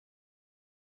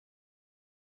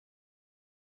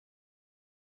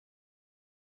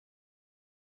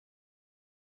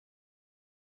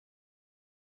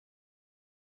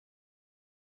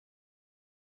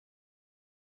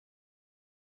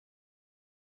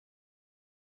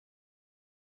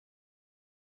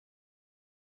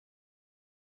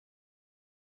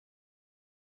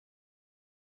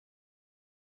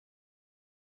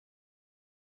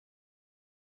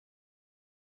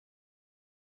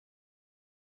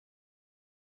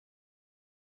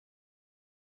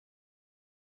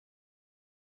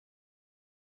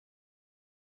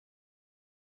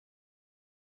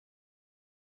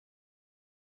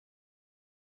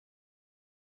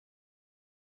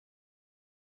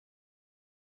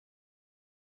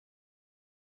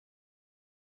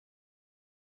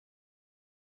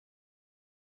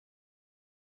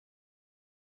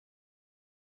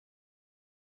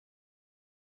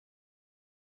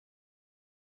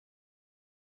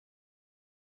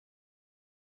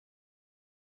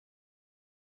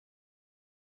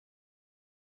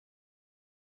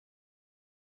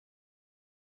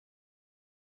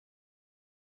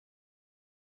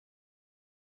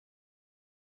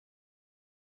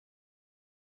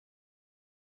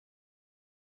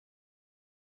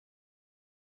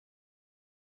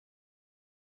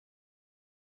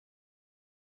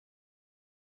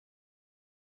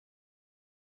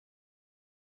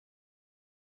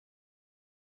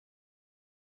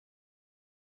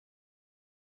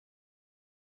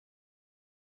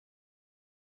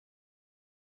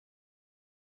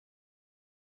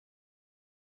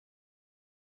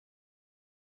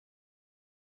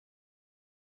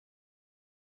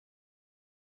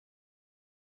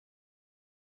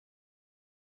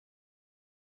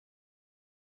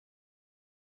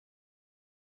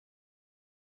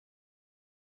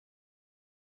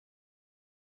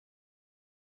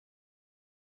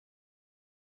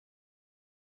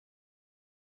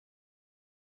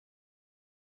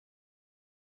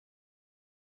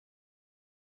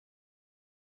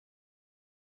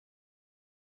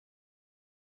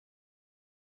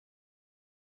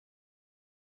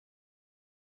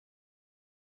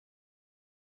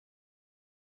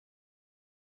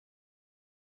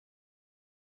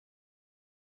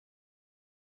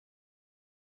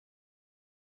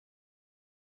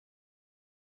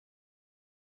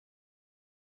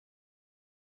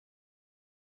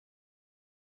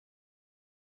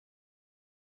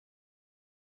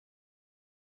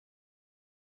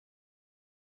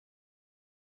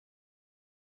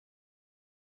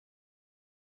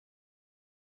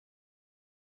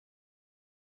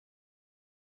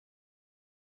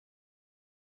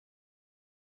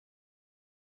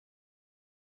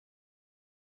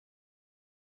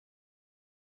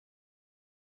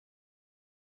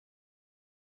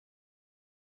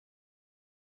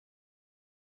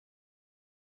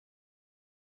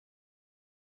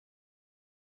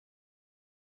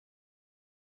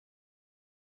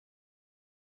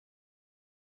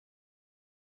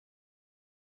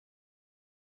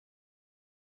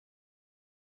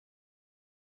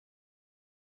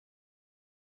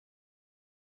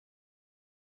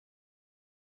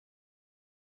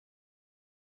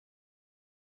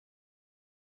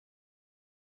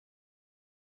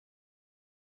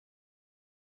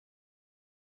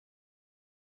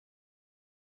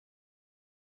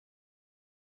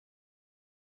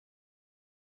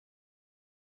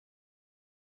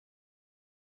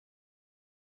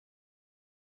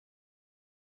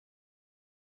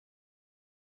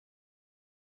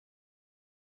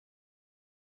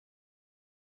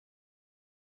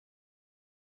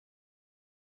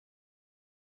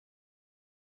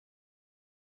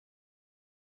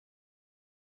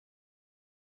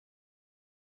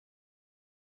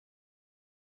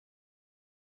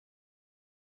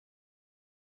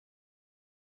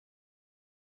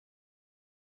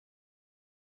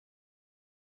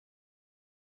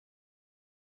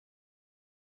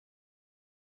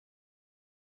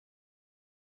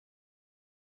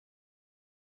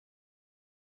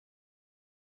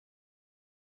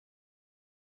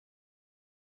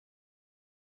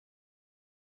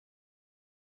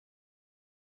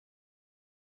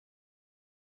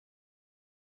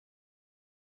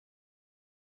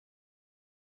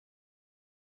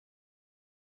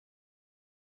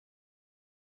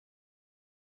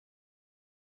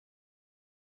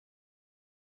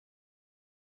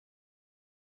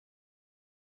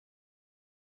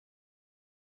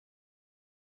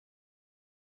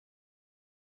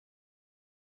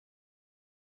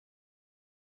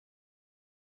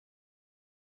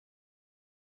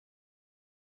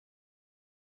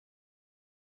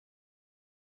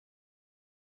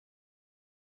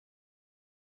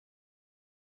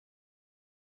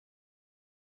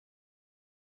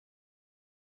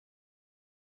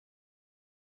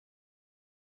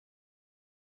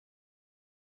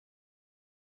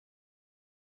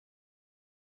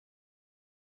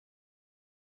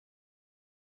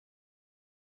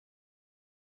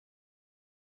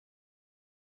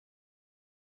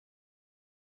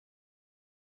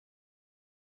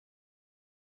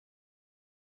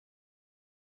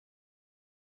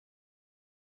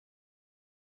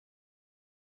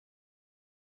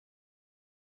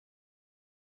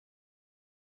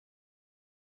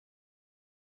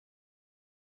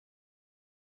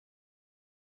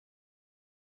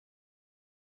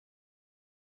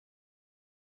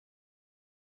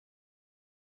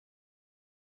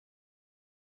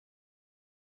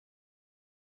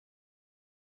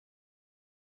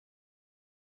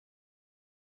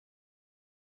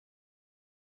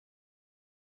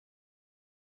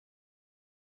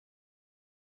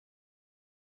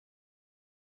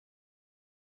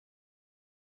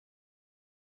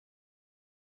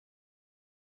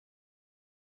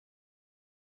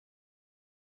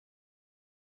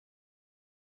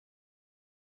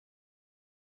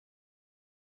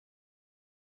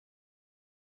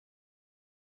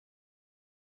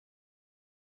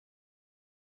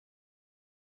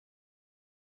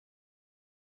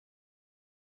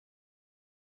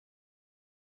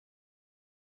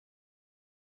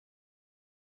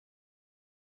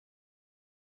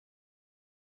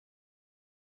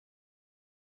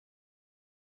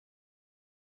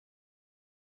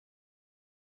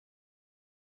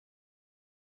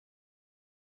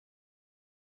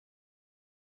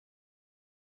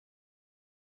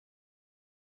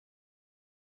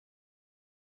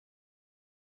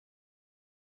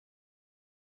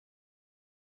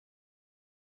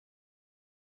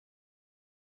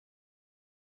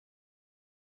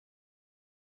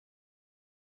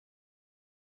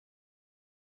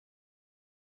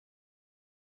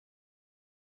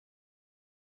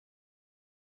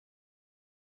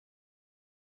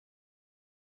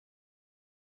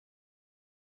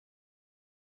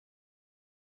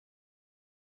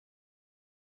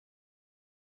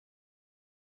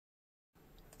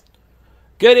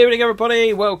Good evening,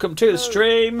 everybody. Welcome to the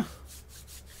stream.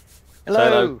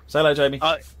 Hello. Say hello, Jamie.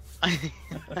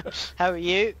 How are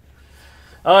you?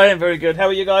 I am very good. How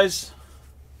are you guys?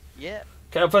 Yeah.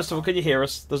 Okay, first of all, can you hear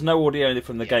us? There's no audio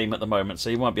from the game at the moment,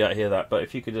 so you won't be able to hear that. But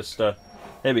if you could just... there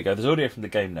we go. There's audio from the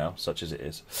game now, such as it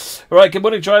is. All right, good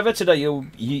morning, driver. Today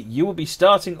you will be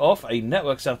starting off a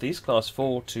Network Southeast Class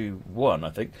 421, I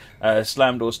think.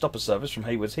 Slam door stopper service from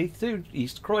Haywards Heath to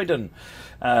East Croydon.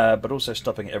 But also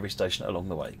stopping at every station along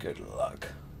the way. Good luck.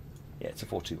 Yeah, it's a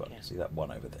 421. Yeah. See that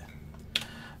one over there.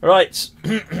 Right.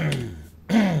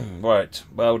 Right.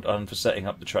 Well done for setting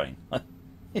up the train.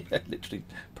 Literally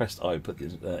pressed I, put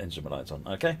the instrument lights on.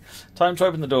 Okay. Time to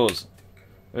open the doors.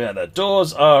 Yeah, the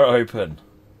doors are open.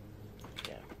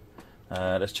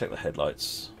 Yeah. Let's check the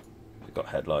headlights. We've got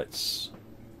headlights.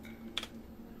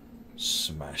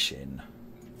 Smash in.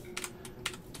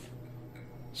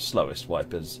 Slowest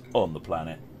wipers on the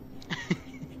planet.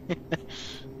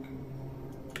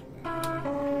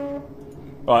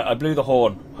 Right, I blew the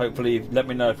horn. Hopefully, let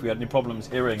me know if we had any problems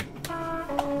hearing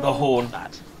the horn.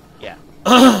 That. Yeah.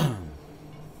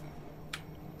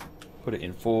 Put it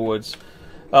in forwards.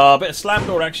 A bit of slam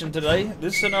door action today.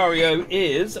 This scenario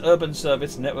is Urban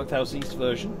Service Network House East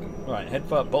version. Right, head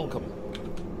for Bolcom.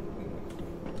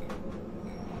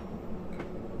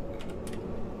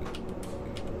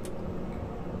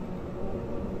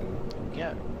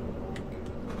 Go.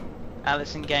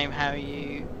 Alison game, how are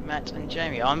you, Matt and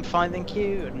Jamie? I'm fine, thank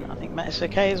you, and I think Matt is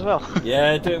okay as well.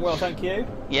 Yeah, doing well, thank you.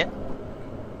 Yeah.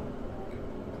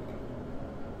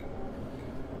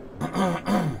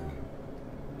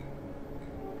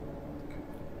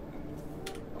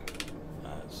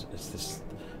 It's this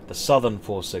the Southern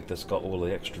Forsig that's got all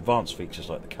the extra advanced features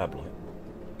like the cab light.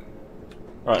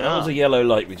 Right, that was a yellow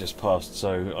light we just passed,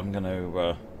 so I'm going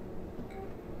to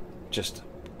just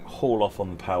haul off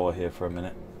on the power here for a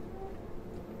minute.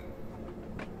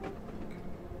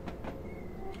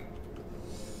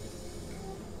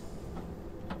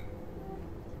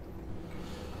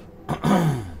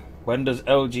 When does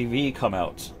LGV come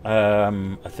out?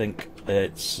 I think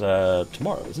it's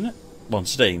tomorrow, isn't it? On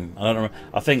Steam. I don't know.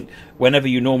 I think whenever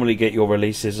you normally get your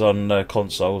releases on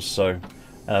consoles, so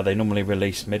they normally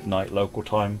release midnight local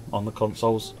time on the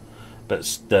consoles. But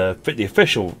the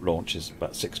official launch is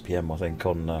about 6 PM, I think,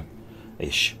 on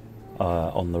ish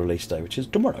on the release day, which is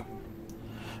tomorrow.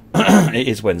 It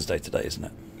is Wednesday today, isn't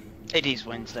it? It is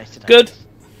Wednesday today. Good.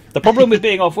 The problem with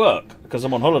being off work, because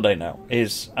I'm on holiday now,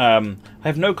 is I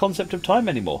have no concept of time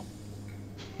anymore.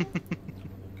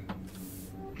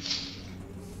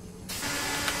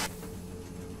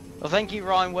 Well, thank you,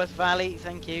 Ryan Worth Valley.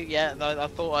 Thank you. Yeah, I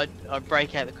thought I'd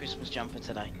break out the Christmas jumper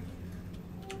today.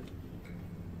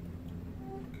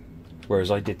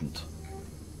 Whereas I didn't.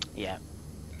 Yeah.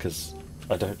 Because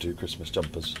I don't do Christmas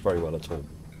jumpers very well at all.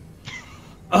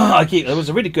 There was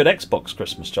a really good Xbox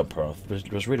Christmas jumper. I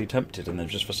was really tempted, and then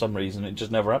just for some reason it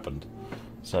just never happened.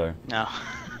 So no.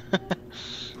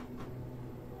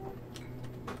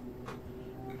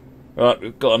 Right,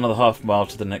 we've got another half mile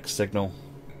to the next signal.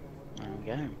 There we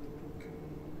go.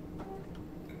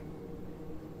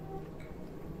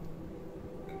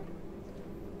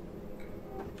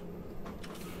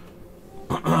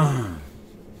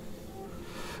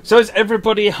 So is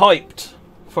everybody hyped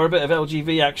for a bit of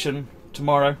LGV action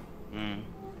tomorrow?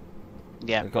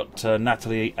 Yeah. We've got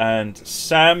Natalie and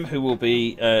Sam, who will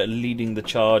be leading the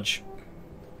charge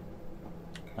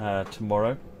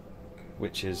tomorrow,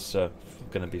 which is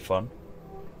going to be fun.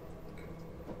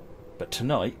 But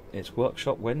tonight it's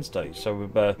Workshop Wednesday, so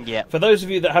for those of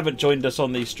you that haven't joined us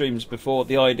on these streams before,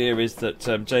 the idea is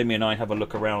that Jamie and I have a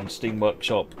look around Steam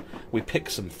Workshop. We pick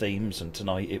some themes, and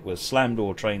tonight it was slam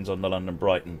door trains on the London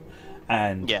Brighton,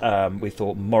 and we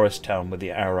thought Morristown with the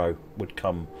Arrow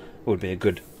would be a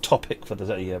good topic for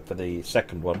the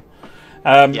second one,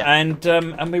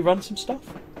 and we run some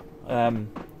stuff.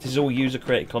 This is all user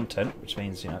created content, which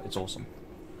means it's awesome.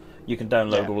 You can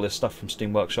download all this stuff from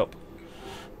Steam Workshop.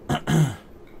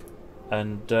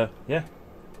 And yeah,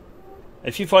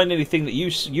 if you find anything that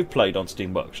you played on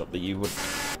Steam Workshop that you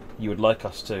would like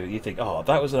us to, you think, oh,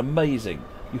 that was amazing,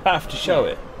 you have to show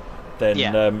it,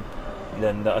 then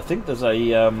I think there's a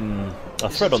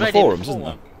thread on the forums, isn't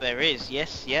there? There is,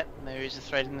 yes, yep, there is a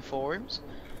thread in the forums.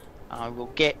 I will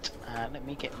get, let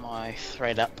me get my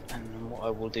thread up, and what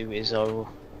I will do is I will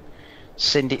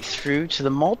send it through to the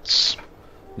mods.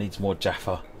 Needs more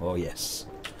Jaffa. Oh yes.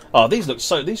 Oh,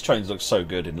 these trains look so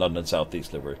good in London South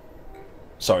East livery.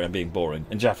 Sorry, I'm being boring.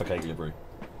 In Jaffa Cake livery.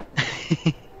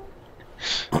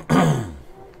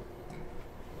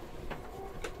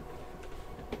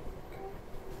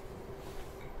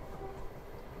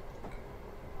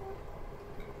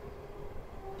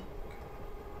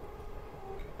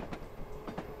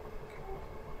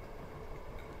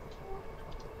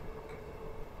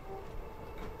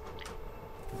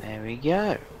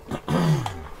 go.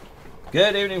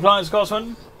 Good evening, Flying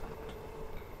Scotsman.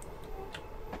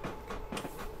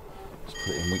 Let's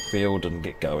put it in Wickfield and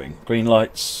get going. Green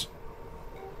lights.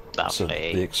 Lovely. So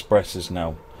the express is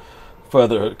now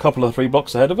further a couple of 3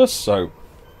 blocks ahead of us, so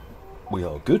we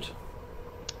are good.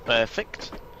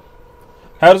 Perfect.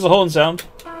 How does the horn sound?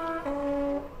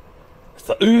 It's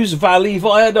the Ouse Valley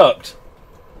Viaduct.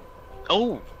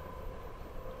 Oh,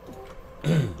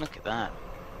 look at that.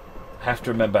 I have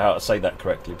to remember how to say that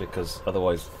correctly because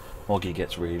otherwise Moggy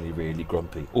gets really, really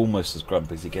grumpy. Almost as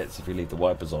grumpy as he gets if you leave the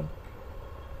wipers on.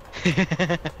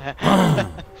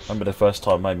 Remember the first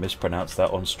time I mispronounced that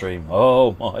on stream?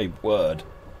 Oh my word.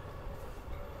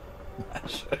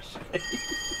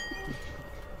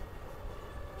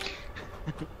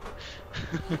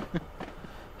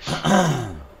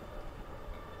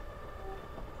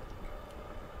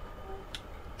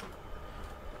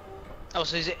 Oh,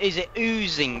 so is it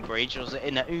oozing bridge or is it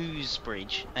in a ooze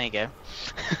bridge? There you go.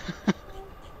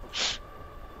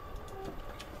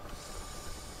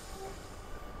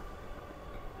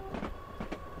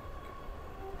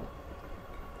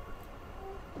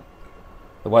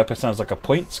 The wiper sounds like a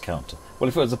points counter. Well,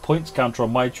 if it was a points counter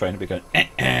on my train, it'd be going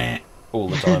all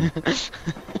the time.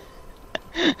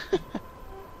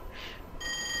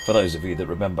 For those of you that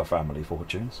remember Family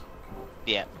Fortunes.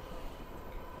 Yeah.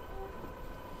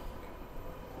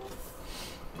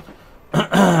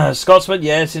 Scotsman,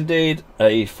 yes indeed.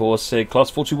 A 4 Sig Class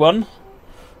 41.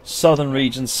 Southern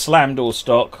region slammed all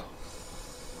stock.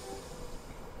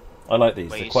 I like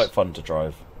these, they're quite fun to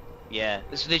drive. Yeah,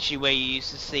 it's literally where you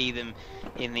used to see them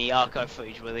in the archive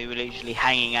footage where they were literally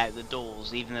hanging out the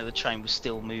doors even though the train was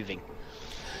still moving.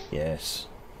 Yes.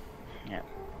 Yeah.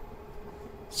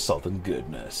 Southern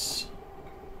goodness.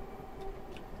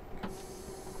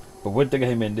 But would the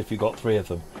game end if you got 3 of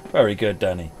them? Very good,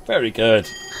 Danny. Very good.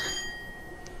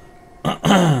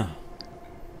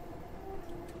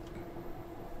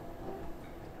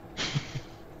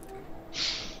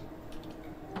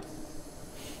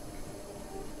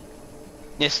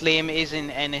 Yes, Liam is in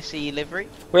NSE livery.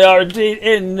 We are indeed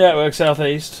in Network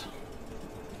Southeast.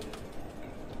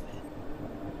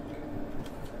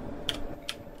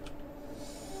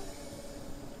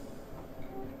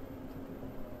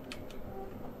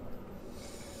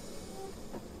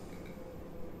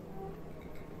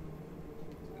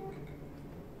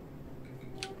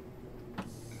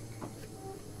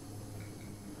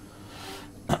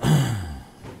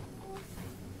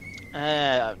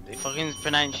 If I can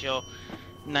pronounce your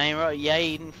name right,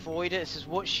 Yaden Foyder. It says,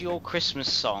 "What's your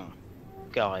Christmas song,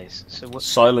 guys?" So what?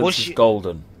 Silence is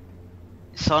golden.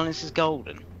 Silence is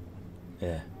golden.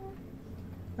 Yeah.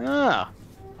 Ah,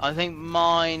 I think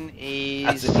mine is.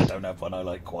 As if I don't have one. I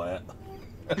like quiet.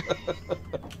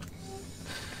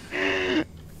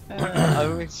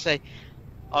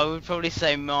 I would probably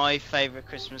say my favourite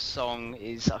Christmas song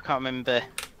is, I can't remember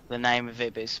the name of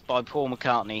it, but it's by Paul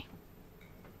McCartney.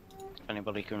 If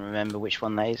anybody can remember which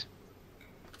one that is.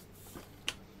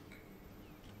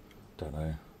 Don't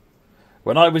know.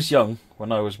 When I was young,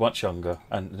 when I was much younger,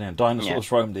 and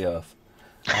dinosaurs roamed the earth,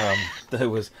 I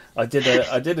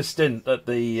did a stint at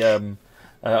the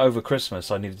over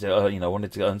Christmas. I needed to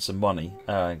wanted to earn some money,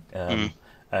 and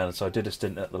so I did a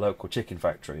stint at the local chicken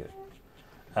factory.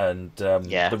 And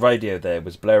the radio there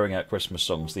was blaring out Christmas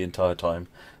songs the entire time.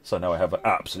 So now I have an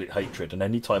absolute hatred, and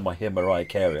any time I hear Mariah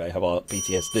Carey, I have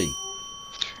PTSD.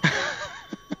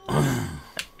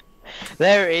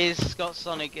 There it is.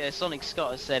 Sonic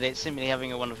Scott has said it. Simply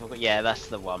having a wonderful. Yeah, that's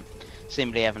the one.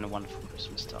 Simply having a wonderful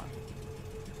Christmas time.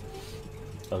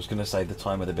 I was going to say the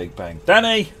time of the Big Bang.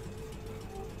 Danny,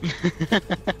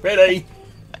 really?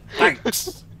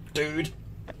 Thanks, dude.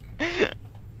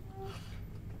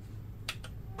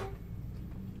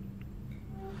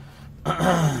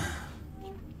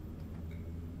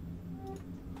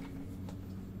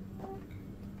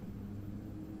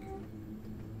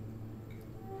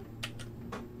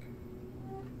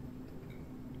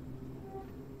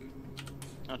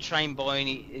 Our train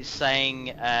boy is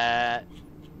saying,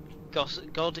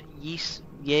 God,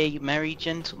 ye merry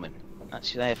gentlemen.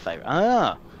 That's their favourite.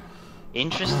 Ah,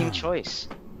 interesting choice.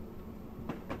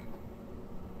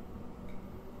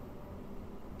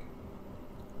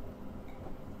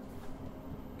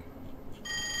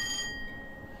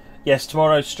 Yes,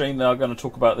 tomorrow's stream they are going to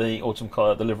talk about the autumn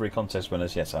car delivery contest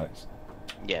winners. Yes, Alex.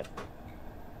 Yeah.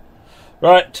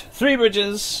 Right, 3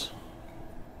 bridges.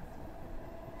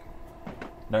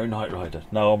 No Knight Rider.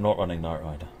 No, I'm not running Knight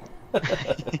Rider.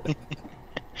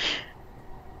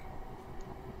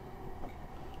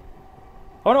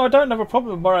 Oh no, I don't have a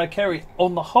problem with Mariah Carey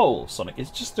on the whole, Sonic.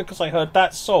 It's just because I heard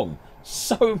that song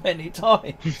so many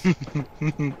times.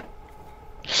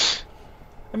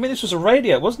 I mean, this was a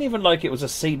radio. It wasn't even like it was a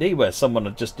CD where someone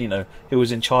had just, who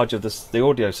was in charge of the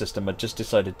audio system had just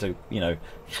decided to,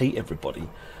 hate everybody.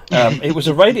 It was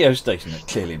a radio station that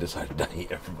clearly decided to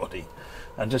hate everybody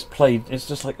and just played. It's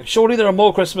just like, surely there are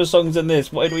more Christmas songs than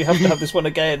this. Why do we have to have this one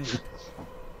again?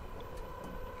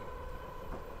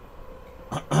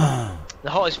 The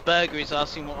Hottest Burger is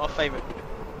asking what our favourite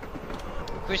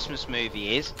Christmas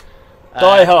movie is.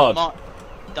 Die Hard.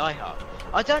 Die Hard.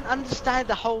 I don't understand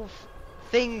the whole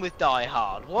thing with Die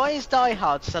Hard. Why is Die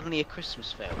Hard suddenly a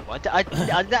Christmas film?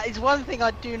 That is one thing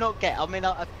I do not get. I mean,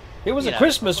 it was a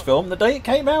Christmas film the day it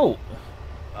came out.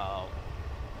 Oh.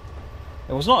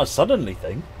 It was not a suddenly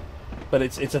thing, but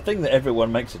it's a thing that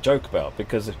everyone makes a joke about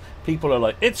because if people are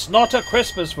like, it's not a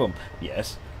Christmas film.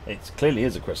 Yes, it clearly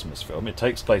is a Christmas film. It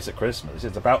takes place at Christmas.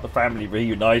 It's about the family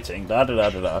reuniting. Da da da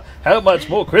da da. How much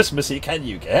more Christmassy can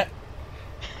you get?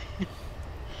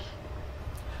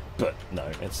 But no,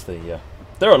 it's the.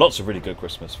 There are lots of really good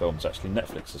Christmas films. Actually,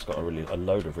 Netflix has got a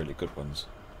load of really good ones.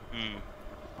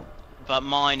 But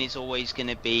mine is always going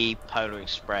to be Polar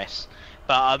Express.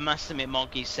 But I must admit,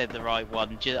 Moggy said the right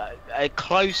one. A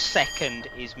close second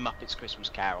is Muppets Christmas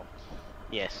Carol.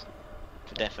 Yes,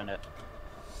 for definite.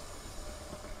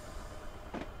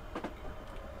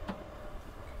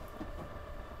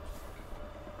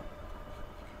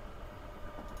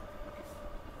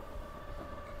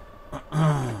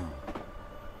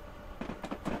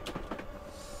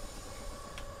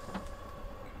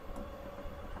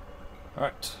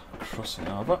 Right, crossing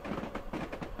over.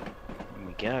 There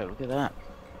we go, look at that.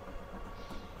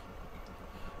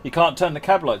 You can't turn the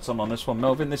cab lights on this one,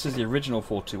 Melvin. This is the original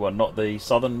 41, not the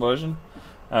southern version.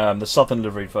 The southern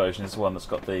liveried version is the one that's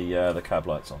got the cab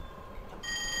lights on.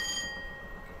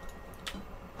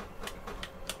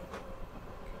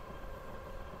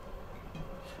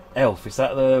 Elf, is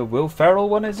that the Will Ferrell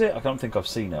one, is it? I don't think I've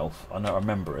seen Elf. I don't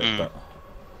remember it, but...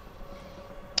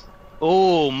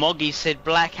 Oh, Moggy said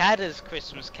Blackadder's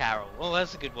Christmas Carol. Well,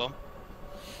 that's a good one.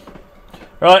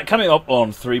 Right, coming up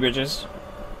on Three Bridges.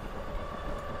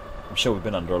 I'm sure we've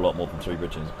been under a lot more than Three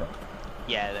Bridges, but...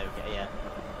 Yeah, there we go, yeah.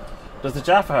 Does the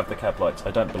Jaffa have the cab lights?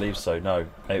 I don't believe so, no.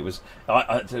 It was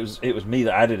me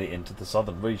that added it into the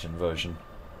southern region version.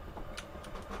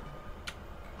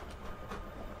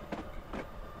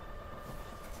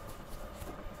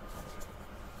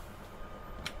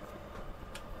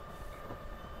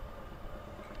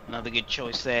 Another good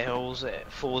choice there, Halls.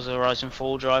 Forza Horizon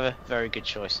 4 driver, very good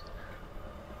choice.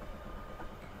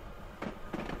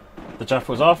 The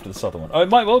Jaffa was after the southern one. Oh, it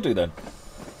might well do then.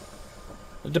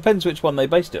 It depends which one they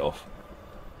based it off.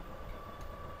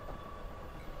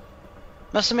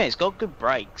 Must admit, it's got good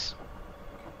brakes.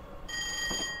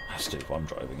 Has to if I'm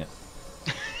driving it.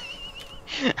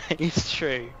 It's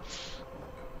true.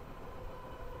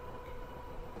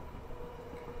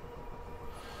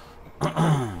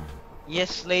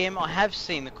 Yes, Liam, I have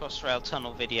seen the Crossrail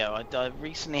Tunnel video. I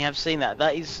recently have seen that.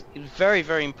 That is very,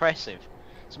 very impressive.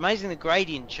 It's amazing the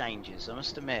gradient changes, I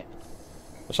must admit.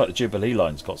 It's like the Jubilee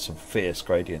line's got some fierce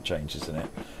gradient changes in it.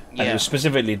 Yeah. And it was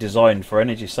specifically designed for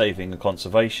energy saving and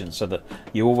conservation so that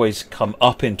you always come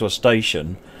up into a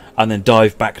station and then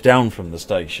dive back down from the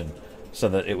station so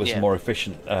that it was more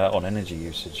efficient on energy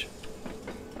usage.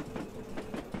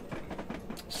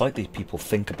 It's like these people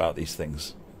think about these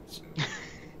things.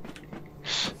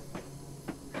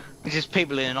 It's just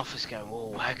people in an office going,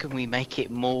 "Oh, how can we make it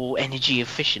more energy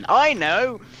efficient?" I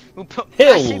know! We'll put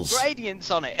massive gradients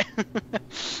on it!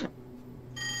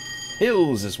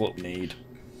 Hills is what we need.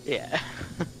 Yeah.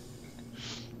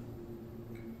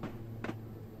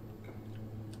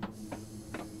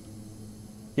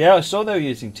 Yeah, I saw they were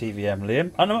using TVM,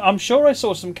 Liam. And I'm sure I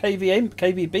saw some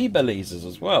KVB Belises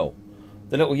as well.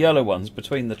 The little yellow ones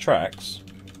between the tracks.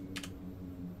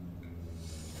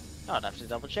 I'd have to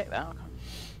double check that.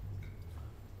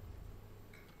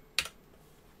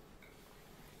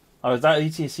 Oh, is that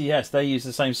ETCS? They use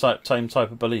the same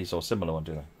type of Belize or similar one,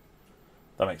 do they?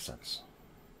 That makes sense.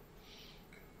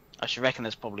 I should reckon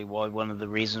that's probably one of the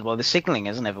reasons why the signalling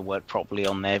hasn't ever worked properly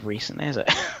on there recently, has it?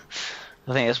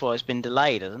 I think that's why it's been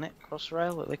delayed, hasn't it?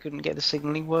 Crossrail, that they couldn't get the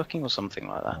signalling working or something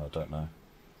like that. I don't know.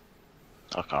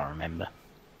 I can't remember.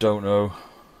 Don't know.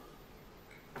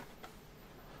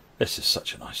 This is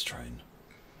such a nice train.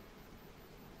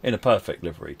 In a perfect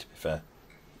livery, to be fair.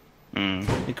 You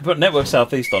can put Network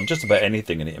Southeast on just about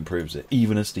anything and it improves it,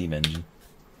 even a steam engine.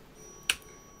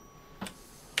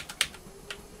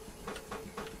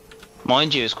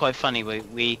 Mind you, it's quite funny.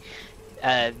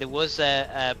 There was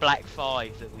a Black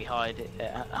 5 that we hired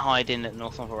in at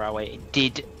North Norfolk Railway. It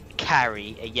did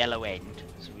carry a yellow end,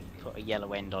 so we put a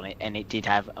yellow end on it, and it did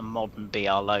have a modern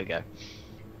BR logo.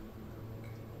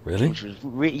 Really? Which was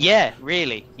yeah,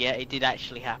 really, yeah, it did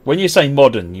actually happen. When you say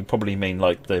modern, you probably mean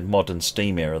like the modern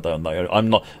Steam era, though. No,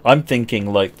 I'm not. I'm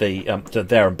thinking like the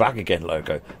There and Back Again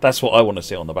logo. That's what I want to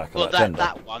see on the back of that tender.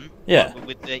 That one. Yeah.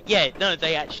 With the no,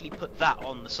 they actually put that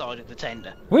on the side of the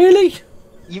tender. Really?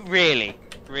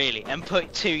 Really, and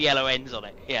put 2 yellow ends on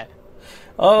it. Yeah.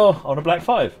 Oh, on a Black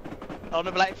 5. On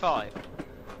a Black 5.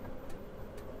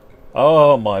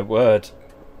 Oh my word!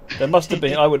 There must have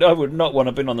been. I would not want to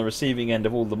have been on the receiving end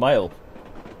of all the mail.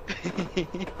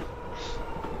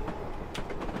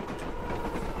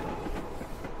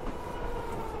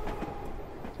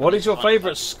 What is your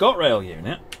favourite ScotRail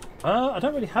unit? I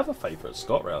don't really have a favourite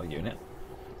ScotRail unit.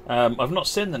 I've not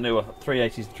seen the newer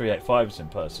 380s and 385s in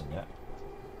person yet.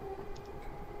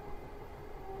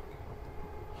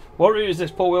 What route is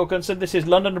this, Paul Wilkinson? This is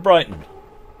London to Brighton.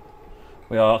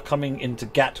 We are coming into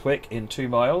Gatwick in 2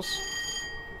 miles.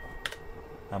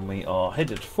 And we are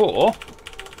headed for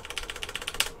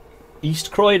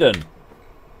East Croydon.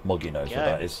 Moggy knows what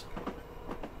that is.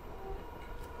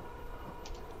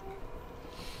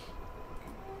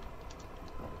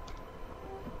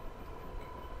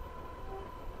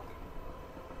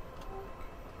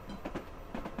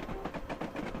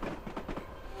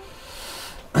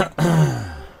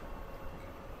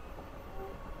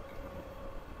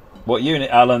 What unit,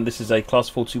 Alan? This is a Class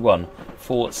 41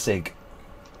 for SIG.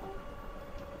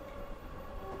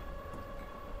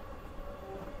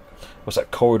 What's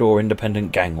that? Corridor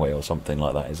Independent Gangway or something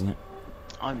like that, isn't it?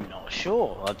 I'm not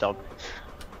sure.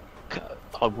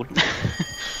 I wouldn't.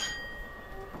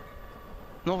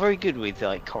 Not very good with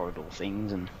like corridor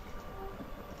things and.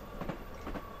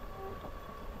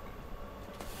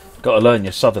 Got to learn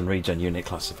your Southern Region unit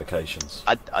classifications.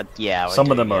 Yeah. Some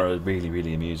of them are really,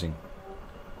 really amusing,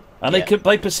 and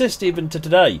they persist even to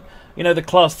today. You know, the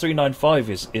Class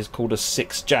 395 is called a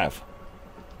 6 Jav.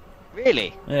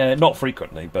 Really? Yeah, not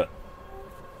frequently, but.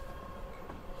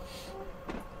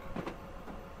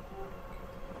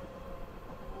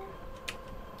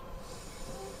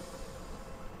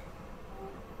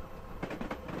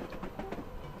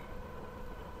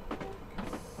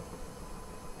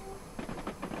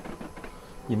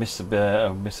 You missed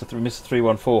Mr.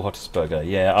 314 Hottisberger.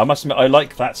 Yeah, I must admit I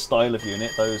like that style of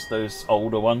unit. Those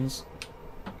older ones.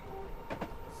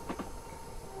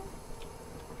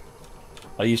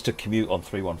 I used to commute on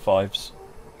 315s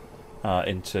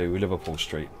into Liverpool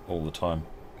Street all the time.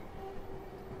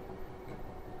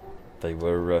 They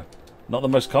were not the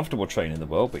most comfortable train in the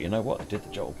world, but you know what? They did the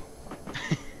job.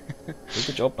 Did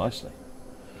the job nicely.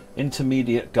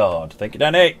 Intermediate guard. Thank you,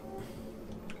 Danny.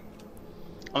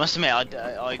 I must admit,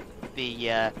 the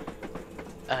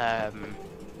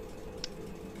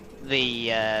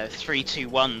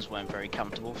 321s weren't very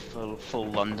comfortable for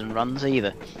full London runs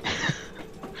either.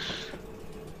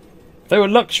 They were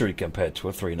luxury compared to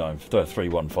a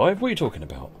 315. What are you talking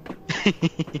about?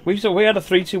 we had a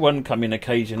 321 come in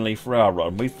occasionally for our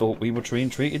run. We thought we were being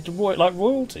treated like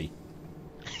royalty.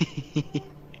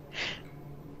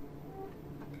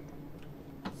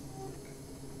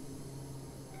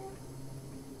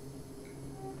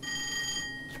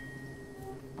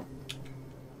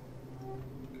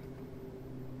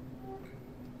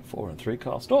 Four and 3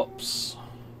 car stops.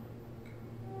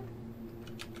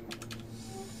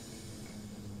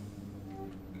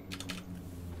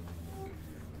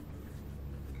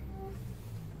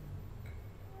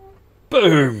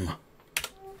 Boom!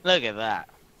 Look at that.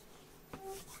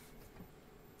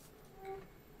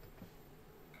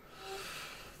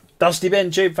 Dusty Ben,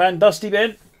 Tube fan, Dusty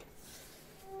Ben.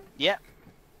 Yep.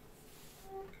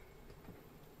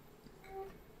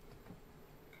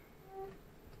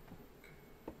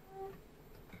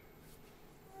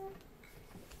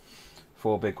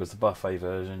 Four big was the buffet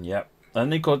version, yep.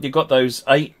 And you got those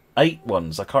eight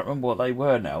ones. I can't remember what they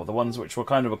were now. The ones which were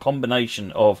kind of a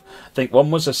combination of, I think one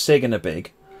was a SIG and a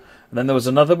big, and then there was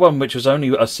another one which was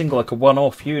only a single, like a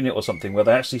one-off unit or something, where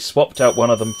they actually swapped out one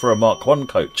of them for a Mark 1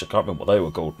 coach. I can't remember what they were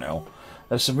called now.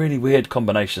 There's some really weird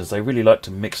combinations. They really like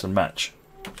to mix and match,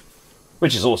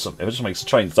 which is awesome. It just makes the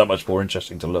trains that much more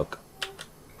interesting to look.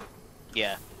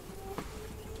 Yeah.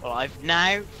 Well, I've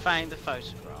now found the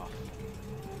photograph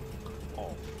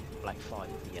of Black 5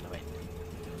 with the yellow end.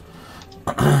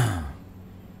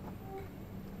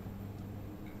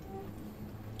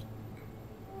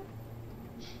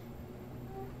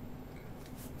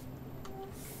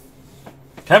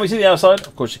 Can we see the outside?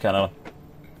 Of course you can, Alan.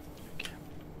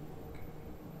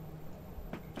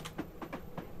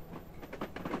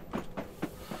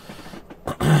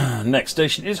 Next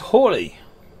station is Hawley.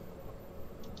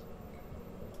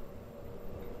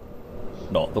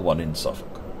 not the one in Suffolk.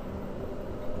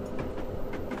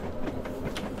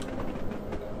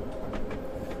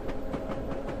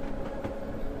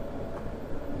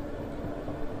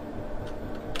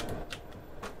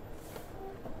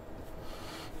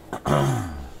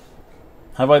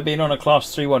 Have I been on a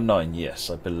Class 319?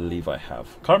 Yes, I believe I have.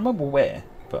 Can't remember where,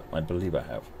 but I believe I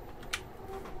have.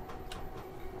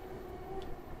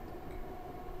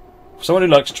 For someone who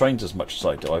likes trains as much as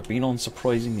I do, I've been on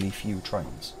surprisingly few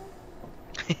trains.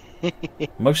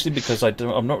 Mostly because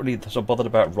I'm not really so bothered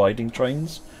about riding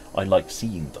trains. I like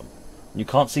seeing them. You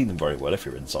can't see them very well if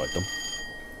you're inside them.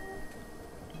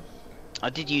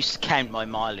 I did used to count my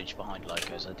mileage behind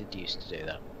locos. I did used to do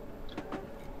that.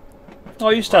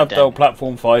 I used to have the old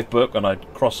Platform 5 book, and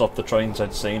I'd cross off the trains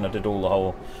I'd seen. I did all the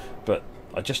whole... But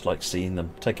I just like seeing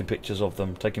them, taking pictures of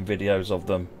them, taking videos of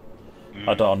them.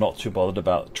 I'm not too bothered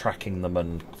about tracking them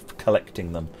and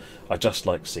collecting them. I just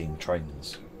like seeing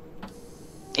trains.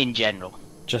 In general.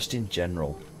 Just in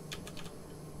general.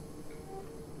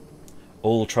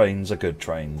 All trains are good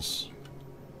trains.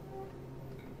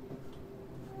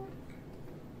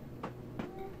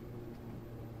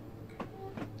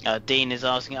 Dean is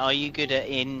asking, are you good at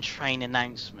in-train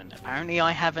announcement? Apparently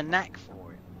I have a knack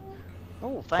for it.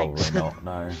 Oh, thanks. Probably not,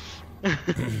 no.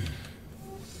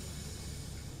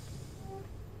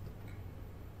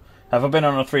 Have I been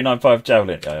on a 395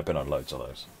 Javelin? Yeah, I've been on loads of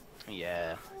those.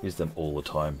 Yeah. Use them all the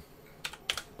time.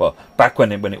 Well, back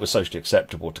when it was socially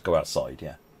acceptable to go outside,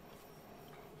 yeah.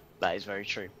 That is very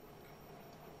true.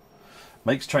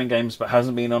 Makes train games, but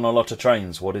hasn't been on a lot of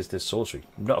trains. What is this sorcery?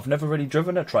 I've never really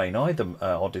driven a train either,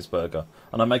 Hoddesburger.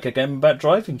 And I make a game about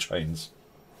driving trains.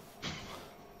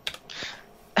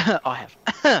 I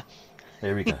have.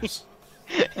 Here he goes.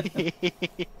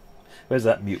 Where's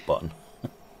that mute button?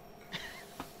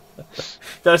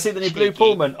 Did I see the new blue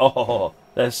Pullman? Oh,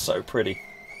 they're so pretty.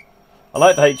 I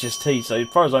like the HST, so as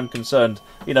far as I'm concerned,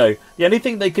 you know, the only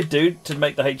thing they could do to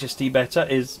make the HST better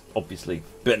is, obviously,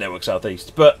 Bit Network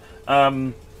Southeast. But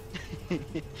I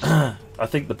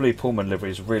think the blue Pullman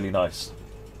livery is really nice.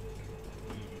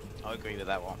 I agree with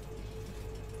that one.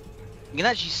 You can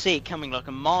actually see it coming like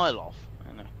a mile off.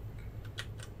 I know.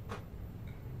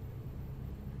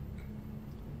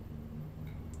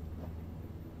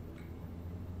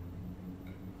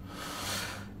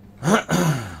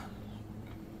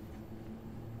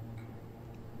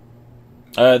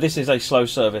 This is a slow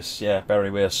service, yeah, Barry.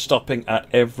 We're stopping at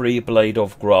every blade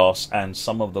of grass and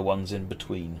some of the ones in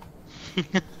between.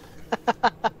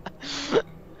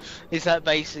 Is that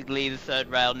basically the third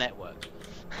rail network?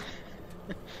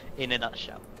 In a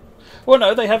nutshell. Well,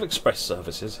 no, they have express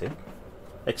services here.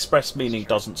 Express meaning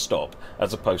doesn't stop,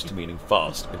 as opposed to meaning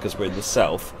fast, because we're in the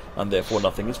south, and therefore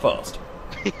nothing is fast.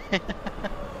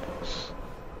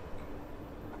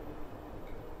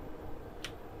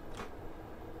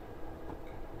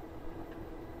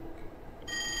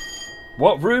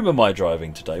 What room am I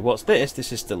driving today? What's this?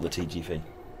 This is still the TGV.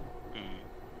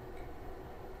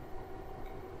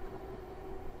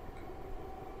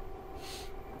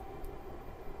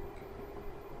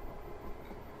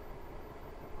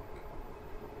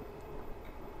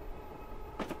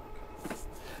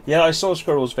 Yeah, I saw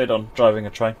Squirrel's vid on driving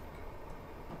a train.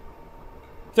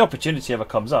 If the opportunity ever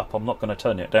comes up, I'm not going to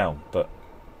turn it down, but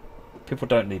people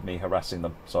don't need me harassing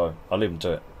them, so I'll leave them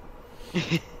to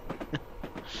it.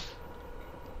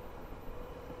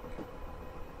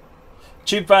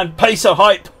 Tube van, pacer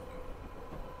hype!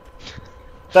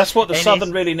 That's what the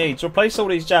Southern really needs. Replace all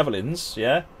these Javelins,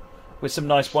 yeah, with some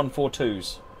nice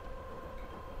 142s.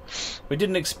 We did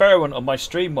an experiment on my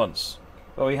stream once,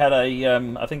 where we had a,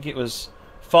 I think it was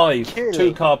 5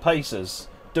 two-car pacers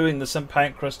doing the St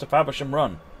Pancras to Faversham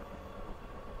run.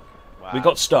 Wow. We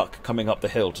got stuck coming up the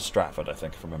hill to Stratford, I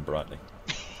think, if I remember rightly.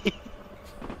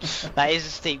 That is a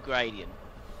steep gradient.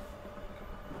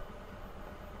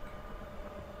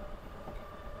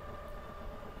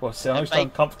 What's the most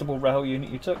uncomfortable rail unit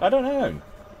you took? I don't know.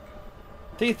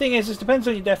 The thing is, it depends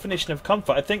on your definition of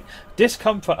comfort. I think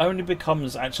discomfort only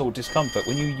becomes actual discomfort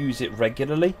when you use it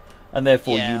regularly, and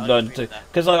therefore you learn to...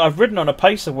 Because I've ridden on a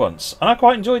pacer once, and I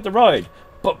quite enjoyed the ride,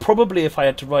 but probably if I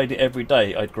had to ride it every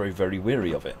day, I'd grow very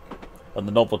weary of it, and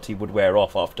the novelty would wear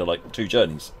off after like 2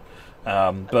 journeys.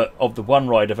 But of the one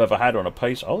ride I've ever had on a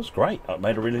pacer, oh, it was great. It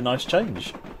made a really nice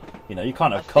change. You know, you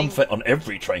can't have comfort on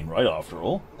every train ride after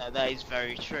all. No, that is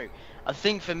very true. I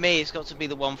think for me it's got to be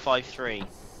the 153.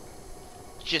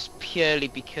 Just purely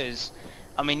because,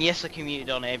 I mean, yes, I commuted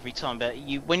on it every time, but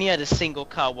when you had a single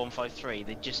car 153,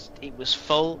 it was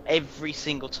full every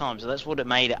single time, so that's what it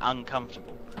made it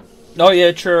uncomfortable. Oh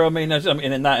yeah, true. I mean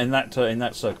in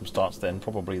that circumstance, then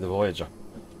probably the Voyager.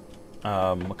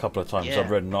 A couple of times I've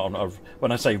ridden on.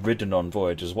 When I say ridden on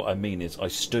Voyagers, what I mean is I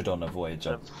stood on a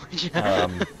Voyager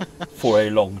for a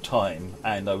long time,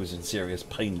 and I was in serious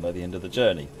pain by the end of the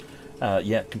journey.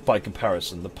 Yet, by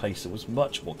comparison, the Pacer was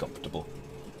much more comfortable.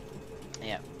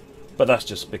 Yeah. But that's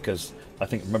just because I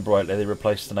think, remember rightly, they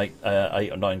replaced an 8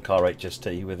 or 9 car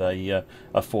HST with a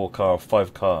 4 car,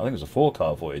 5 car. I think it was a 4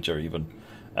 car Voyager even,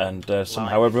 and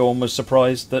somehow everyone was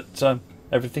surprised that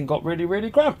everything got really,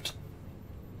 really cramped.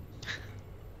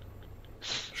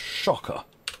 Shocker.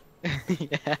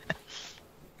 Yeah.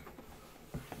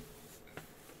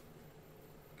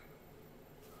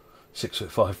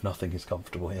 "6'5", nothing is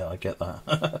comfortable. Yeah, I get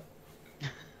that.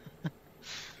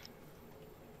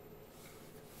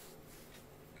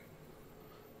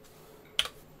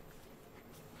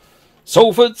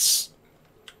 Salfords.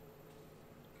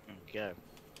 Go.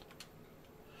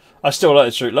 I still like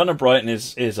this route. London Brighton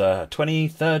is a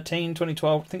 2013,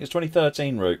 2012. I think it's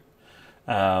 2013 route,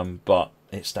 but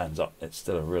it stands up. It's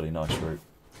still a really nice route.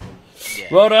 Yeah.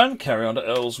 Well done. Carry on to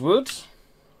Earlswood.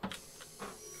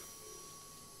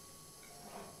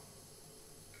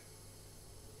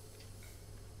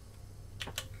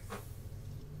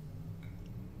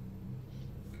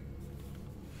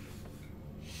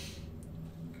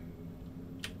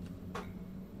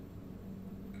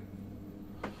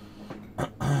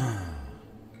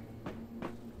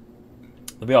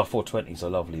 The BR420s are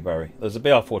lovely, Barry. There's a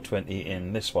BR420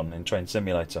 in this one, in Train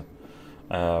Simulator.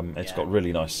 It's got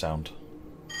really nice sound.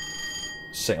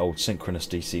 Old synchronous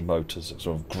DC motors that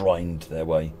sort of grind their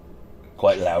way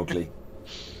quite loudly.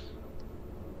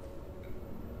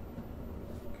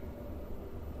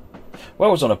 Well,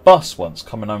 I was on a bus once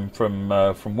coming home from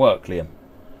work, Liam.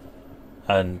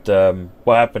 And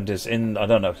what happened is, I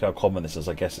don't know how common this is,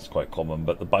 I guess it's quite common,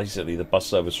 but basically the bus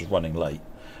service was running late.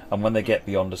 And when they get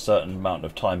beyond a certain amount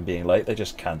of time being late, they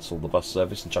just cancel the bus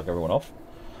service and chuck everyone off.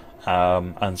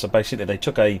 And so basically they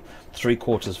took a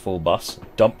 3/4 full bus,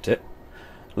 dumped it,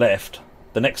 left.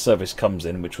 The next service comes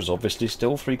in, which was obviously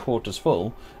still 3/4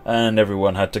 full, and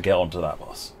everyone had to get onto that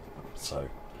bus. So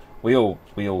we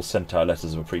all sent our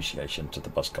letters of appreciation to the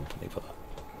bus company for that.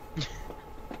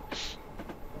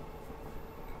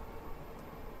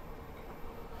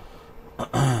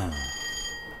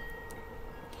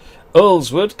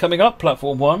 Earlswood coming up,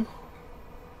 platform 1.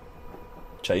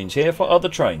 Change here for other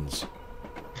trains.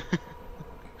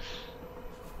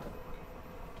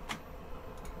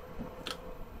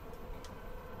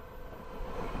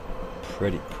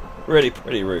 Really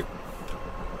pretty route.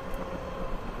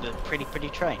 The pretty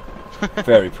train.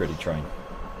 Very pretty train.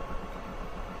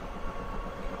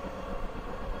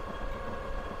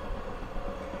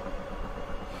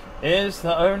 Is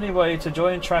the only way to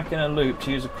join track in a loop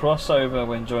to use a crossover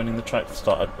when joining the track to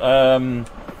start? I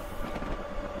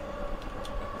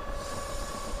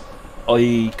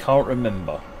can't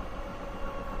remember.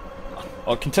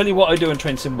 I can tell you what I do in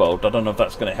Train Sim World. I don't know if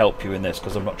that's going to help you in this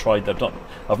because I've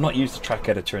not used the track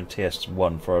editor in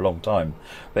TS1 for a long time.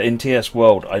 But in TS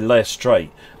World, I lay a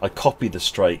straight, I copy the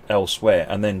straight elsewhere,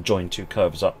 and then join 2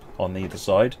 curves up on either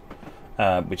side,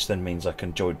 which then means I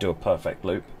can do a perfect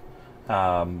loop.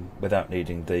 Without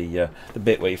needing the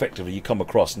bit where effectively you come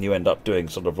across and you end up doing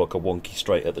sort of like a wonky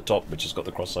straight at the top, which has got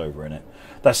the crossover in it.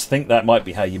 I think that might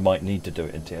be how you might need to do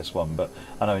it in TS1, but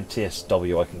I know in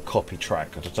TSW I can copy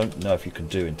track, but I don't know if you can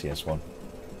do in TS1.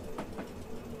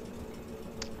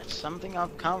 That's something I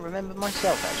can't remember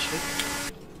myself,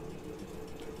 actually.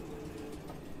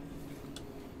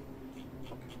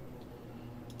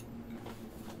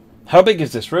 How big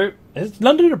is this route?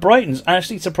 London to Brighton's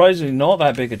actually surprisingly not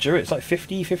that big a journey. It's like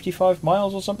 50, 55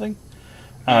 miles or something.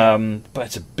 But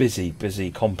it's a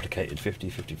busy, complicated 50,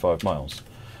 55 miles.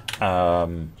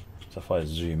 So if I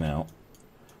zoom out,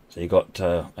 so you got,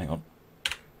 hang on,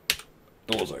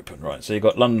 doors open, right. So you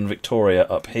got London Victoria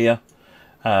up here,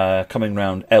 coming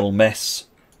round Elmess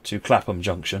to Clapham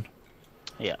Junction.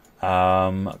 Yeah.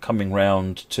 Coming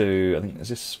round to, I think, is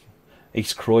this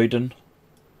East Croydon?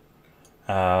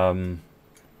 And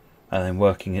then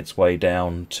working its way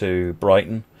down to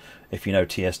Brighton. If you know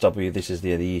TSW, this is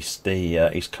the East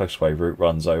Coastway route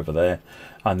runs over there,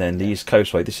 and then the East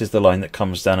Coastway. This is the line that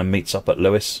comes down and meets up at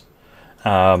Lewes,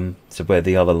 to where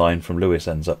the other line from Lewes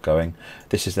ends up going.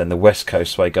 This is then the West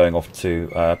Coastway going off to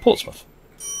Portsmouth,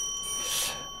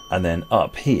 and then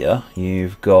up here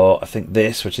you've got, I think,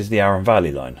 this, which is the Arun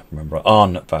Valley line. Remember,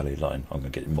 Arun Valley line. I'm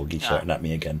going to get Moggy shouting at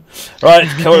me again. Right,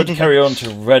 carry on to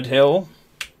Redhill.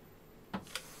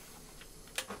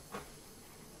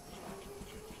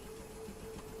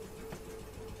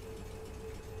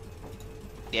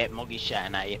 Yeah, Moggy's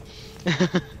shouting at you.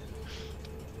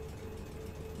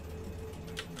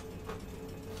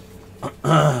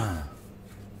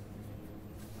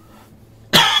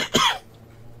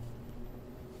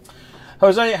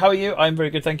 Jose, how are you? I'm very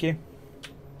good, thank you.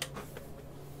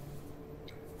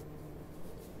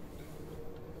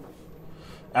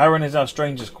 Aaron is how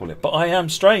strangers call it, but I am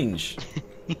strange.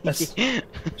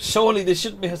 Surely this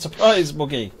shouldn't be a surprise,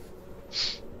 Muggy.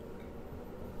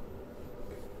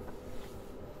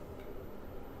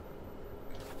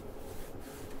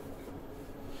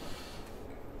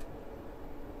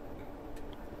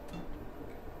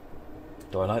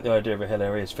 Do I like the idea of a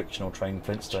hilarious fictional train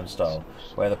Flintstone style,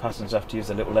 where the passengers have to use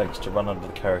their little legs to run under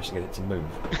the carriage to get it to move?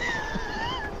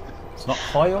 It's not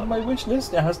high on my wish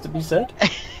list, it has to be said.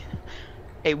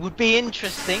 It would be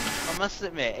interesting, I must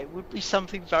admit. It would be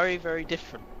something very, very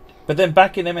different. But then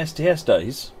back in MSTS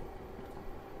days,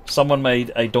 someone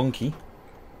made a donkey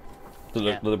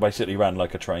that basically ran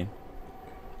like a train,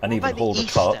 and even hauled a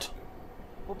cart.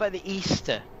 What about the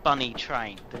Easter bunny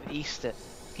train? The Easter,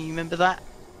 can you remember that?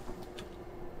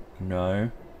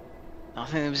 No. I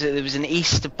think there was an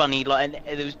Easter bunny,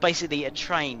 there was basically a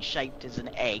train shaped as an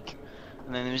egg,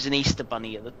 and then there was an Easter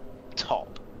bunny at the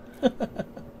top.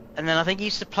 And then I think he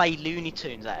used to play Looney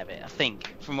Tunes out of it, I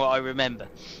think, from what I remember.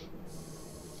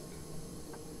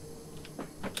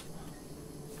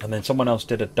 And then someone else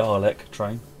did a Dalek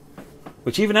train,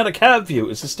 which even had a cab view. It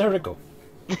was hysterical.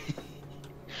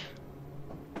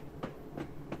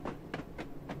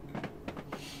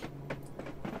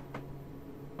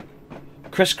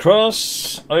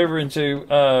 Crisscross over into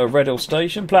Red Hill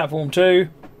Station, platform 2.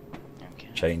 Okay.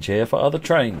 Change here for other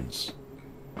trains.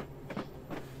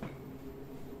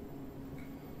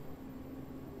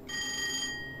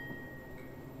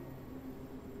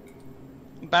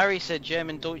 Barry said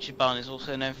German Deutsche Bahn is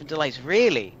also known for delays.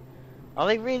 Really? Are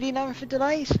they really known for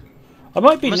delays? I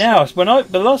might be now.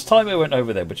 The last time I went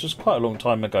over there, which was quite a long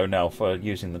time ago now for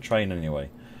using the train anyway,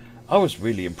 I was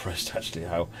really impressed actually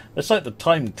how it's like the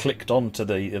time clicked onto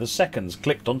the seconds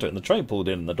clicked onto it and the train pulled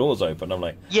in and the doors open. I'm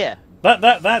like, yeah.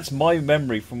 That's my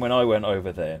memory from when I went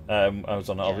over there.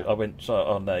 I went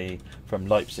from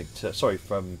Leipzig to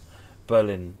from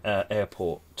Berlin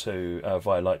airport to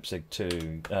via Leipzig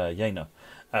to Jena.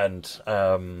 And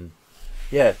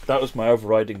yeah, that was my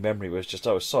overriding memory. Was just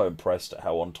I was so impressed at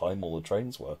how on time all the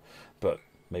trains were, but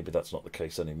maybe that's not the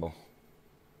case anymore.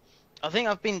 I think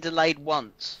I've been delayed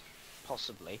once,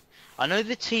 possibly. I know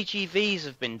the TGVs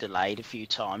have been delayed a few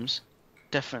times,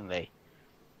 definitely.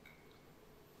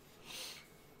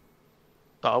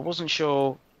 But I wasn't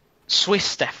sure.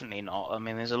 Swiss definitely not. I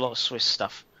mean, there's a lot of Swiss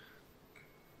stuff.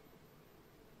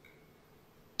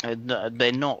 They're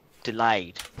not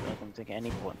delayed. I don't think at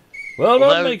any point. Well,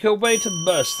 don't make a way to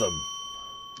burst them.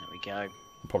 There we go.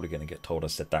 I'm probably going to get told I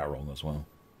said that wrong as well.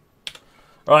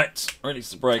 Right,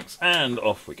 release the brakes and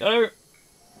off we go.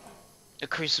 The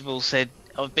Crucible said,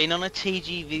 I've been on a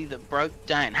TGV that broke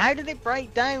down. How did it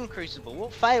break down, Crucible?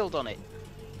 What failed on it?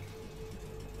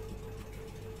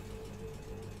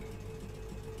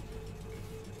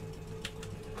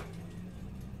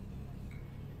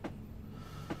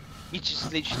 You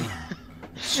just literally...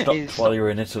 Stopped while you were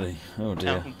in Italy. Oh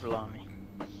dear. Oh, blimey.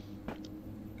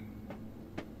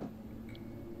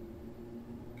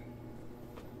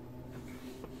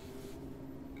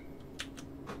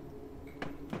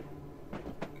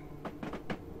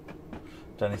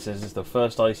 Danny says it's the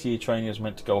first ICU train he was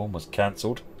meant to go on was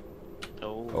cancelled.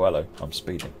 Oh, hello. I'm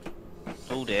speeding.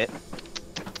 Oh dear.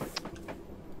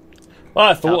 Well,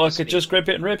 I thought I could just grip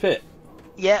it and rip it.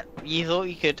 Yeah, you thought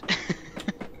you could.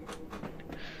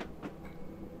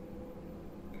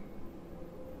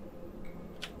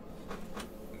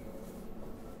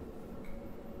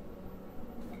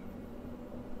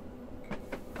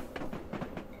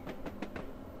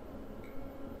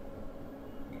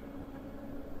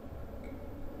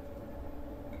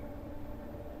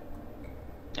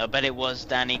 I bet it was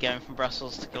Danny going from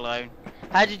Brussels to Cologne.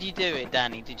 How did you do it,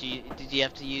 Danny? Did you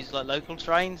have to use like local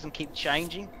trains and keep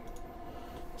changing?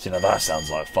 See, now that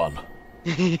sounds like fun.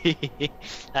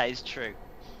 That is true.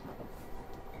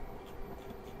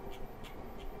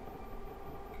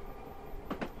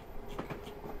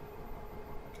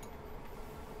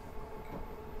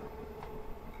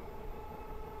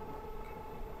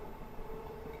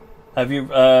 Have you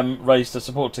raised a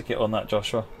support ticket on that,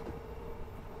 Joshua?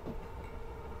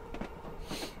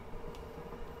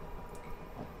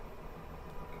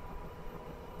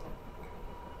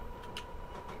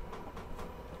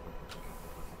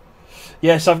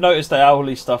 Yes, I've noticed the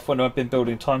hourly stuff when I've been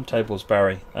building timetables,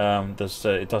 Barry.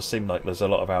 It does seem like there's a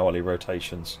lot of hourly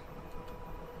rotations.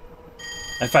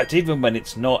 In fact, even when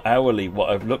it's not hourly,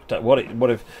 what I've looked at, what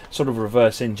I've sort of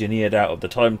reverse engineered out of the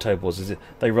timetables is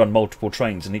they run multiple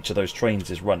trains, and each of those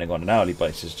trains is running on an hourly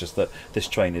basis. Just that this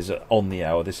train is on the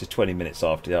hour, this is 20 minutes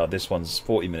after the hour, this one's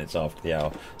 40 minutes after the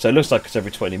hour. So it looks like it's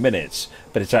every 20 minutes,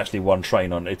 but it's actually one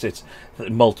train on. It's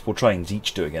multiple trains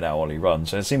each doing an hourly run.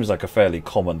 So it seems like a fairly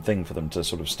common thing for them to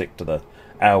sort of stick to the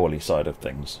hourly side of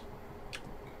things.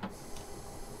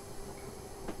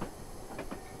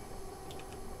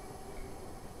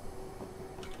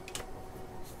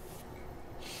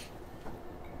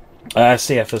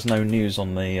 CF, there's no news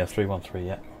on the 313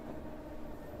 yet.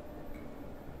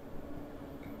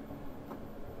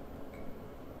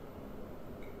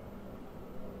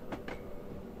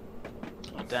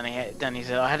 Danny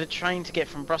said, I had a train to get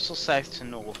from Brussels south to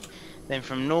north, then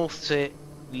from north to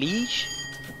Liège,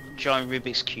 giant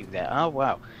Rubik's Cube there. Oh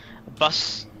wow. A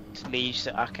bus to Liège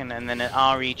to Aachen, and then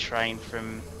an RE train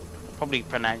from, probably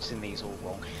pronouncing these all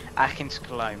wrong, Aachen to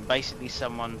Cologne. Basically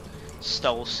someone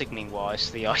stole signaling wires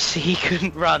so the IC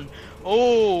couldn't run.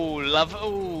 Oh,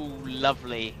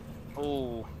 lovely.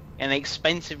 Oh, an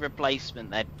expensive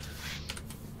replacement then.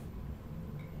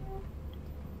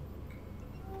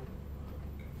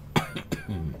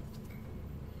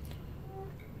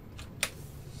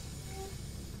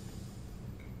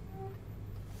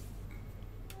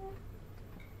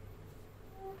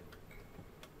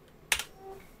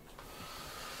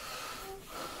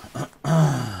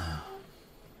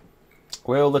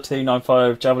 Will the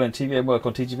T95 Javelin TVM work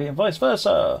on TGV and vice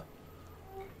versa?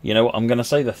 You know what, I'm going to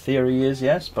say the theory is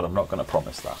yes, but I'm not going to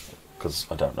promise that, because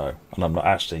I don't know. And I'm not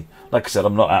actually, like I said,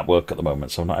 I'm not at work at the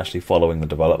moment, so I'm not actually following the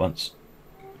developments.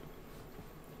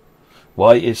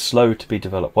 Why is slow to be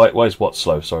developed? Why is what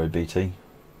slow? Sorry, BT.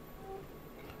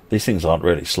 These things aren't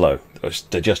really slow.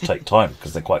 They just take time,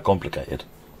 because they're quite complicated.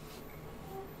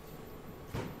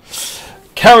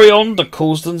 Carry on to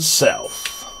Coulsdon South.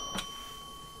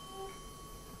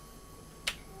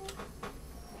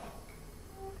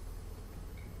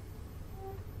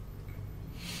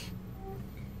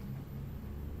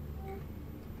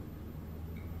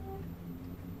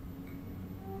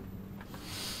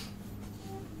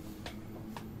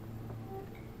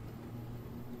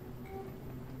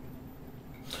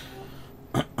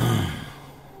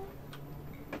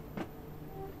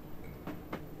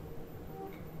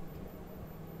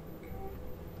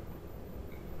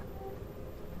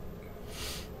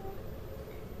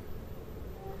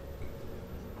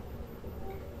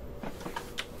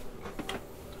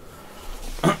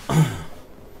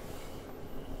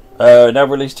 Now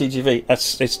release TGV.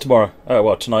 It's tomorrow. Oh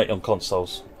well, tonight on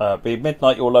consoles. Be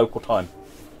midnight your local time.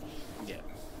 Yeah.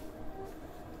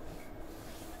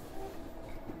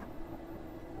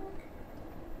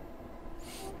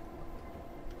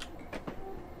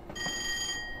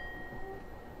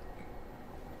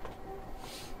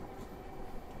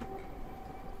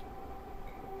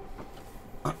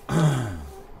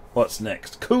 What's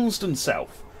next? Coulsdon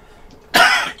South.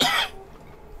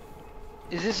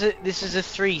 This is a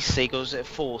 3 sig or is it a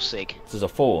 4 sig? This is a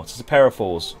 4. This is a pair of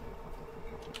 4s.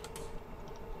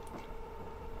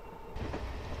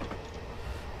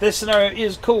 This scenario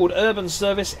is called Urban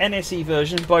Service NSE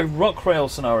version by Rockrail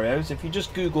Scenarios. If you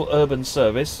just Google Urban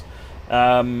Service,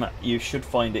 you should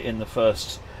find it in the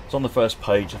first. It's on the first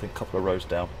page, I think, a couple of rows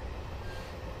down.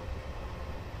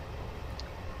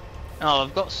 Oh,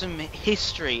 I've got some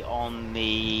history on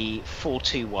the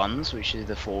 421s, which are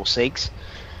the 4 sigs.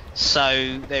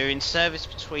 So they're in service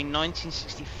between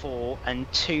 1964 and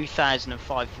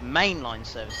 2005 for mainline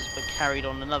services, but carried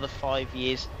on another 5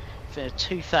 years for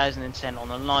 2010 on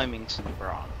the Lymington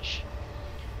branch.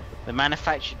 They're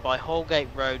manufactured by Holgate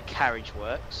Road Carriage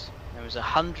Works. There was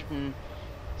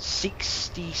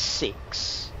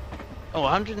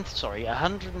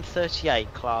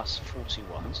 138 class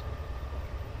 421s.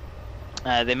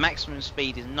 Their maximum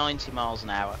speed is 90 miles an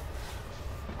hour.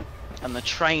 And the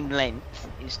train length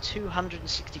is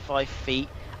 265 feet,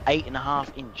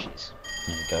 8.5 inches.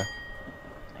 There you go.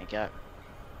 There you go.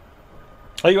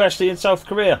 Are you actually in South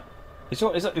Korea? Is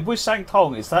that Wusang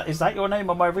Tong? Is that your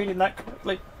name? Am I reading that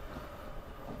correctly?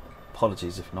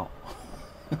 Apologies if not.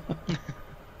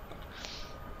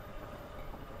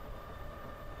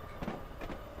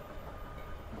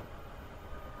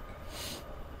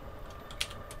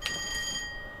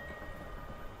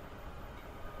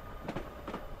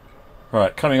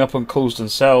 Right, coming up on Coulsdon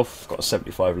South. Got a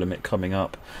 75 limit coming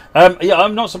up. Yeah,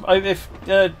 I'm not. If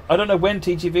I don't know when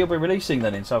TGV will be releasing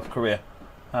then in South Korea.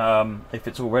 If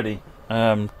it's already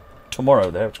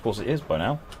tomorrow there, which of course it is by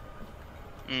now.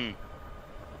 Mm.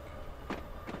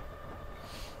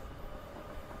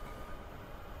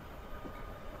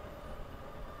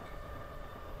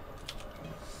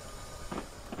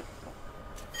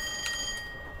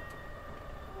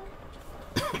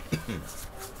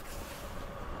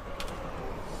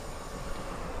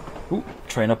 Ooh,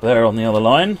 train up there on the other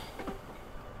line.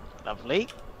 Lovely.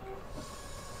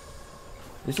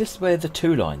 Is this where the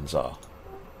two lines are?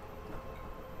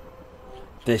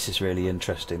 This is really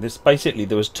interesting. This basically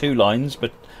there was two lines,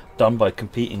 but done by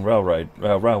competing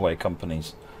railway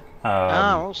companies.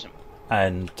 Awesome.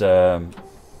 And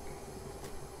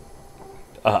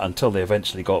until they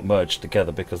eventually got merged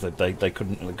together because they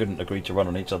couldn't agree to run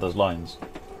on each other's lines.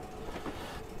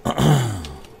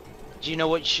 Do you know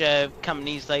which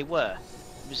companies they were?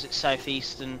 Was it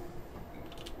Southeastern?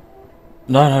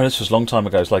 No, this was a long time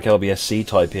ago. It's like LBSC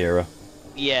type era.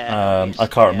 Yeah. I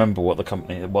can't remember what the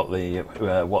company, and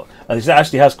it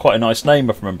actually has quite a nice name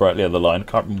if I remember rightly on the line. I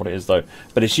can't remember what it is though,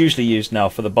 but it's usually used now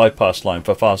for the bypass line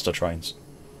for faster trains.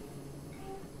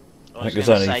 I think there's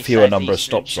only a fewer number of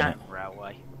stops on it.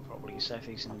 Railway, probably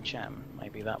Southeastern and Chatham,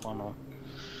 maybe that one or.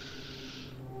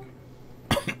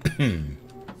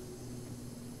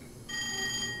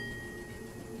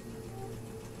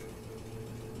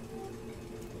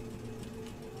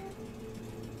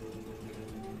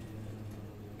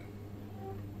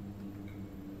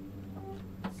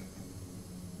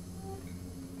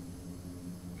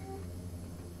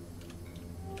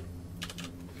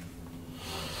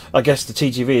 I guess the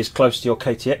TGV is close to your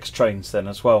KTX trains then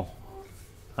as well.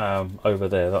 Over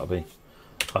there, that'll be.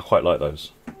 I quite like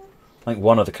those. I think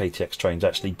one of the KTX trains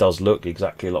actually does look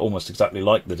exactly, almost exactly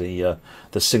like the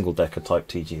single decker type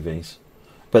TGVs,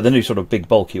 but the new sort of big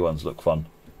bulky ones look fun.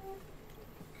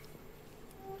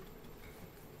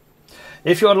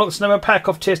 If you unlock the number pack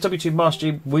of TS2021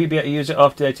 Mastery, will you be able to use it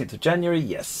after the 18th of January?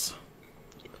 Yes.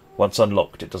 Once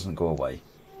unlocked, it doesn't go away.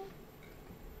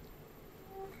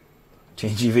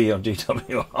 TGV on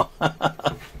GWR.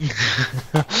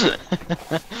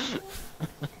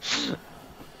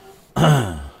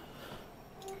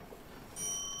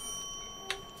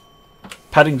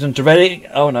 Paddington to Reading.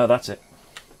 Oh no, that's it.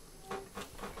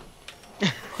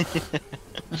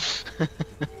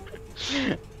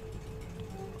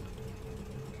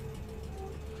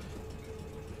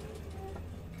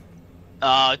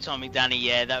 Oh, Tommy Danny,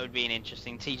 yeah, that would be an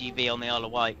interesting TGV on the Isle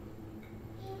of Wight.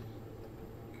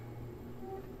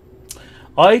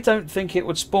 I don't think it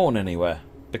would spawn anywhere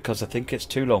because I think it's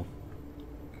too long.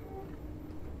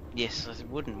 Yes, it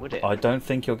wouldn't, would it? I don't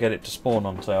think you'll get it to spawn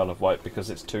on the Isle of Wight because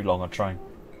it's too long a train.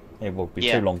 It will be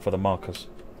too long for the markers.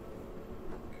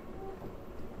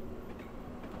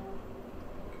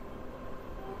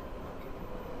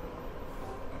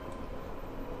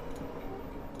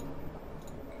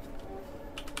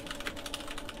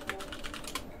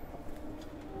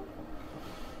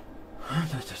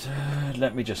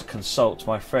 Let me just consult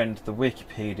my friend the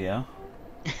Wikipedia.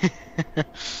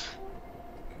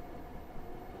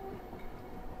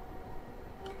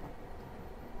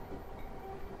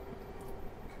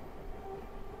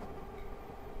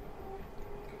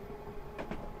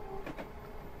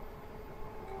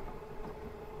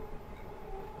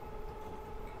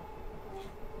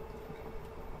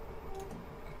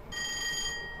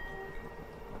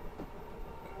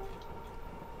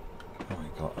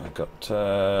 I've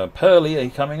got Pearly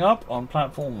coming up on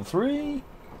platform 3.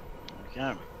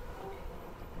 Yeah.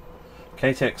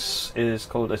 KTX is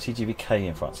called a TGVK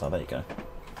in France. Oh, there you go.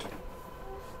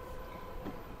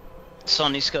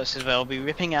 Sonny Scott says, "I'll be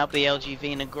ripping out the LGV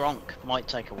in a Gronk. Might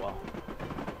take a while."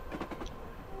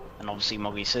 And obviously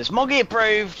Moggy says, "Moggy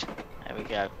approved." There we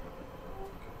go.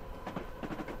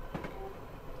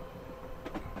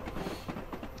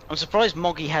 I'm surprised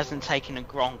Moggy hasn't taken a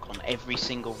Gronk on every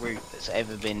single route that's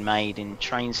ever been made in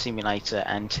Train Simulator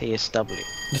and TSW.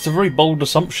 It's a very bold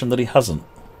assumption that he hasn't.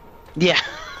 Yeah.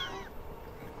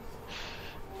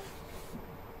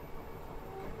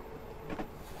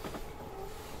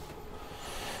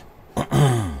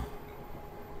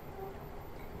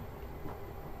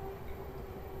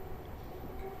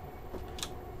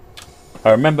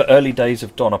 I remember early days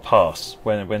of Donna Pass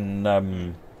when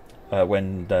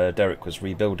Derek was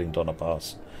rebuilding Donna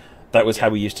Pass. That was how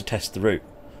we used to test the route.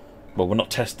 Well,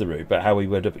 not test the route, but how we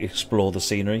would explore the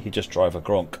scenery. He'd just drive a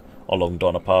Gronk along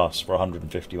Donna Pass for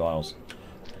 150 miles.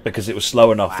 Because it was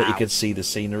slow enough that you could see the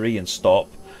scenery and stop,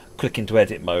 click into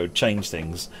edit mode, change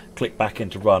things, click back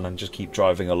into run and just keep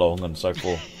driving along and so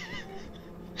forth.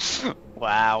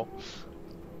 Wow.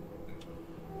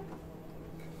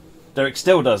 Derek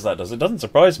still does that, does it? Doesn't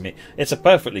surprise me. It's a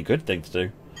perfectly good thing to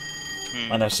do.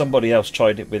 I know somebody else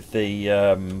tried it with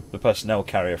the personnel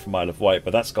carrier from Isle of Wight,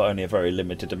 but that's got only a very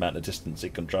limited amount of distance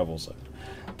it can travel, so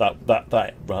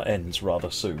that ends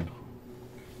rather soon.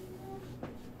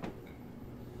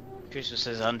 Christmas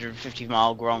says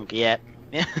 150-mile Gronk. Yeah.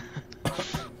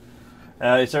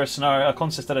 Is there a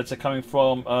contest editor coming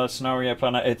from Scenario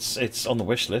Planner? It's on the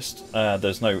wish list.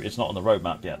 It's not on the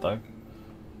roadmap yet though.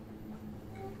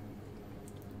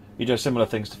 You do similar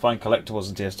things to find collectibles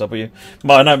in TSW.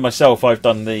 I know myself. I've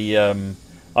done the.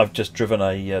 I've just driven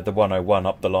the 101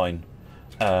 up the line,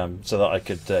 so that I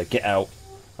could get out,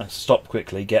 and stop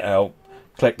quickly, get out,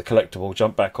 collect the collectible,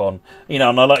 jump back on. And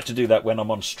I like to do that when I'm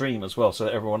on stream as well, so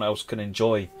that everyone else can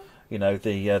enjoy.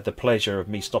 The pleasure of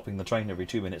me stopping the train every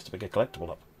 2 minutes to pick a collectible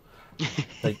up.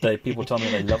 People tell me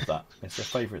they love that. It's their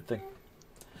favourite thing.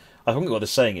 I think what they're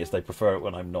saying is they prefer it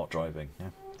when I'm not driving. Yeah?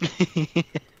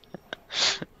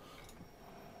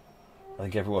 I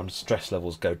think everyone's stress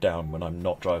levels go down when I'm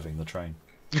not driving the train.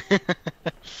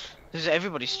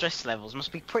 Everybody's stress levels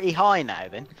must be pretty high now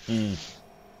then. Mm.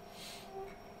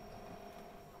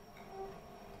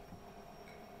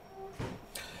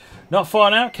 Not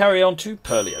far now, carry on to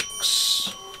Pearly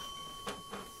Oaks.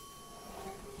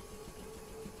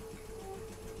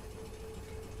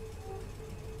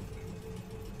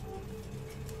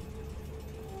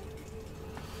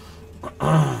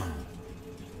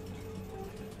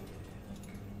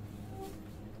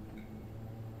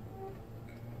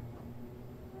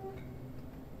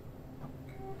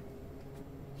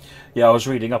 Yeah, I was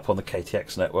reading up on the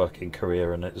KTX network in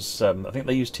Korea, and it's I think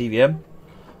they use TVM.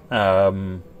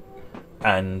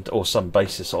 Or some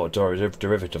basis or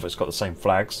derivative. It's got the same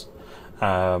flags,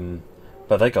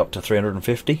 but they go up to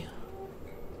 350.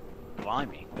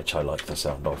 Blimey. Which I like the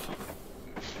sound of.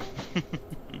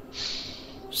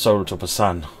 Seoul to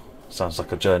Busan sounds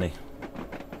like a journey.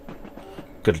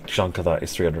 Good chunk of that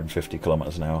is 350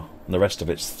 kilometers an hour, and the rest of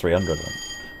it's 300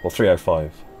 or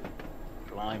 305.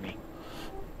 Blimey.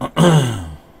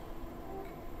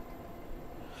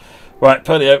 Right,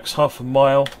 Pearly Oaks, half a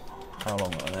mile. How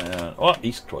long?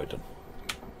 East Croydon.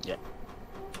 Yep.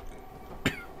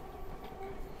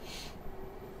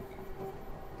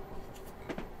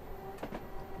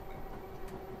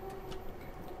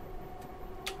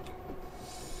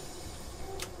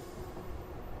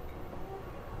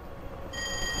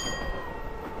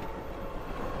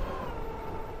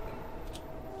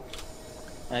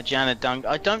 Jana Dunk.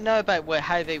 I don't know about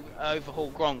how they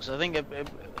overhaul Gronks. I think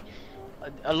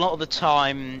a lot of the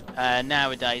time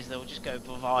nowadays they'll just go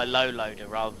via low loader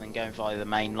rather than going via the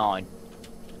main line.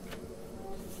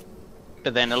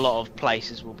 But then a lot of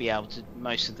places will be able to.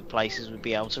 Most of the places will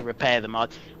be able to repair them.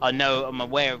 I'm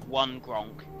aware of one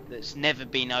Gronk that's never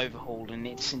been overhauled in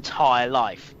its entire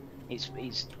life.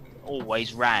 It's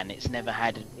always ran. It's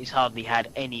hardly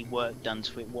had any work done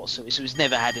to it whatsoever. So it's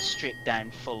never had a stripped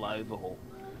down full overhaul.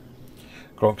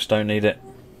 Gronks don't need it.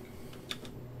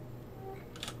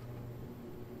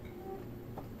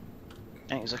 I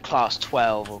think it was a class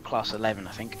 12 or class 11,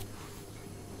 I think.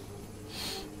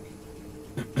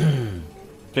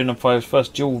 395's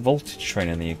first dual voltage train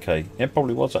in the UK. Yeah, it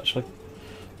probably was actually.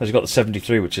 There's got the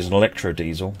 73, which is an electro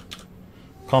diesel.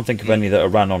 Can't think of any that are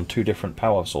ran on two different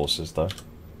power sources though.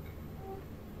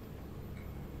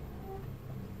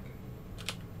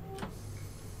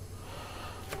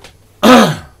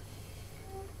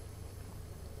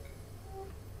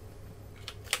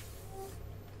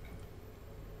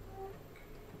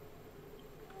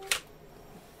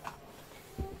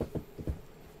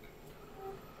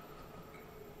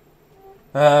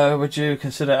 Would you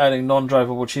consider adding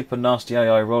non-drivable, cheap and nasty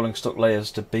AI rolling stock layers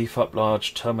to beef up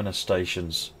large terminus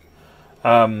stations?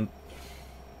 We've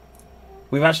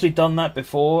actually done that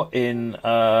before in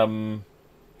TS1,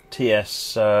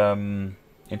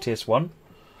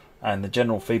 and the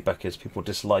general feedback is people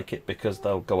dislike it because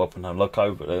they'll go up and look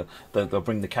over. They'll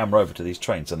bring the camera over to these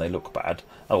trains and they look bad.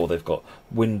 Oh, they've got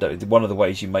window. One of the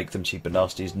ways you make them cheap and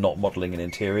nasty is not modelling an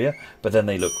interior, but then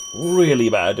they look really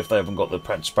bad if they haven't got the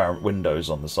transparent windows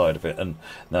on the side of it. And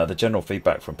now the general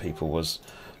feedback from people was,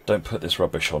 don't put this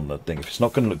rubbish on the thing. If it's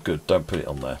not going to look good, don't put it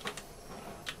on there.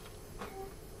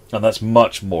 And that's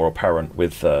much more apparent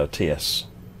with TS.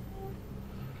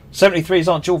 73s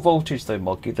aren't dual voltage though,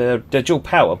 Moggy. They're dual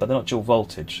power, but they're not dual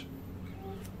voltage.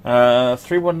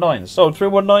 319s. Oh,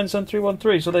 319s and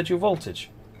 313s, so they're dual voltage.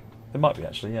 They might be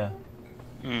actually, yeah.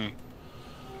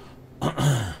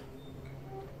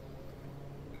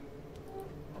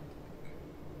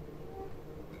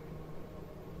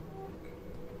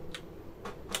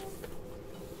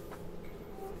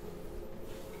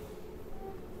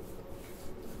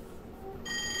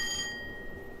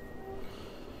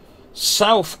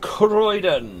 South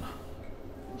Croydon.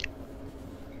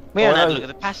 We haven't had a look at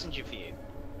the passenger view.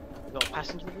 We got a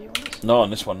passenger view on this? No, on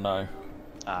this one, no.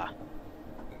 Ah.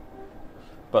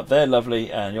 But they're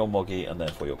lovely, and you're Moggy, and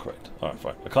therefore you're correct. Alright,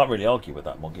 fine. I can't really argue with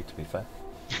that, Moggy, to be fair.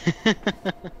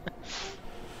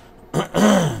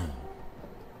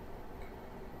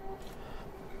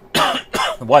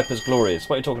 wiper's glorious.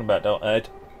 What are you talking about, Ed?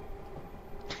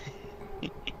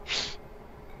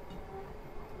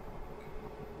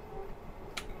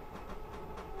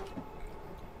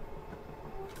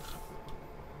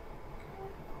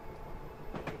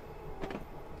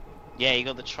 Yeah, you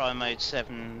got the tri-mode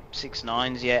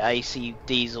 769s, yeah, AC,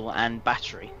 diesel and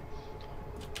battery.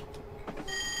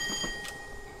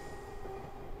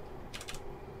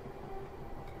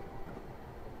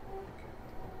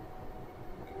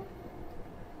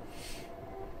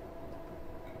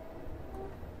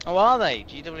 Oh, are they?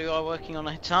 GWI working on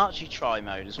a Hitachi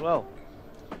tri-mode as well.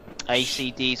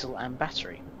 AC, diesel and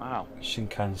battery. Wow.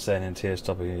 Shinkansen and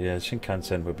TSW, yeah,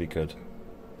 Shinkansen would be good.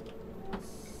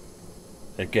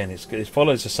 Again, it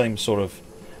follows the same sort of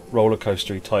roller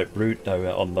coastery type route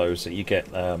though on those that you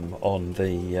get on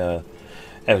the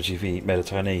LGV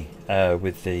Mediterranean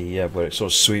with the where it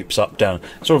sort of sweeps up down.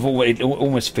 Sort of, it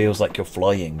almost feels like you're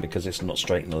flying because it's not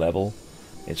straight and level.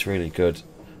 It's really good,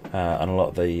 and a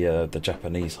lot of the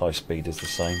Japanese high speed is the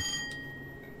same.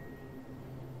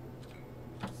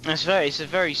 It's a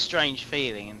very strange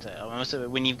feeling, isn't it? I must admit,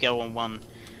 when you go on one,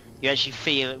 you actually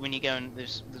feel it when you go and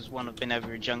there's one I've been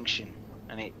over a junction.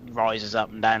 And it rises up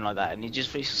and down like that, and it just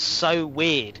feels so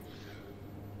weird.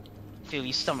 Feel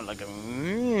your stomach like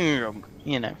going,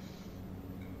 you know.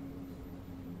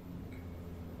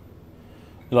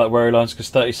 You like Wary Lines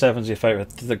because 37's your favourite.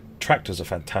 The tractors are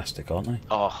fantastic, aren't they?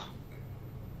 Oh.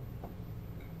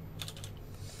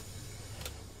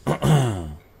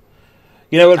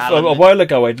 You know, a while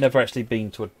ago I'd never actually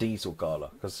been to a diesel gala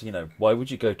because, you know, why would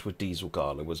you go to a diesel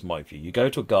gala was my view. You go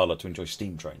to a gala to enjoy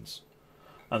steam trains.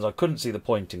 And I couldn't see the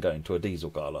point in going to a diesel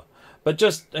gala. But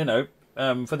just, you know,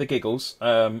 for the giggles,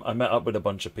 I met up with a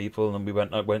bunch of people and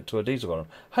I went to a diesel gala.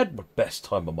 Had the best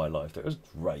time of my life. It was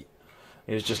great.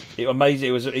 It was just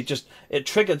amazing. It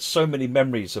triggered so many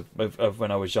memories of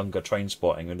when I was younger train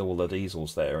spotting and all the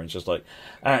diesels there. And it's just like,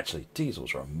 actually,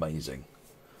 diesels are amazing.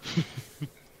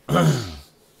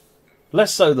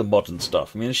 Less so than modern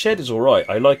stuff. I mean, the shed is all right.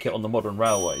 I like it on the modern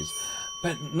railways.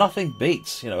 But nothing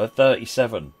beats, you know, a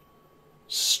 37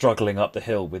 struggling up the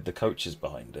hill with the coaches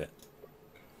behind it.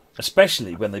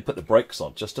 Especially when they put the brakes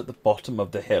on just at the bottom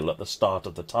of the hill at the start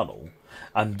of the tunnel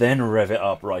and then rev it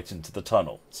up right into the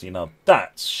tunnel. So, you know,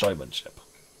 that's showmanship.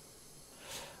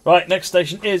 Right, next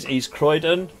station is East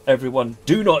Croydon. Everyone,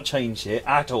 do not change here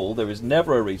at all. There is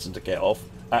never a reason to get off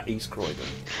at East Croydon.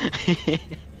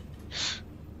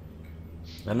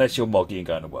 Unless you're moggy and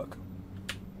going to work.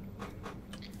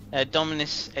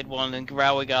 Dominus, Edwin and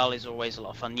Railway Gala is always a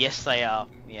lot of fun. Yes, they are.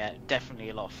 Yeah, definitely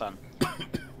a lot of fun.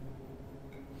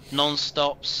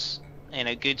 Non-stops, you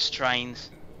know, goods trains.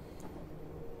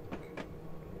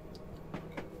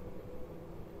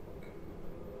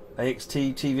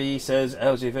 AXT TV says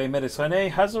LGV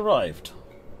Mediterranean has arrived.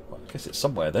 Well, I guess it's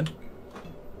somewhere then.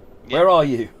 Yep. Where are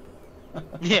you?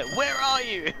 Yeah, where are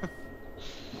you?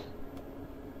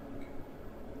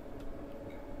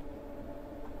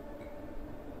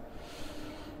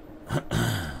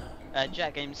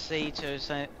 Jack MC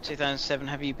 2007.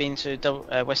 Have you been to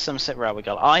West Somerset Railway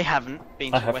Gala? I haven't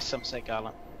been to West Somerset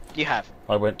Gala. You have?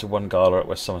 I went to one gala at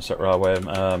West Somerset Railway,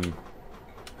 and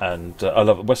I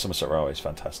love it. West Somerset Railway is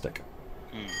fantastic.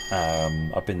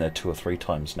 I've been there 2 or 3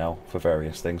 times now for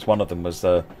various things. One of them was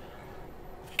I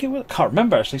can't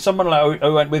remember actually. Someone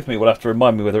who went with me will have to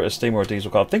remind me whether it was a steam or a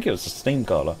diesel gala. I think it was a steam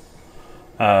gala.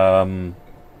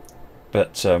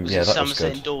 But yeah, that was good.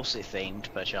 Somerset and Dorset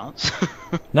themed, perchance?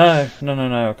 No.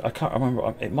 I can't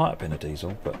remember. It might have been a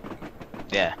diesel, but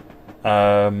yeah.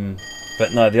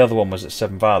 But no, the other one was at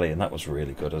Severn Valley, and that was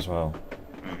really good as well.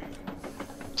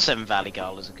 Severn Valley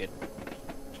galas are good.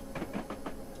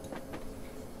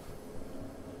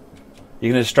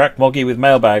 You're going to distract Moggy with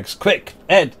mailbags. Quick,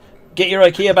 Ed, get your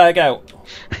IKEA bag out.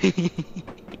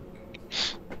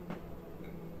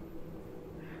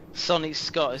 Sonic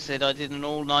Scott has said, I did an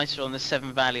all-nighter on the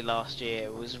Severn Valley last year.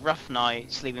 It was a rough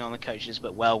night, sleeping on the coaches,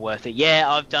 but well worth it. Yeah,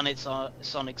 I've done it,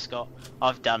 Sonic Scott.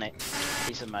 I've done it.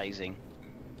 It's amazing.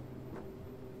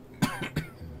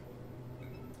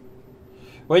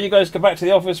 When you guys come back to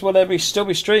the office, will there still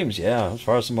be streams? Yeah, as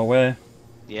far as I'm aware.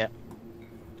 Yeah.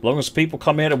 As long as people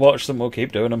come here to watch them, we'll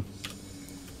keep doing them.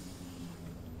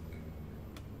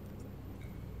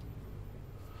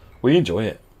 We enjoy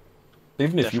it.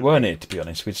 Even if you weren't here, to be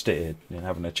honest, we'd stay here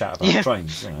having a chat about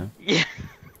trains, you know. Yeah.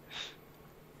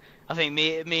 I think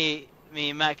me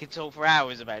and Matt could talk for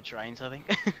hours about trains, I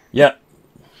think. Yeah.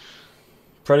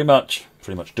 Pretty much.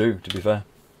 Pretty much do, to be fair.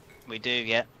 We do,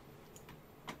 yeah.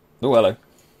 Oh, hello.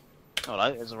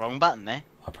 Hello, there's a wrong button there.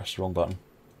 I pressed the wrong button.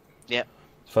 Yep.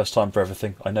 First time for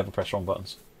everything. I never press wrong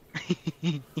buttons.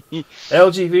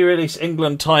 LGV release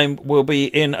England time will be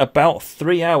in about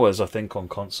 3 hours, I think, on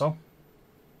console.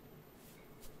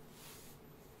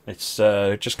 It's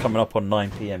just coming up on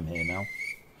 9 PM here now.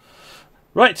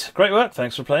 Right, great work.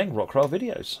 Thanks for playing Rockroll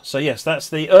Videos. So yes, that's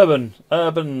the urban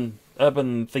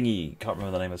thingy. Can't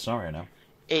remember the name of the scenario now.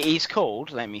 It is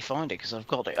called, let me find it because I've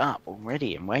got it up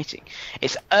already and waiting.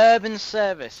 It's Urban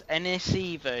Service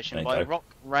NSE version by Rock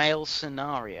Rail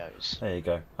Scenarios. There you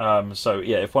go. So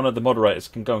yeah, if one of the moderators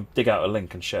can go and dig out a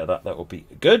link and share that, that would be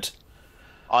good.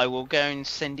 I will go and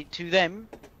send it to them.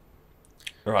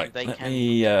 Right, let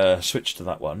me switch to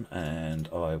that one, and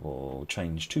I will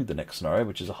change to the next scenario,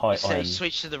 which is a high iron...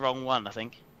 switch to the wrong one, I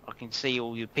think. I can see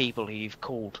all your people who you've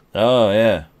called. Oh,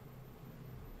 yeah.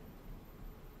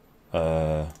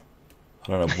 I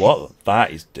don't know what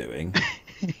that is doing.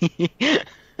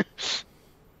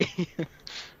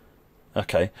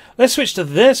 Okay, let's switch to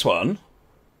this one.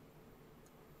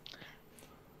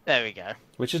 There we go.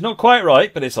 Which is not quite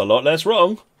right, but it's a lot less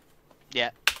wrong.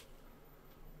 Yeah.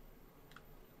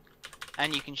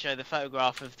 And you can show the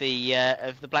photograph of the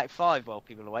Black 5 while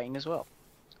people are waiting as well.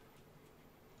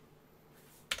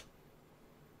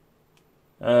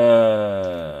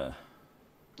 No,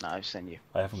 I'll send you.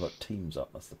 I haven't got Teams up,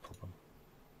 that's the problem.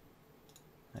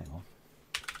 Hang on.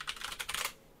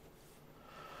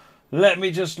 Let me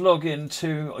just log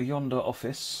into yonder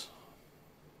office.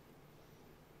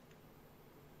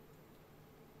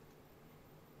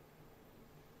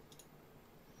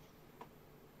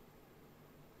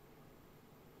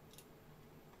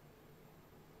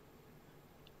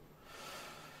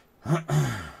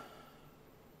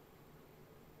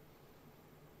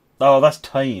 Oh, that's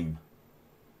tame.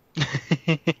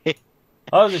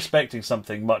 I was expecting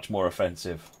something much more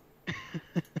offensive.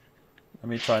 Let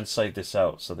me try and save this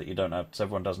out so that so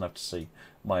everyone doesn't have to see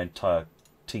my entire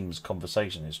team's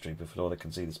conversation history before they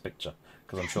can see this picture.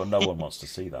 Because I'm sure no one wants to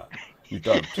see that. You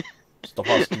don't. Stop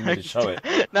asking me to show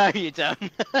it. No, you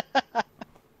don't.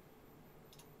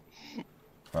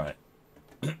 Right.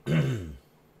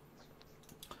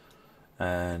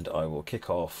 And I will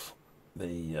kick off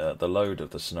the load of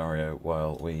the scenario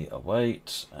while we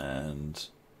await, and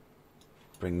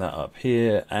bring that up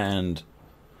here, and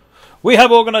we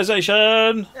have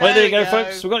organisation. Right, there you go,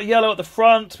 folks. We've got yellow at the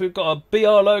front. We've got a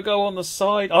BR logo on the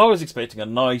side. I was expecting a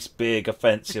nice, big,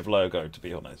 offensive logo, to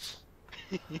be honest.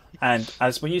 And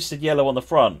as when you said yellow on the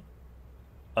front,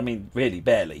 I mean, really,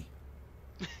 barely.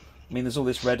 I mean, there's all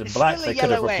this red and black they could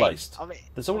have replaced. I mean,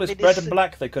 there's all this red and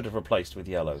black they could have replaced with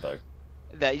yellow, though.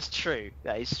 That is true.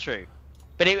 That is true.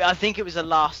 But I think it was a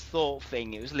last thought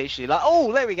thing. It was literally like,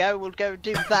 oh, there we go. We'll go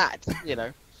do that, you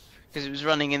know, because it was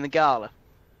running in the gala.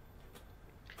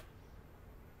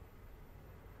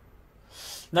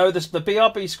 No, the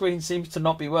BRB screen seems to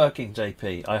not be working,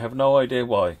 JP. I have no idea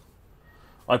why.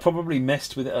 I probably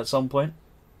messed with it at some point.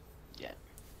 Yeah.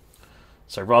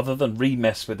 So rather than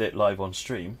re-mess with it live on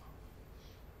stream...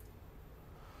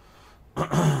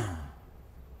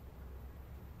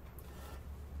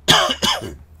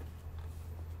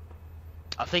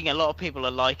 I think a lot of people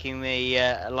are liking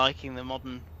the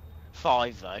modern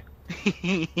 5 though.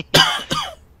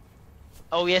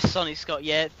 Oh yes, Sonny Scott,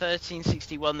 yeah,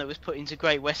 1361 that was put into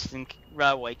Great Western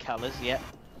Railway colours, yeah.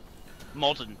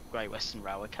 Modern Great Western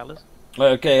Railway colours.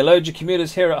 Okay, a load of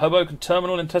commuters here at Hoboken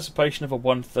Terminal in anticipation of a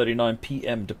 1:39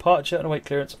 PM departure and await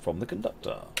clearance from the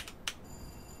conductor.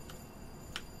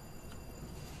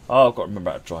 Oh, I've got to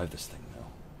remember how to drive this thing now.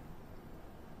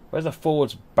 Where's the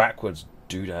forwards backwards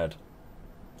doodad?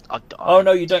 Oh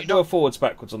no, you don't do a forwards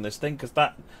backwards on this thing, because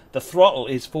the throttle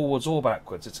is forwards or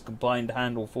backwards. It's a combined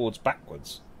handle forwards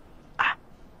backwards. I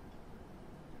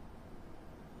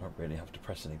don't really have to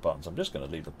press any buttons. I'm just going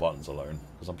to leave the buttons alone,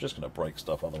 because I'm just going to break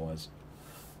stuff otherwise.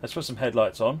 Let's put some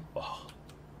headlights on. Oh.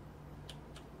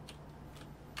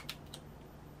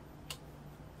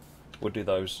 We'll do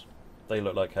those. They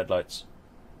look like headlights.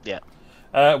 Yeah.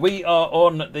 We are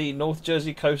on the North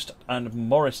Jersey Coast and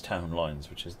Morristown lines,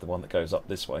 which is the one that goes up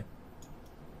this way.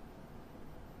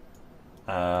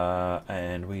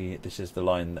 And this is the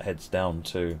line that heads down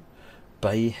to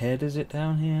Bay Head, is it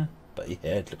down here? Bay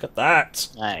Head, look at that!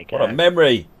 What a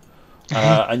memory!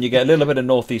 And you get a little bit of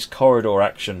Northeast Corridor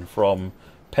action from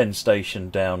Penn Station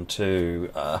down to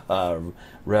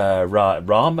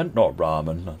Raman? Not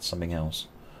Raman, that's something else.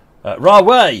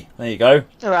 Rahway! There you go.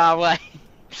 Rahway.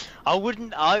 I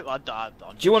wouldn't. Do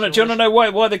you want to know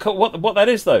why they call what that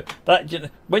is though? That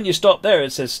when you stop there,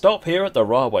 it says stop here at the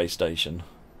railway station.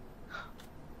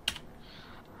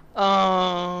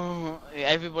 Oh,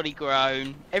 everybody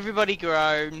groan! Everybody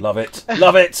groan! Love it!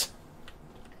 Love it!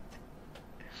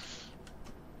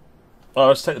 Oh,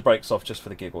 let's take the brakes off just for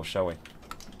the giggle, shall we?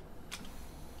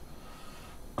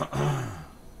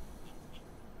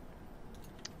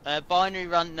 Binary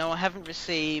run. No, I haven't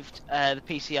received the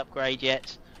PC upgrade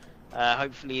yet.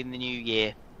 Hopefully in the new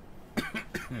year.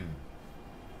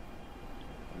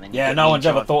 Yeah, no one's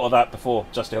ever thought of that before,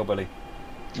 Just Hillbilly.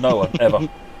 No one, ever.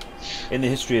 In the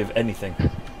history of anything.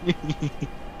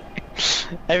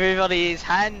 Everybody is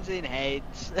hands in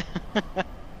heads.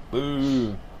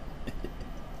 Boo.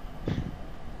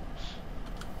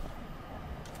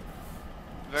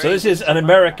 So this is an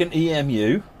American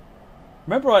EMU.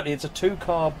 Remember rightly, it's a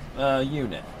 2-car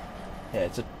unit. Yeah,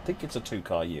 I think it's a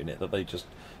 2-car unit that they just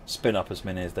spin up as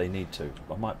many as they need to.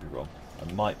 I might be wrong.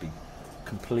 I might be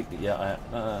completely... Yeah,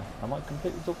 am I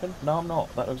completely talking? No, I'm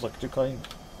not. That looks like a 2-car unit.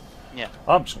 Yeah.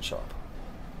 I'm just going to shut up.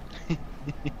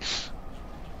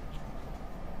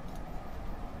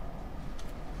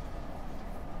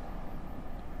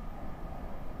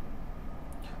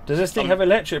 Does this thing have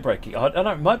electric braking? I don't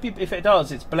know. It might be. If it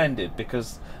does, it's blended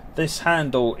because this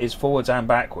handle is forwards and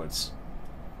backwards.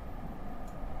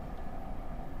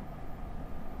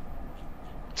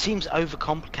 It seems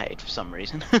overcomplicated for some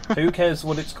reason. Who cares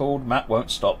what it's called? Matt won't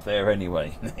stop there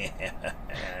anyway.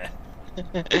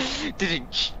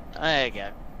 There you go.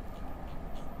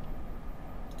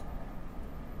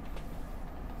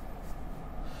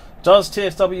 Does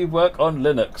TSW work on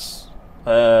Linux?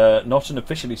 Not an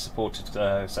officially supported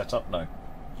setup, no.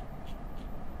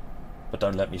 But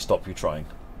don't let me stop you trying.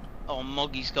 Oh,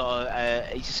 Moggy's got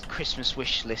his Christmas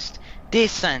wish list. Dear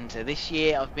Santa, this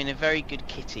year I've been a very good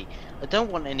kitty. I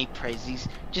don't want any prezzies.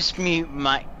 Just mute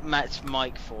Matt's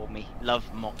mic for me.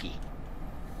 Love, Moggy.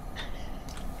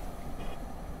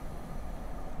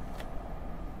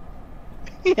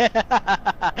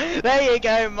 There you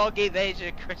go, Moggy. There's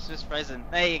your Christmas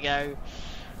present. There you go.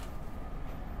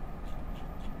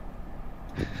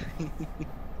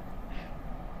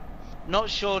 Not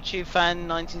sure, Tube Fan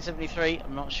 1973.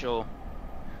 I'm not sure.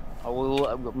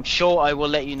 I'm sure I will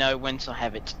let you know once I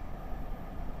have it.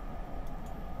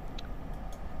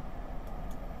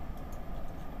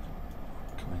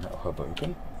 Coming out of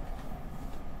Hoboken.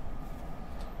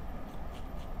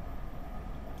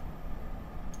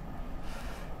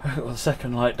 Well, the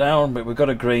second light down, but we've got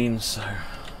a green, so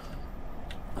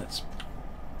let's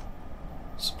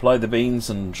supply the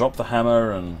beans and drop the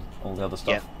hammer and all the other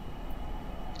stuff. Yep.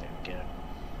 There we go.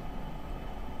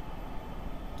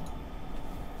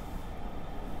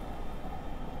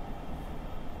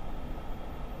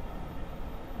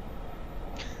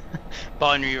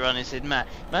 Binary Runner said, Matt,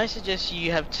 may I suggest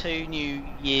you have 2 New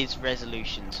Year's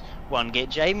resolutions? 1, get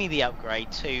Jamie the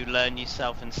upgrade. 2, learn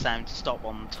yourself and Sam to stop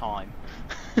on time.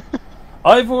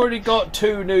 I've already got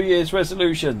 2 New Year's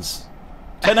resolutions.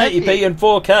 1080p and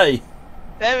 4K.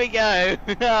 There we go.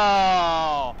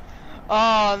 Oh,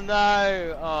 oh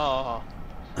no. Oh.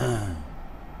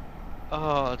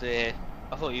 Oh dear.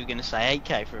 I thought you were going to say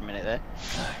 8K for a minute there.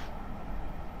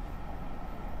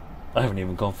 I haven't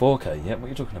even gone 4K yet. What are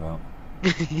you talking about?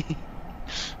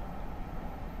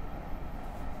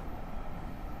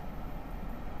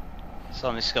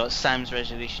 Simon Scott, Sam's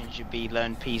resolution should be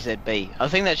learn PZB. I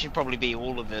think that should probably be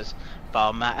all of us,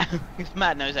 bar Matt.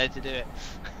 Matt knows how to do it.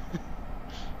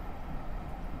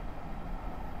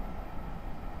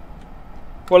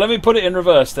 Well, let me put it in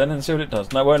reverse then and see what it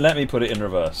does. No, it won't let me put it in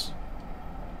reverse.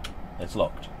 It's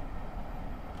locked.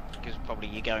 Because probably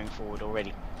you're going forward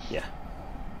already. Yeah.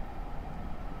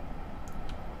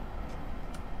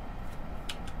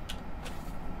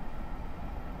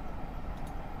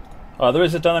 Oh, there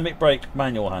is a dynamic brake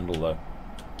manual handle though.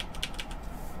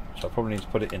 So I probably need to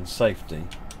put it in safety.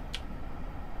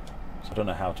 So I don't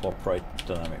know how to operate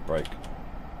dynamic brake.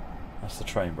 That's the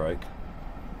train brake.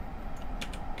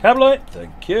 Cab light,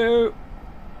 thank you.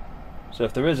 So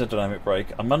if there is a dynamic brake,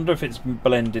 I wonder if it's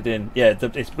blended in. Yeah,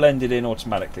 it's blended in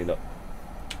automatically, look.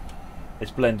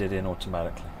 It's blended in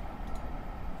automatically.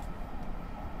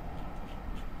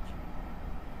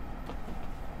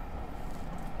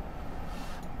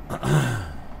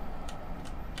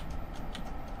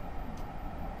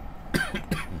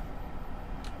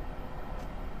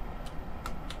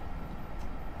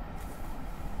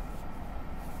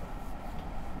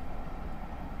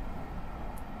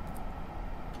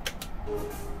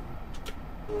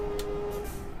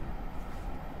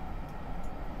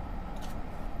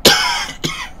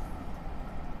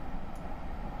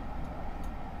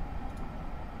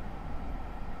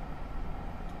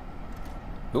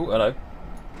 Oh, hello.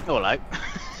 Oh, hello.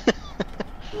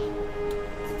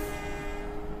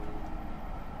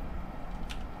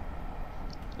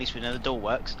 At least we know the door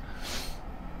works.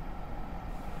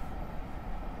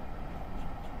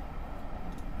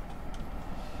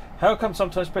 How come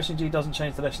sometimes pressing G doesn't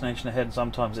change the destination ahead and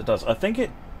sometimes it does? I think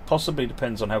it possibly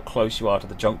depends on how close you are to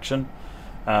the junction.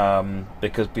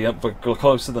 Because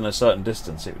closer than a certain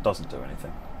distance, it doesn't do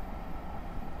anything.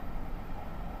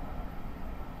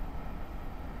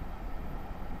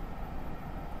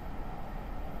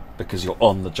 Because you're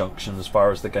on the junction as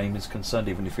far as the game is concerned,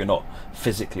 even if you're not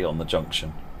physically on the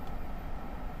junction.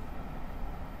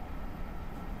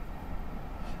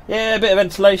 Yeah, a bit of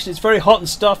ventilation. It's very hot and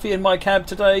stuffy in my cab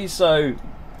today, so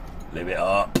live it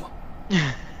up.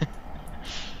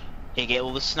 You get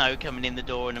all the snow coming in the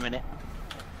door in a minute.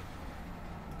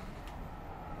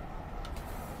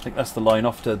 I think that's the line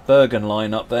off to Bergen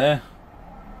line up there.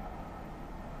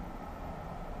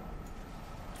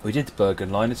 We did the Bergen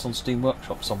line. It's on Steam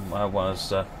Workshop somewhere.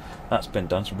 That's been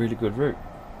done. It's a really good route.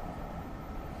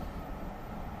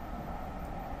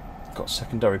 Got a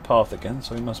secondary path again,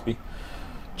 so we must be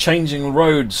changing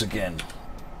roads again.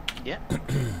 Yeah.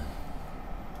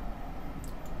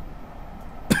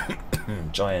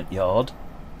 Giant yard.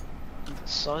 The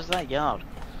size of that yard,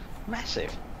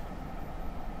 massive.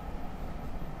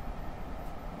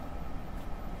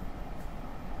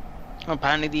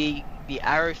 Apparently the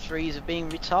Arrow 3s are being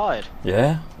retired.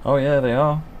 Yeah? Oh yeah, they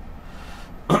are.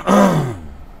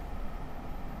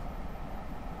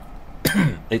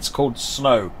 It's called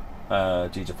Snow,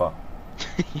 G-Jafar.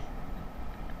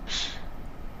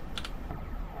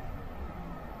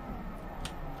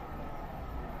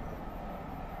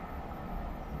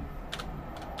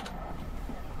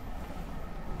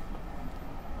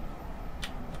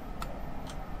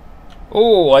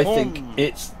 Oh, I think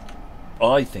it's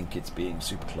being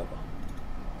super clever.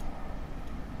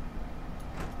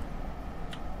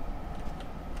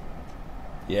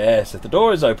 Yes, if the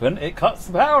door is open, it cuts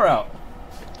the power out.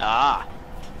 Ah.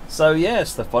 So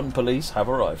yes, the fun police have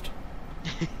arrived.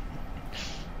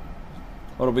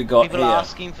 What have we got People here? are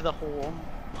asking for the horn.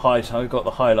 We've got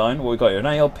the High Line. What we got here? An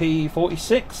ALP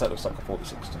 46? That looks like a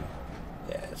 46 to me.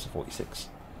 Yeah, it's a 46.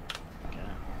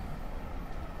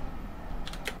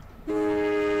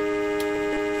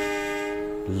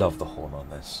 Love the horn on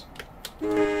this.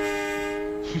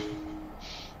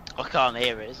 I can't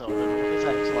hear it, so I don't know what it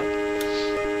sounds like.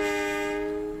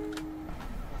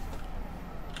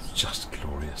 It's just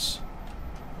glorious.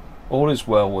 All is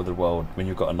well with the world when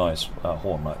you've got a nice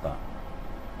horn like that.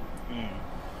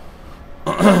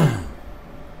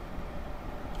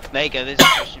 There you go, there's a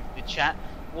question for the chat.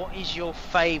 What is your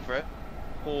favourite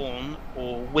horn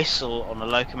or whistle on a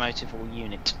locomotive or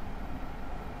unit?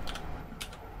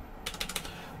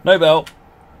 No bell.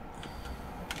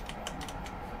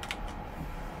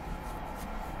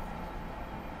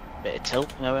 Bit of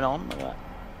tilt going on.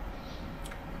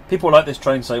 People like this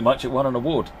train so much it won an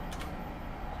award.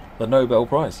 The Nobel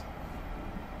Prize.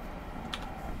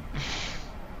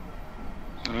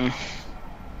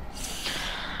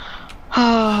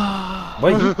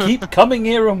 Well, you keep coming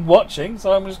here and watching,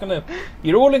 so I'm just gonna...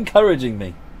 You're all encouraging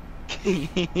me.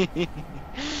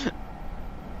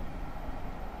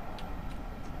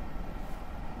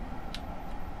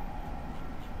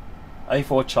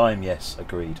 A4 chime, yes,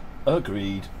 agreed.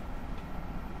 Agreed.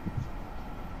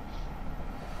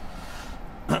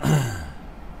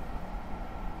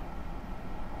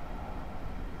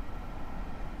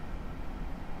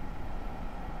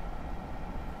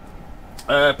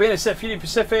 BNSF Union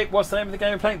Pacific, what's the name of the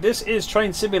game we're playing? This is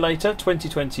Train Simulator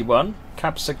 2021.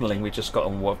 Cab signalling, we just got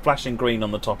on flashing green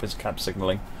on the top is cab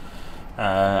signalling.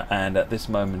 And at this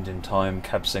moment in time,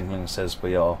 cab signalling says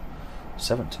we are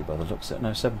 70 by the looks of it.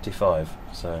 No, 75.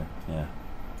 So, yeah.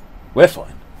 We're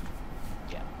fine.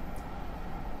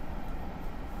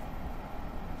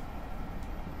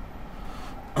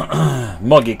 Yeah.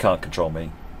 Moggy can't control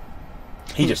me.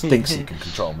 He just thinks he can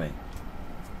control me.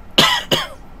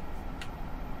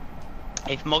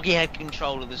 If Moggy had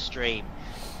control of the stream,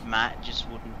 Matt just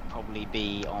wouldn't probably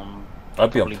be on...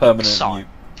 I'd be on permanent mute.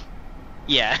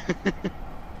 Yeah.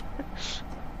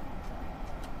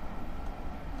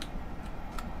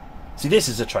 See, this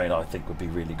is a train I think would be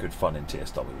really good fun in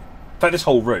TSW. In fact, this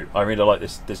whole route, I really like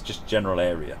this just general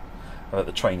area. I think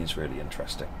the train is really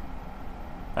interesting.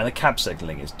 And the cab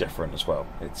signalling is different as well.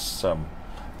 It's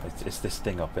this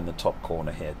thing up in the top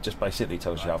corner here. It just basically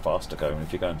tells you how fast to go and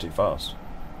if you're going too fast.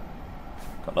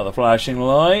 Got another flashing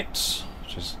light.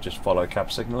 Just follow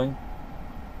cab signalling.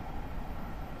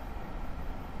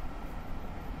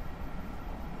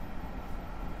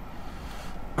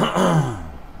 Oh,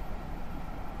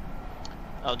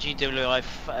 GWI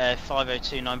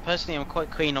 5029. Personally, I'm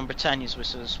quite keen on Britannia's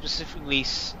whistle, specifically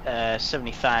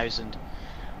 70,000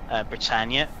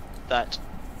 Britannia. That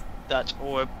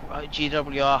or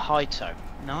GWR high toe.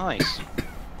 Nice.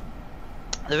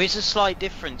 There is a slight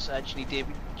difference, actually, dear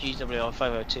GWR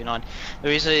 5029.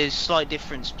 There is a slight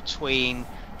difference between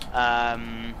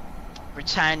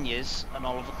Britannia's and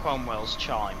Oliver Cromwell's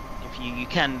chime. If you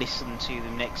can listen to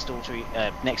them next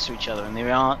to each other, and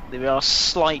there are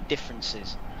slight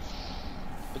differences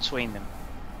between them.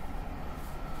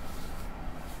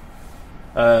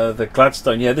 The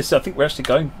Gladstone, yeah. This I think we're actually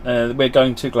going. We're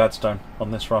going to Gladstone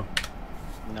on this run.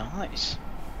 Nice.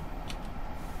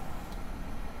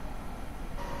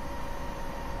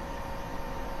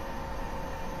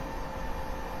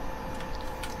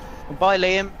 Well, bye,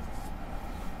 Liam.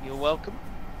 You're welcome.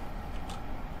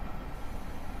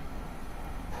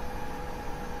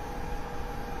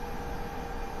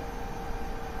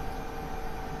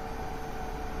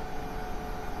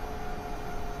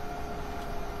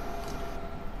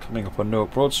 Coming up on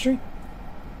Newark Broad Street.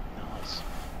 Nice.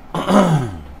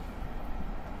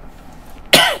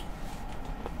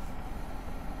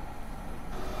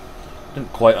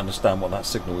 Didn't quite understand what that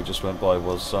signal we just went by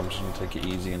was, so I'm just going to take it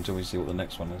easy until we see what the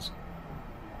next one is.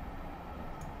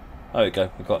 There we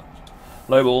go, we've got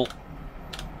low ball.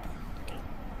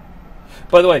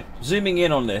 By the way, zooming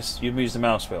in on this, you use the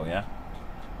mouse wheel, yeah?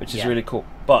 Which is really cool.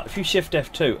 But if you shift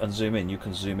F2 and zoom in, you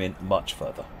can zoom in much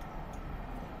further.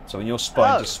 So when you're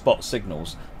trying to spot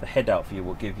signals, the head out view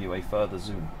will give you a further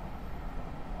zoom.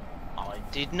 I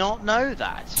did not know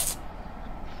that.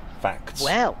 Facts.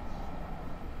 Well,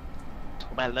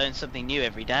 talk about learn something new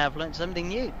every day. I've learned something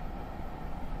new.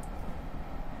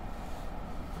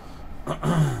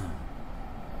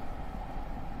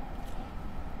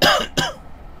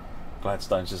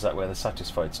 Gladstones, is that where the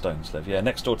Satisfied Stones live? Yeah,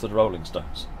 next door to the Rolling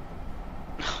Stones.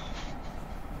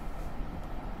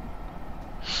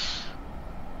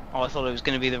 Oh, I thought it was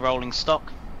going to be the Rolling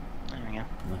Stock. There we go.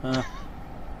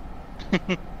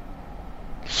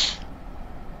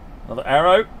 Another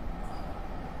arrow.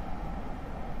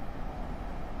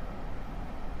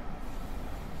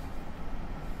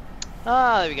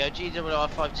 Ah, there we go. GWR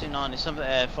 529 is something.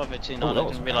 5029. Oh,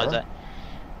 I didn't realise that.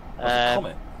 That was a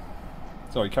comet.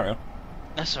 Sorry, carry on.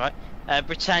 That's all right.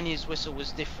 Britannia's whistle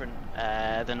was different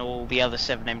than all the other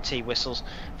 7MT whistles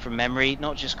from memory,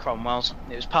 not just Cromwell's.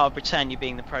 It was part of Britannia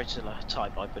being the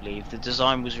prototype, I believe. The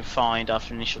design was refined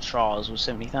after initial trials with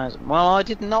 70,000. Well, I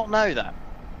did not know that.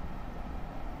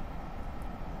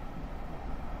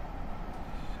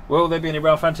 Will there be any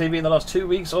Railfan TV in the last 2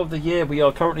 weeks of the year? We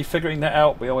are currently figuring that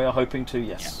out. We are hoping to,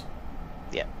 yes.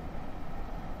 Yeah.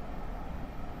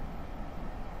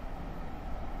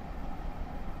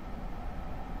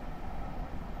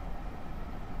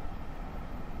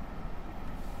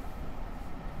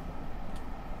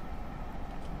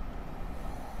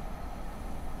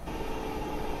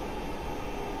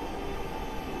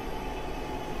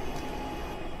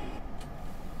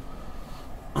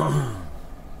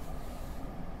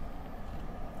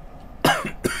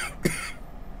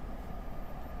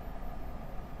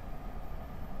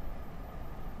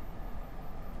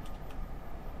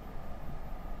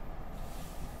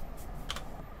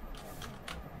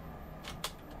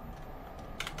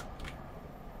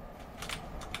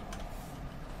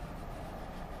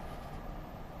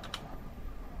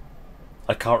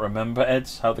 I can't remember,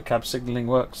 Eds, how the cab signalling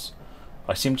works.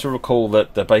 I seem to recall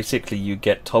that basically you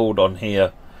get told on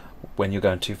here when you're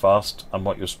going too fast and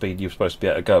what your speed you're supposed to be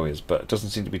able to go is, but it doesn't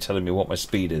seem to be telling me what my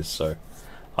speed is, so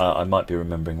I might be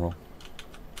remembering wrong.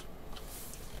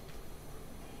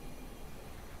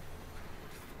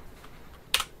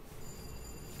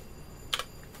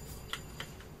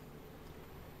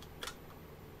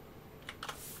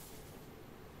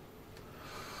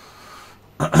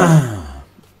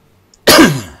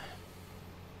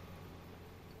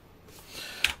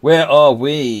 Where are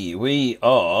we? We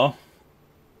are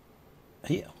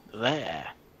here. There.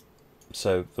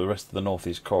 So the rest of the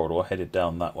northeast corridor headed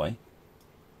down that way.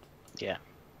 Yeah.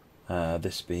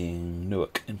 This being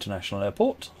Newark International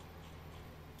Airport.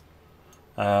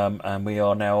 And we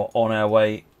are now on our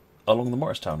way along the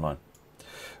Morristown line.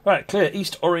 Right, clear.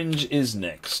 East Orange is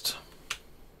next.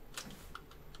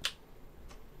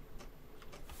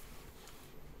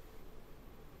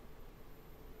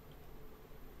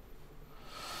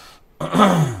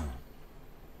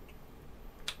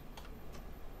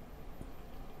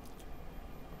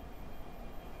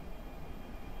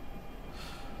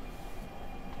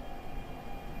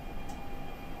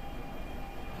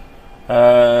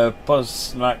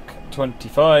 Buzzmac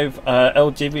 25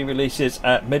 LGB releases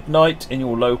at midnight in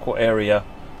your local area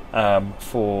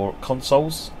for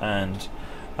consoles, and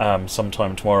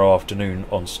sometime tomorrow afternoon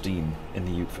on Steam in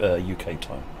the UK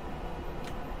time.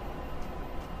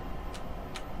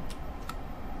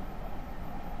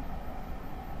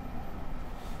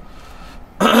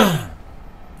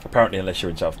 Apparently, unless you're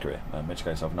in South Korea, in which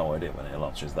case I've no idea when it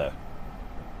launches there.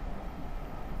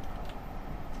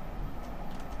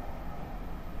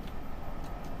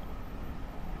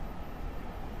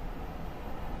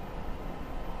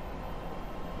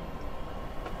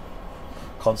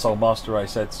 Console Master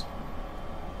Race heads.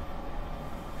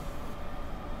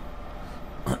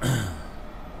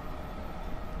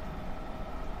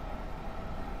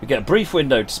 We get a brief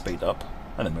window to speed up,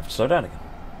 and then we have to slow down again.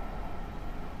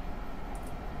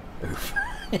 Oof.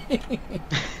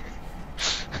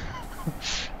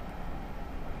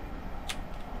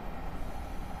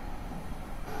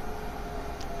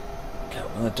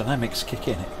 When the dynamics kick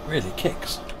in, it really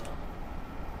kicks.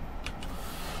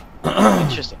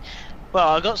 Interesting. Well,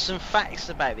 I got some facts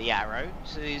about the Arrow.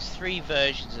 So there's 3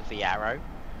 versions of the Arrow.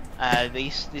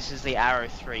 This is the Arrow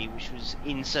 3, which was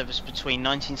in service between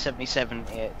 1977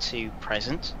 to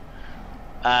present.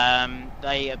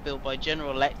 They are built by General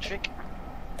Electric,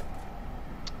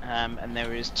 and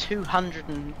there is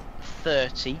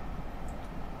 230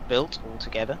 built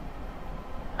altogether.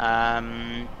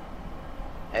 A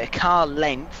car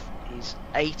length is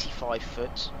 85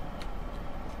 foot,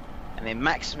 and their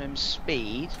maximum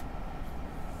speed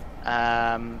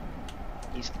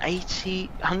is 80 to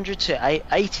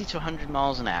 100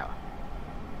 miles an hour.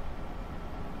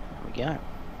 There we go.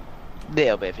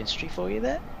 Little bit of history for you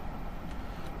there.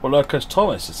 Well, Lucas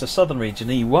Thomas, it's a Southern Region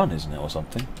E1, isn't it, or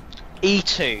something?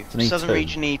 E2, an Southern E2.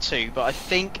 Region E2, but I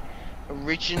think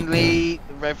originally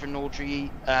the Reverend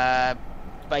Audrey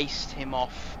based him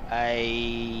off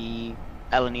a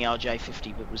LNER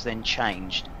J50, but was then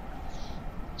changed.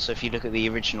 So if you look at the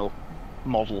original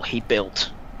model he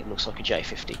built, it looks like a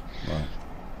J50. Right.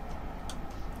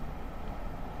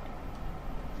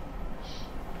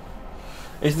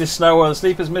 Is this snow where the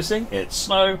sleeper's missing? It's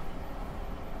snow.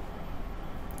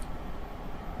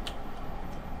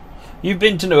 You've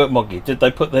been to Newark, Moggy. Did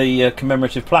they put the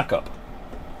commemorative plaque up?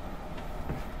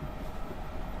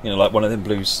 You know, like one of them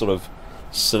blues sort of,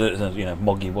 you know,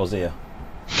 Moggy was here.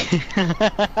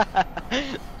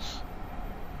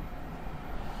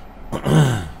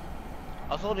 I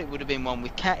thought it would have been one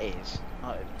with cat ears,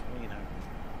 like, you know,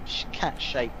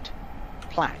 cat-shaped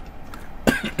plaque.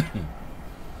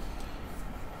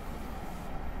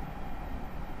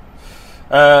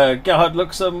 Gerhard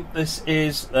Luxem, this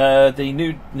is the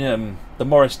new the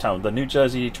Morristown, the New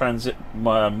Jersey Transit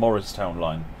Morristown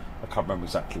line. I can't remember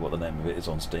exactly what the name of it is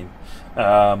on Steam.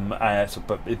 But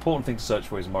the important thing to search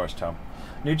for is Morristown.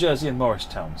 New Jersey and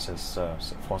Morristown, says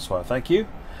Francois. Thank you.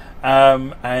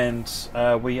 And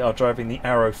we are driving the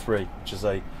Arrow 3, which is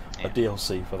a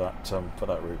DLC for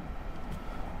that route.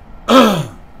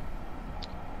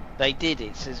 They did.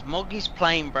 It says Moggy's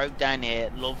plane broke down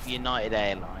here. Love United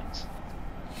Airlines.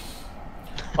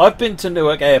 I've been to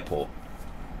Newark Airport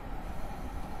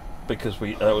because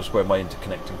that was where my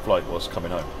interconnecting flight was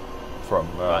coming home from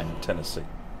Tennessee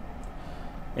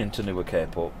into Newark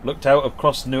Airport. Looked out of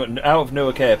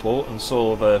Newark Airport and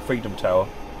saw the Freedom Tower,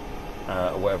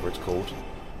 or whatever it's called,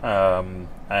 and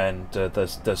the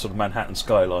sort of Manhattan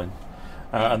skyline,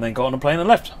 and then got on a plane and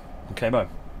left and came home.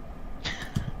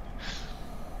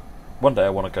 One day I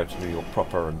want to go to New York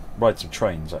proper and ride some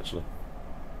trains. Actually,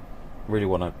 really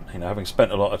want to. You know, having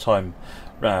spent a lot of time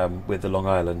with the Long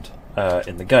Island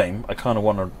in the game, I kind of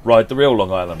want to ride the real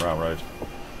Long Island Railroad.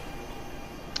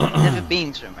 I've never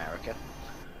been to America,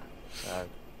 so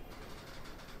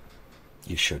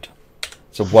you should.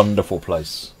 It's a wonderful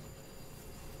place.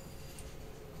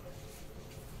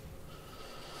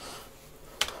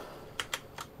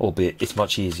 Albeit, it's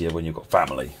much easier when you've got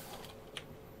family.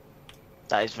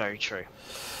 That is very true.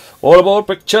 All aboard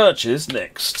Brick Church is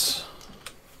next.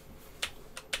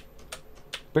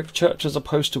 Brick Church as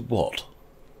opposed to what?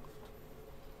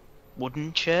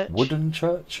 Wooden church? Wooden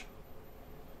church?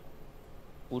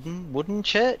 Wooden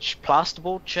church?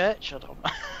 Plasterboard church? I don't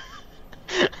know.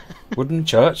 Wooden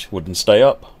church? Wouldn't stay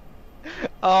up.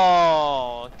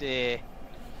 Oh dear.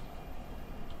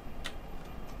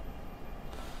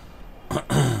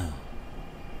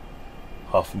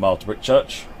 Half a mile to Brick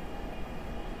Church.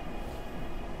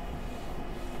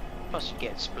 Plus you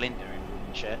get Splinter in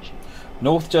Wooden church.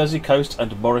 North Jersey Coast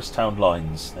and Morristown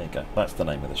Lines. There you go. That's the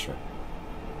name of this route.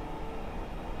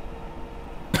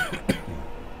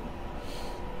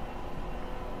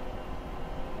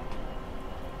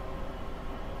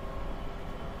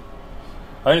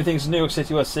 Only things in New York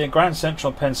City worth seeing: Grand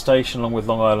Central and Penn Station, along with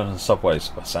Long Island and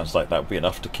subways. Well, sounds like that would be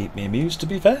enough to keep me amused, to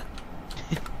be fair.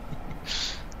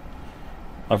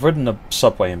 I've ridden a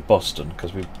subway in Boston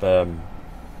because we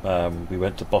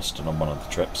went to Boston on one of the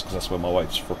trips because that's where my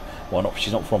wife's from. Well,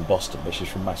 she's not from Boston, but she's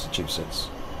from Massachusetts.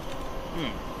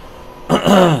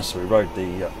 So we rode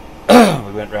the.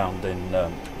 We went round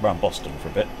round Boston for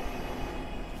a bit,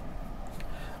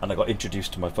 and I got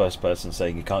introduced to my first person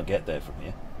saying you can't get there from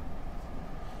here.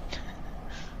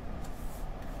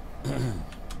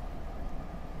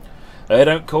 They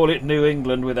don't call it New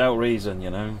England without reason, you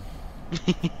know.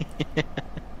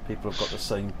 People have got the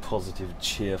same positive,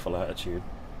 cheerful attitude.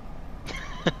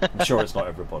 I'm sure it's not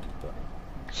everybody, but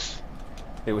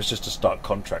it was just a stark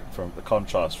contrast from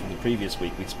the previous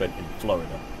week we'd spent in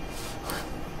Florida.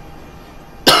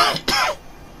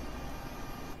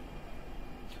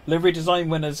 Livery design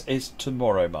winners is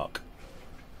tomorrow, Mark,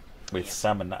 with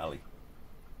Sam and Natalie.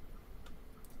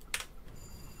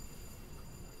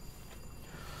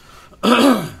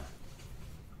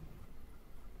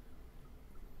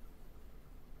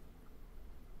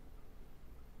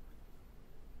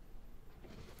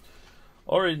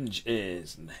 Orange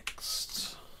is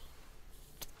next.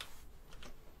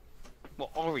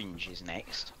 What, orange is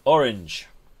next? Orange.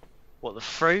 What, the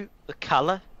fruit? The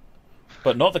colour?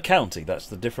 But not the county, that's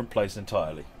the different place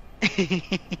entirely.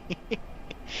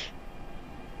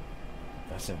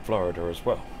 That's in Florida as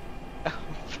well. Oh,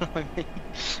 blimey.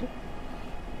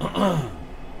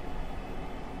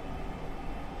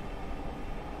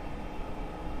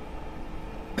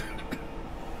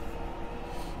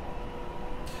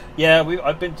 Yeah,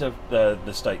 I've been to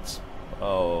the States.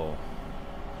 Oh,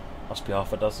 must be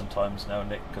half a dozen times now,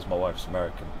 Nick, because my wife's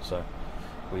American, so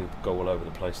we go all over the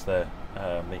place there,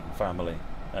 meeting family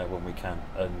when we can,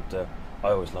 and I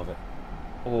always love it.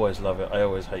 Always love it. I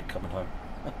always hate coming home.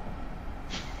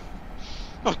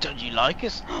 Oh, don't you like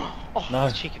us? Oh, no,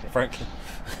 the cheek of it. frankly.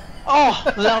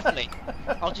 Oh, lovely.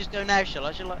 I'll just go now, shall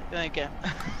I? There you go.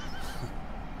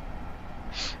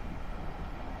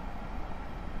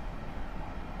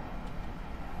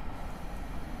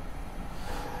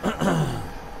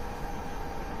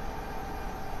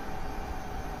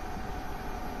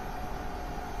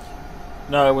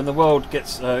 No, when the world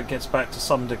gets back to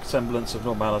some semblance of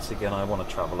normality again, I want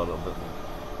to travel a little bit more.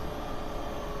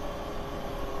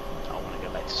 I want to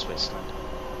go back to Switzerland.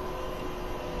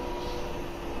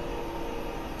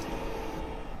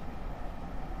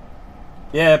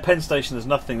 Yeah, Penn Station is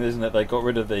nothing, isn't it? They got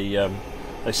rid of the,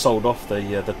 they sold off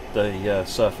the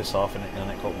surface half, and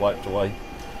it got wiped away.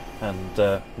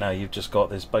 And now you've just got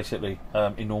this basically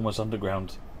enormous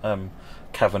underground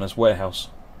cavernous warehouse.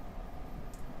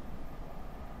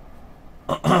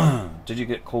 Did you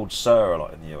get called sir a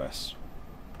lot in the US?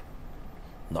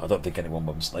 No, I don't think anyone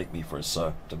would mistake me for a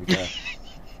sir, to be fair.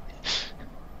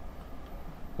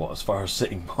 What, as far as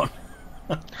sitting on?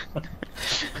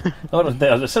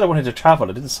 I said I wanted to travel,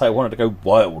 I didn't say I wanted to go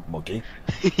wild, Muggy.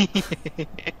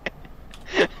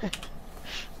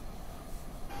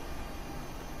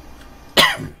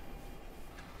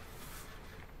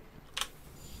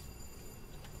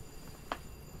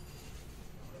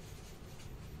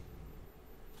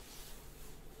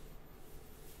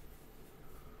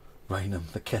 Raynham,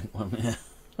 the Kent one, yeah.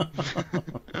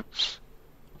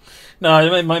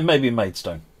 No, maybe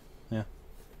Maidstone. Yeah.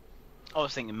 I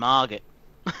was thinking Margate.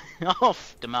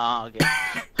 Off to Margate.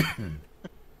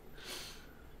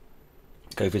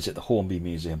 Go visit the Hornby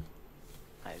Museum.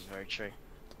 That is very true.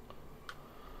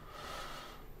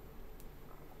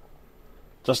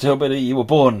 Just Hillbilly, you were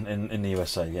born in the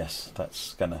USA, yes.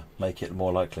 That's going to make it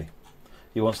more likely.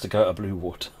 He wants to go to Blue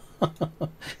Water.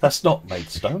 That's not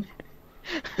Maidstone.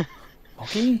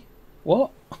 Okay,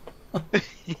 what?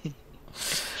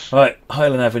 Right,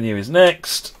 Highland Avenue is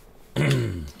next.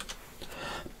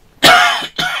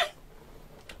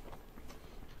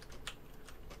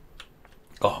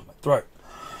 Oh, my throat.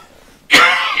 Are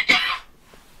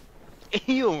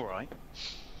you alright?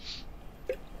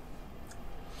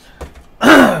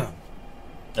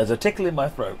 There's a tickle in my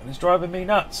throat and it's driving me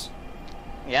nuts.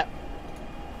 Yep.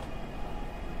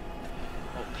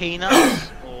 Or peanuts,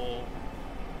 or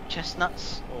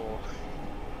chestnuts, or...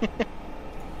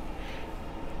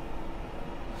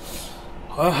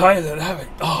 Highland Avenue.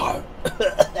 Oh.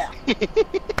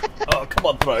 Oh, come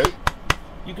on, throat.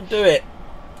 You can do it.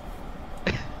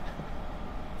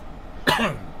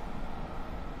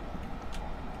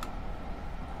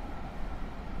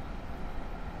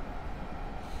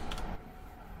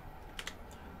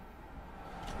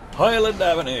 Highland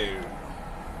Avenue.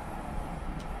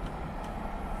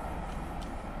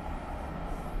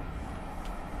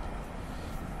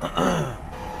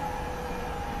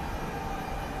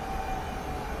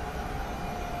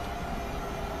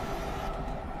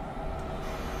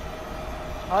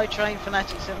 Hi, Train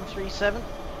Fanatic 737.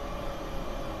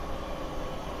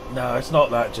 No, it's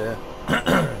not that, Jer.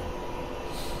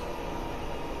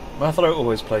 My throat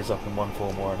always plays up in one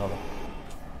form or another.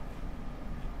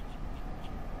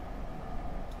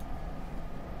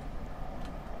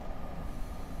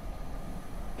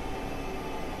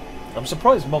 I'm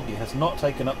surprised Moggy has not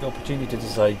taken up the opportunity to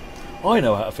say, I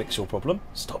know how to fix your problem.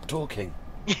 Stop talking.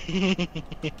 Turn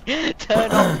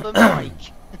off the mic.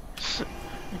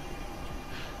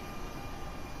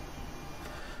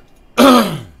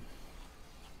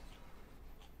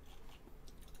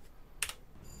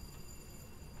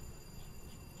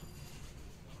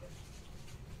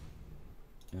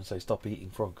 And say, stop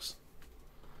eating frogs.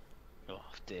 Oh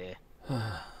dear.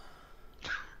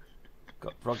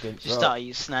 Got frog in. Just start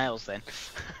eating snails then.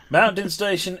 Mountain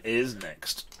Station is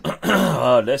next.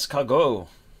 Let's go.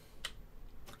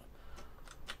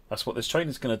 That's what this train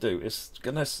is going to do. It's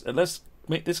gonna let's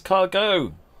make this car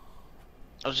go.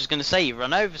 I was just going to say, you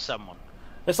run over someone.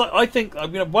 It's like, I think,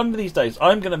 one of these days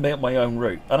I'm going to make my own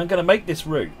route, and I'm going to make this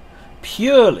route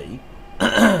purely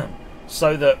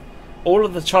so that all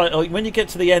of the when you get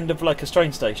to the end of like a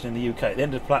train station in the UK, at the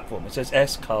end of the platform, it says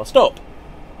S car stop.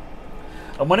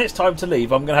 And when it's time to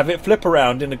leave, I'm going to have it flip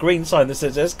around in a green sign that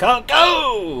says S car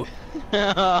go.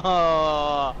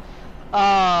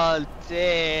 Oh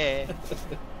dear.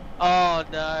 Oh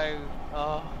no.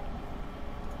 Oh.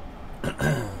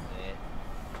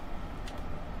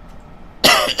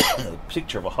 A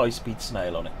picture of a high-speed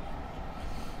snail on it.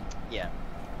 Yeah.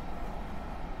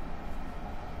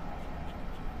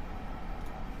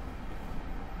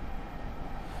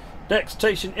 Next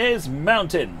station is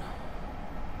Mountain.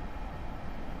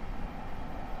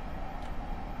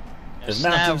 As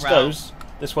Mountains goes,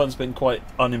 this one's been quite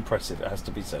unimpressive, it has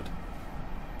to be said.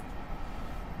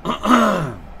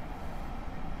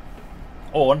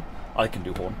 Horn. I can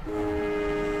do horn.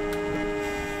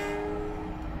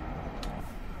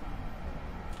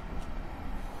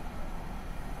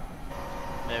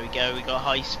 There we go, we got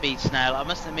high speed snail. I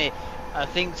must admit, I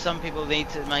think some people need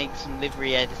to make some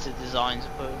livery editor designs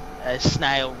and put a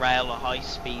snail rail, a high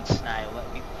speed snail. That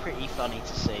would be pretty funny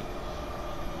to see.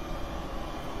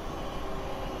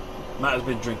 Matt has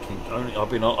been drinking. I've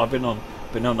been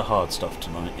on the hard stuff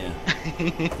tonight, yeah.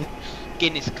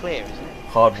 Guinness clear, isn't it?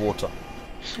 Hard water.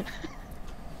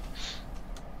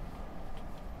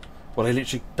 Well, I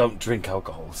literally don't drink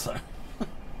alcohol, so.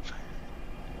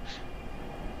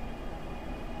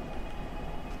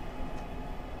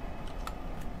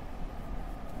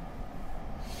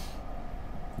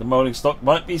 The molding stock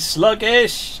might be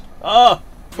sluggish. Ah,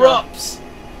 props.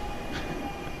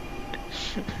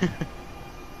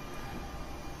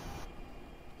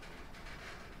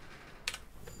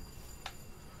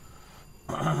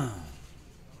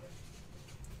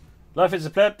 Life is a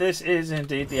pleb. This is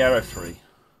indeed the Arrow 3.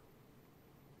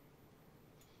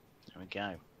 There we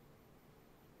go.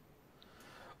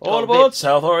 All aboard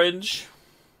South Orange.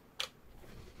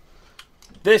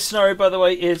 This scenario, by the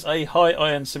way, is a high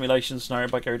iron simulation scenario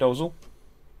by Gary Dolezal.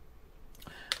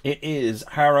 It is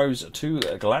Harrows to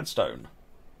Gladstone.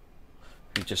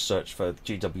 You just search for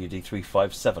GWD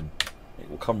 357. It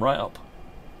will come right up.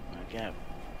 Okay.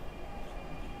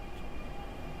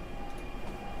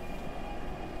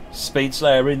 Speed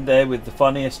Slayer in there with the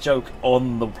funniest joke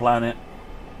on the planet.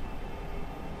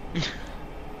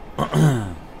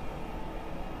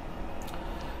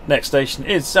 Next station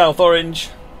is South Orange.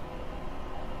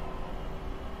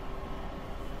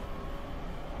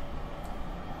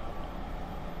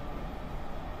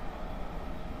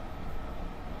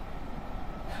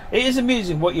 It is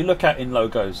amusing what you look at in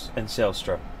logos in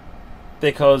Zelstra,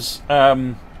 because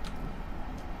go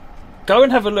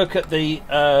and have a look at the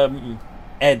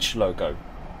Edge logo.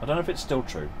 I don't know if it's still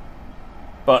true,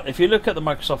 but if you look at the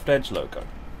Microsoft Edge logo,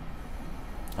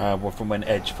 well, from when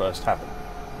Edge first happened,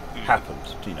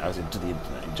 you know, as into the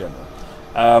internet in general.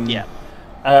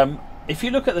 If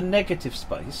you look at the negative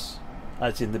space,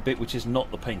 as in the bit which is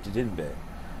not the painted in bit,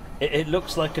 it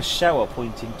looks like a shower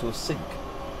pointing to a sink.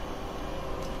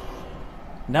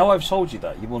 Now I've told you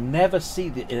that, you will never see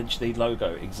the HD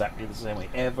logo exactly the same way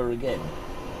ever again.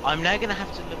 I'm now going to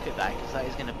have to look at that because that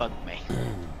is going to bug me.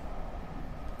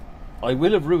 I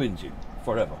will have ruined you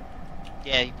forever.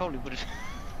 Yeah, you probably would have.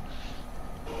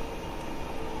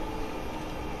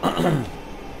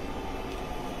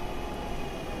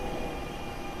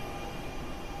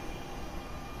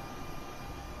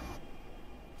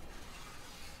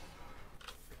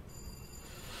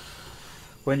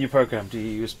 When you program, do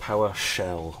you use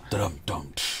PowerShell?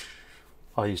 Dum-dum.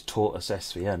 I use Tortoise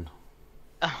SVN.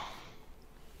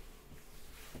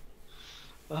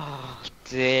 Oh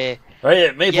dear. Right,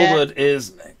 yeah, Maplewood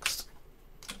is next.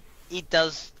 It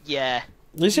does, yeah.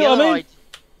 You see what I mean?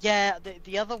 Yeah,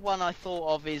 the other one I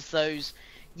thought of is those,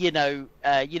 you know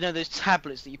those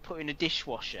tablets that you put in a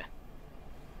dishwasher.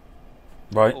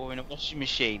 Right. Or in a washing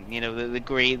machine, you know, the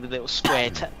green, the little square,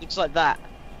 looks like that.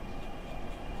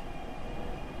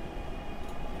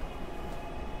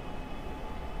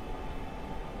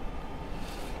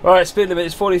 Right, speed limit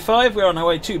is 45. We're on our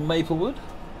way to Maplewood.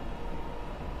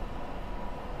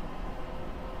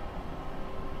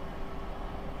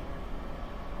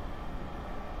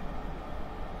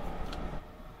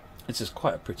 This is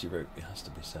quite a pretty route, it has to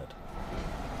be said.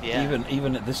 Yeah.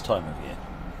 Even at this time of year.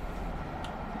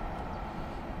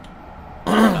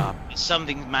 There's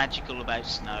something magical about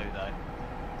snow, though.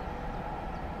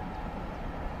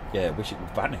 Yeah, I wish it would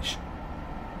vanish.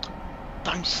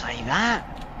 Don't say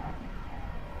that.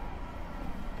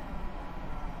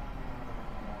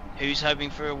 Who's hoping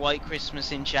for a white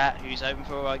Christmas in chat? Who's hoping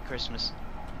for a white Christmas?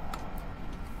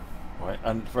 Right,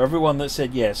 and for everyone that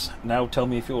said yes, now tell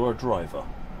me if you're a driver.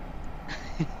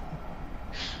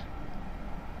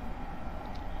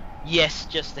 Yes,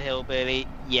 just a hillbilly.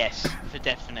 Yes, for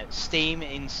definite. Steam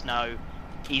in snow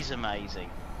is amazing.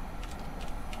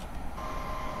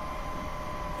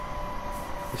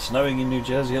 It's snowing in New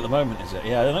Jersey at the moment, is it?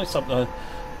 Yeah, I know something.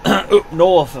 Up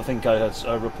north, I think I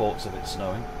heard reports of it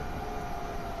snowing.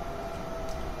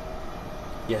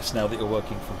 Yes, now that you're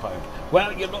working from home.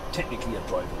 Well, you're not technically a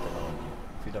driver then, are you?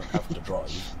 If you don't have to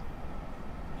drive.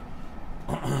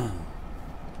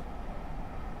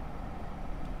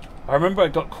 I remember I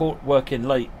got caught working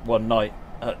late one night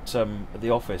at the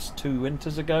office 2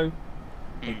 winters ago.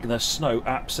 The snow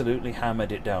absolutely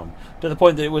hammered it down to the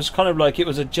point that it was kind of like it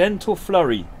was a gentle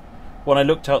flurry when I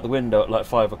looked out the window at like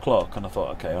 5 o'clock, and I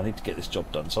thought, okay, I need to get this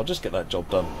job done, so I'll just get that job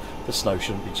done. The snow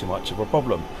shouldn't be too much of a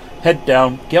problem. Head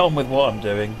down, get on with what I'm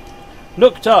doing.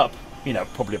 Looked up, you know,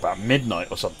 probably about midnight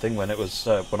or something when it was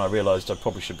when I realised I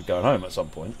probably should be going home at some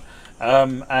point,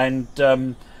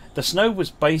 the snow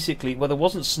was basically, well, there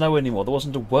wasn't snow anymore, there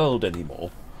wasn't a world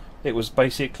anymore. It was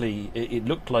basically, it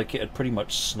looked like it had pretty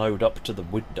much snowed up to the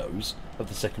windows of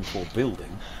the second floor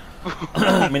building.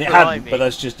 I mean, it hadn't, but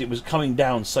that's just, it was coming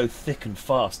down so thick and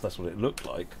fast, that's what it looked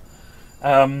like.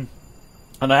 And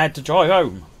I had to drive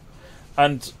home.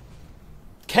 And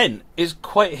Kent is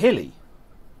quite hilly.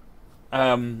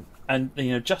 And,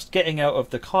 you know, just getting out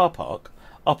of the car park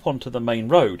up onto the main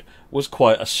road was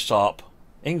quite a sharp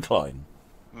incline.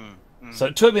 So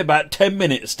it took me about 10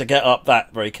 minutes to get up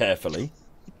that very carefully.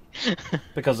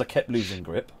 Because I kept losing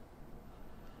grip.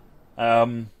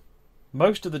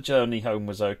 Most of the journey home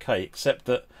was okay, except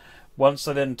that once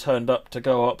I then turned up to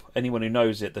go up, anyone who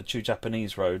knows it, the 2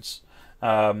 Japanese roads,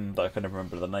 that I can never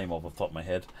remember the name of off the top of my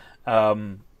head,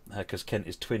 because Kent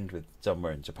is twinned with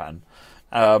somewhere in Japan.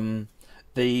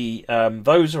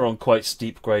 Those are on quite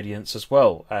steep gradients as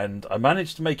well, and I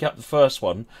managed to make up the first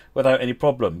one without any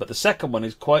problem, but the second one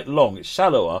is quite long. It's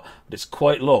shallower, but it's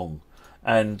quite long,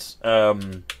 and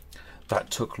that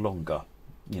took longer.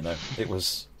 You know, it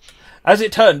was, as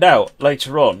it turned out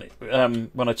later on,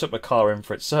 when I took my car in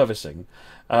for its servicing,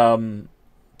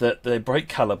 that the brake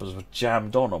calipers were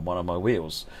jammed on one of my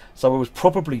wheels, so I was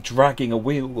probably dragging a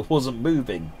wheel that wasn't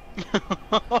moving.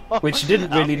 Which you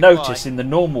didn't really notice in the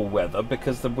normal weather,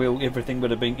 because the wheel, everything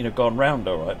would have been, you know, gone round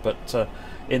all right. But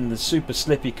in the super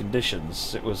slippy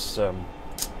conditions, it was. So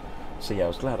yeah, I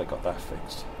was glad I got that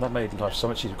fixed. That made life so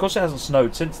much easier. Of course, it hasn't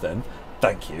snowed since then.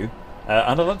 Thank you,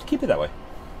 and I'd like to keep it that way.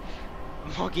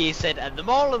 Moggy said, and the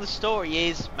moral of the story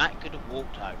is Matt could have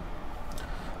walked home.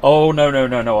 Oh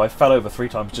no! I fell over 3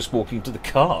 times just walking to the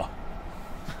car.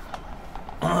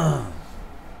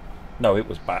 No, it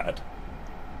was bad.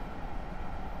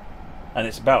 And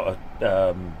it's about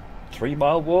a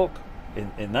 3-mile walk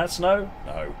in that snow?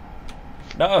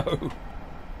 No.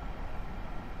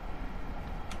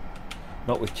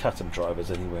 Not with Chatham drivers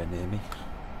anywhere near me.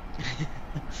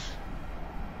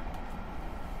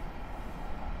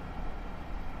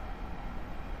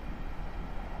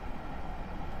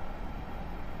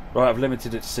 Right, I've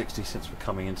limited it to 60 since we're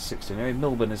coming into 60. Anyway,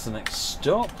 Milburn is the next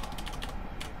stop.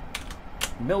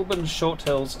 Milburn, Short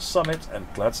Hills, Summit and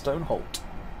Gladstone Holt.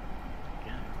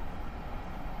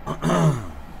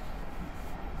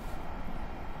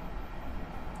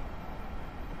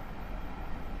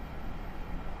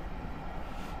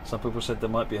 Some people said there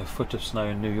might be a foot of snow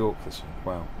in New York this week.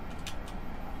 Wow.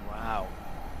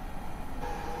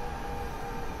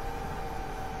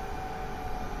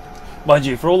 Mind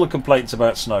you, for all the complaints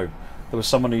about snow, there was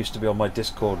someone who used to be on my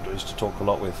Discord who used to talk a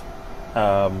lot with,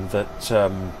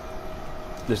 that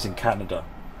lives in Canada.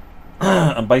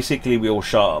 And basically we all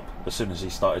shut up as soon as he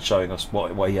started showing us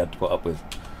what he had to put up with.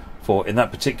 For in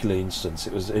that particular instance,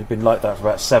 it'd been like that for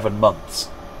about 7 months.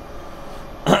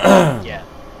 Yeah.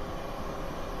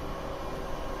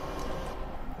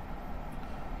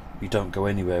 You don't go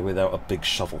anywhere without a big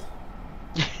shovel.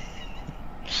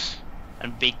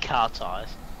 And big car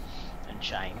tyres. And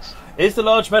chains. Is the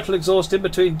large metal exhaust in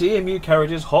between DMU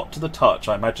carriages hot to the touch?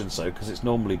 I imagine so, because it's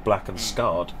normally black and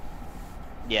scarred.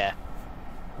 Yeah.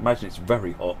 Imagine it's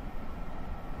very hot.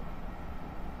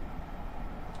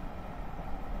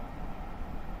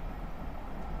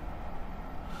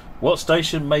 What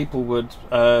station? Maplewood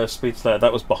speeds there.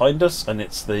 That was behind us, and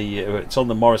it's on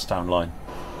the Morristown line,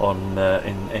 on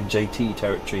in JT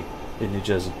territory in New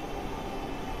Jersey.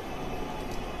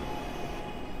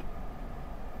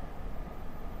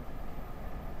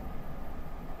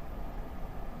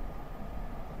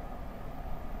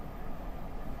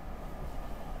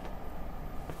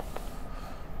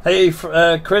 Hey,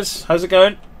 Chris, how's it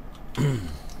going?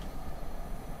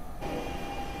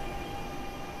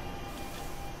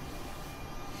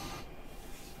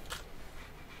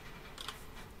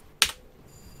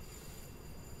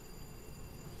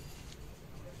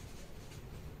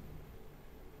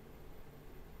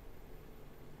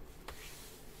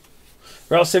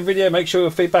 Relative video, make sure your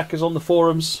feedback is on the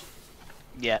forums.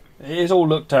 Yeah. It is all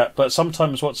looked at, but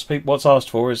sometimes what's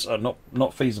asked for is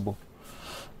not feasible.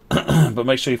 But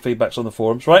make sure your feedback's on the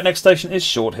forums. Right, next station is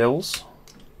Short Hills.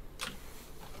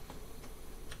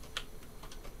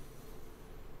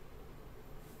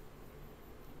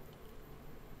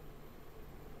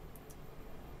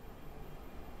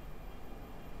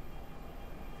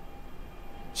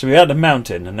 So we had a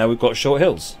mountain, and now we've got Short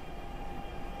Hills.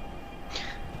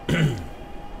 But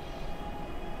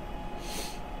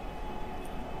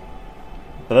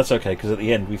that's okay, because at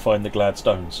the end we find the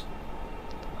Gladstones.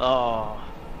 Oh.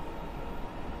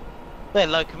 They're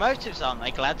locomotives, aren't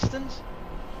they, Gladstones?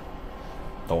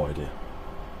 No idea.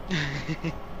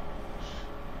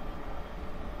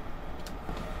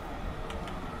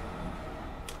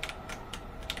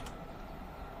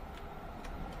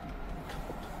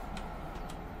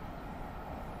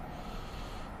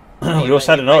 We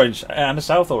also had an orange and a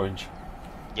South Orange.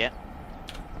 Yeah.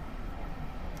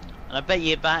 And I bet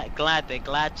you're glad they're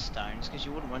Gladstones, because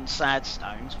you wouldn't want sad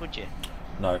stones, would you?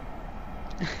 No.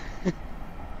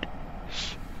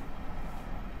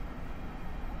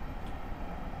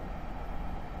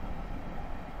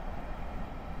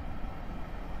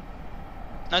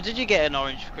 Now, did you get an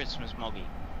orange for Christmas, Moggy?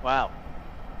 Wow.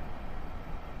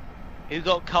 Who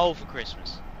got coal for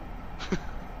Christmas?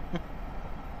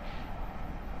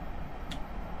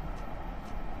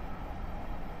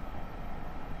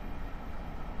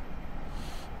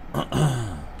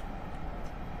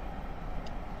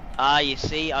 Ah, you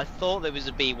see, I thought there was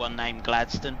a B1 named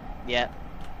Gladstone. Yeah.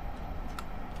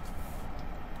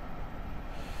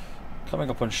 Coming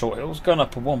up on Short Hills, going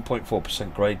up a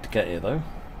 1.4% grade to get here though.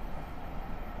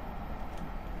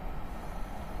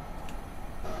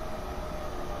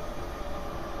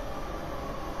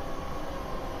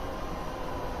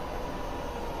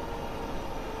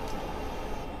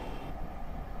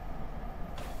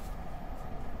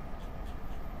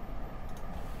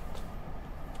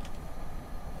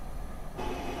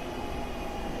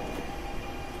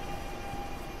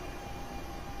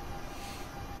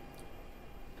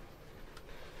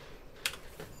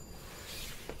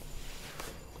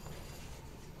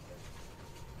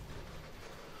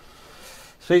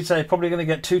 So you'd say probably going to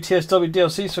get 2 TSW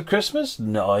DLCs for Christmas?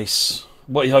 Nice.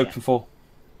 What are you hoping for?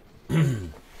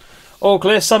 All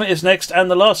clear, Summit is next and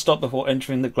the last stop before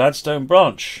entering the Gladstone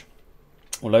branch.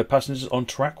 All load passengers on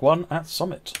track 1 at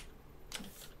Summit.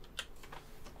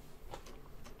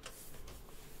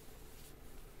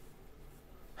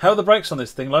 How are the brakes on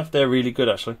this thing, Life? They're really good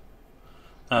actually.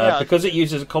 Because it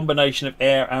uses a combination of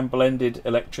air and blended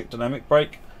electric dynamic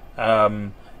brake.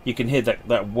 You can hear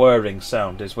that whirring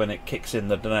sound is when it kicks in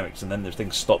the dynamics, and then the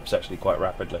thing stops actually quite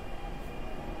rapidly.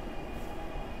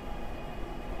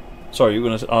 Sorry, you were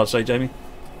going to say, Jamie?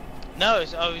 No,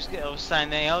 I was saying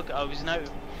they are.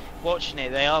 Watching it.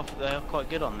 They are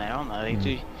quite good on there, aren't they?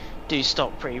 They do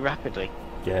stop pretty rapidly.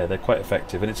 Yeah, they're quite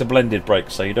effective, and it's a blended brake,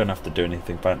 so you don't have to do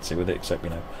anything fancy with it except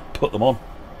put them on.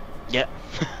 Yep.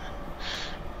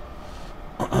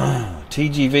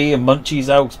 TGV and Munchies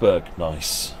Augsburg,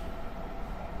 nice.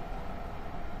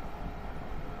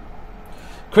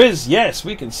 Chris, yes,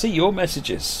 we can see your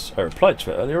messages. I replied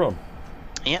to it earlier on.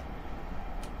 Yep.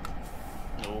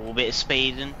 A little bit of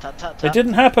speed and tut tut tut. It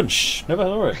didn't happen. Shh, never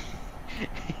saw it.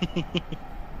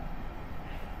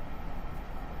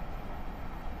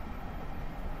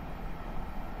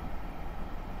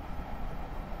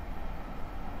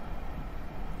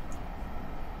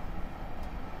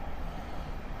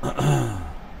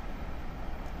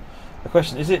 The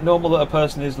question, is it normal that a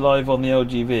person is live on the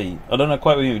LGV? I don't know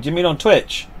quite what you mean. Do you mean on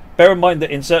Twitch? Bear in mind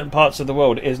that in certain parts of the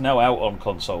world it is now out on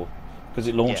console because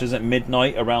it launches at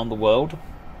midnight around the world.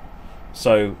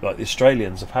 So, like, the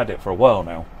Australians have had it for a while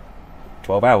now.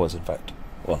 12 hours, in fact.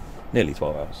 Well, nearly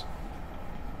 12 hours.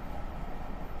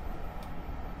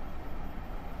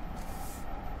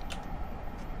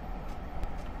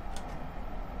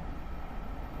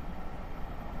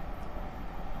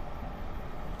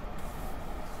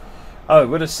 Oh,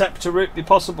 would a SEPTA route be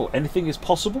possible? Anything is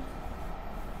possible.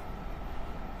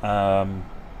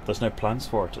 There's no plans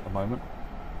for it at the moment.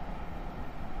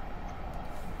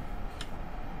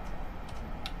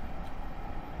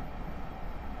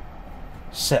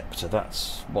 SEPTA,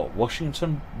 that's what,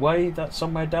 Washington Way? That's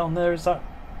somewhere down there. Is that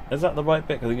the right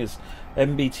bit? I think it's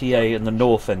MBTA in the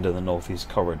north end of the Northeast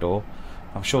Corridor.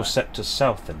 I'm sure SEPTA's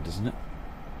south end, isn't it?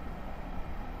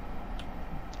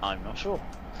 I'm not sure.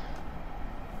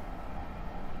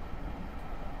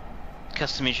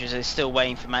 Custom issues are still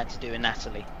waiting for Matt to do a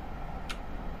Natalie.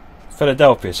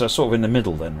 Philadelphia, so sort of in the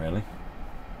middle then, really.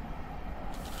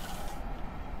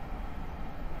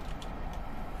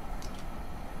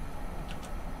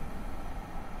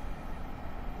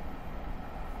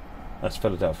 That's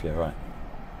Philadelphia, right.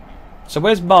 So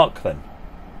where's Mark then?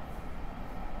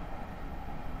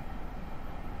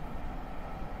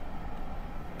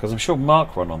 Because I'm sure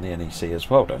Mark run on the NEC as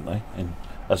well, don't they?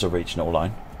 As a regional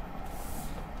line.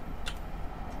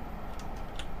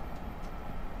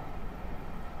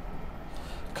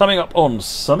 Coming up on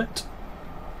Summit.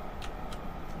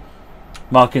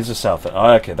 Marking's the south end.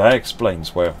 Oh, okay, that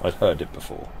explains where I'd heard it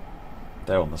before.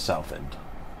 They're on the south end.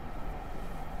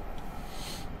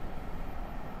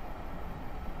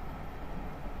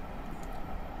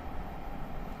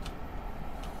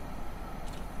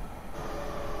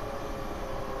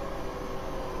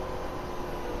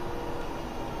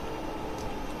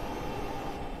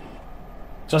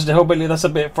 Just a hillbilly, that's a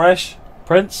bit fresh,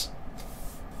 Prince.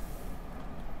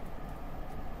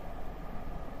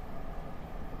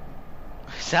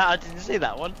 I didn't see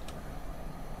that one.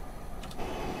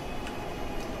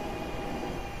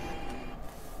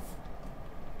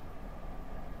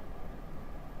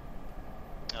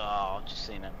 Oh, I've just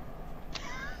seen it.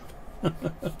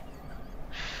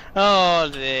 Oh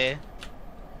dear.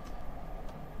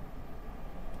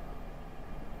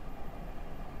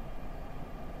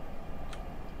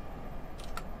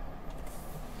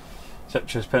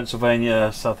 Sectors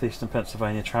Pennsylvania, Southeastern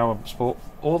Pennsylvania Transport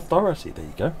Authority. There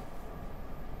you go.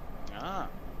 Ah.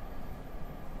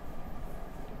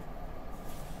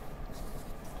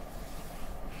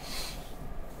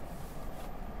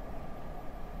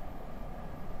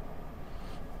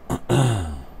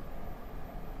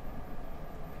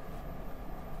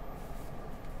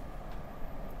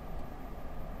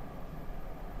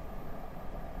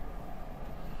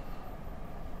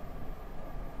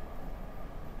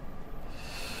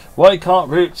 Why can't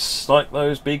routes like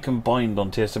those be combined on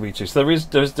TS2021?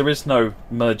 So there is no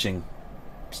merging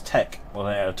tech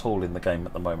at all in the game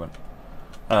at the moment,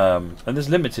 and there's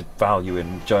limited value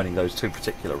in joining those two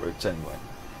particular routes anyway.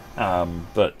 And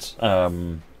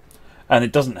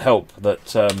it doesn't help that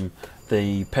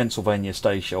the Pennsylvania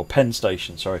station, or Penn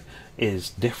station, sorry, is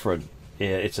different.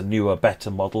 It's a newer, better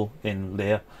model in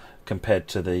Lear compared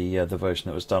to the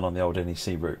version that was done on the old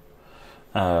NEC route.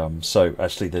 So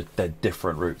actually they're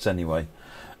different routes anyway.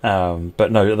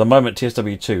 But no, at the moment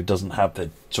TS2021 doesn't have the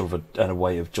sort of a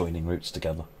way of joining routes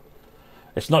together.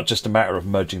 It's not just a matter of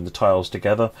merging the tiles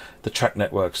together. The track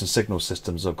networks and signal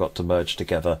systems have got to merge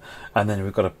together, and then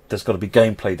there's got to be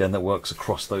gameplay then that works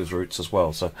across those routes as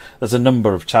well. So there's a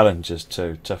number of challenges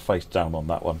to face down on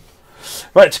that one.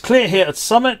 Right, it's clear here at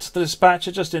Summit. The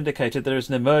dispatcher just indicated there is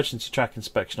an emergency track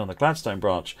inspection on the Gladstone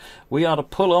branch. We are to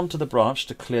pull onto the branch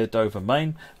to clear Dover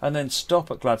Main and then stop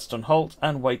at Gladstone Holt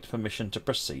and wait permission to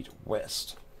proceed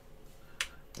west.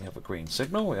 We have a green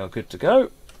signal. We are good to go.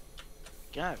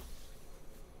 Go.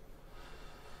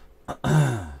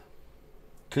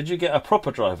 Could you get a proper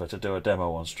driver to do a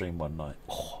demo on stream one night?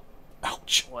 Oh,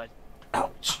 ouch. What?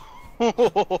 Ouch.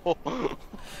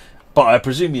 But I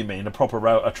presume you mean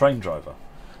a train driver.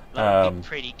 That would be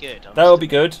pretty good. That would be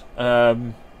good.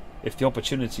 If the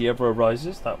opportunity ever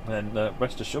arises, then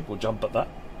rest assured we'll jump at that.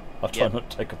 I'll try not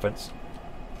to take offence.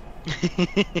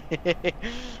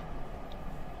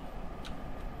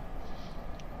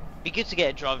 Be good to get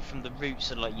a driver from the route,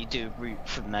 so like you do a route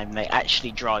from them, they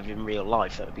actually drive in real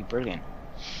life. That would be brilliant.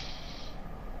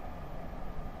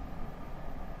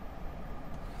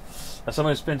 As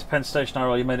someone who's been to Penn Station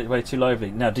RL, you made it way too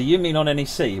lively. Now, do you mean on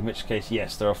NEC? In which case,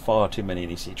 yes, there are far too many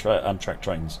NEC Amtrak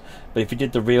trains. But if you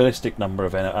did the realistic number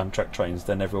of Amtrak trains,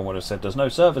 then everyone would have said there's no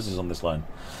services on this line.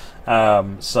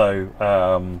 But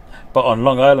on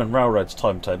Long Island Railroad's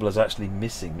timetable is actually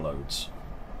missing loads.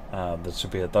 There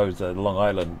should be the Long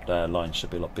Island line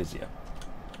should be a lot busier.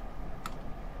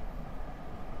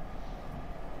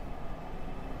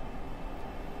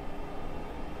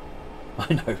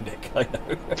 I know, Nick, I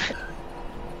know.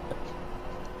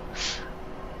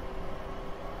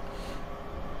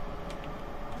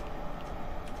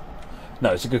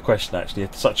 No, it's a good question actually.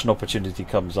 If such an opportunity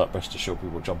comes up, rest assured we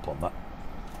will jump on that.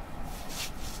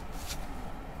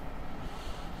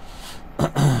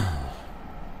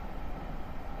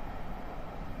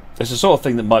 It's the sort of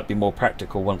thing that might be more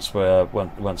practical once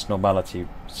normality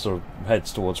sort of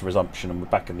heads towards resumption and we're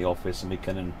back in the office and we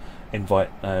can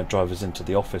invite drivers into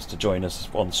the office to join us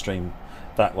on stream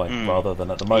that way, rather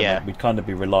than at the moment we'd kind of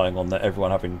be relying on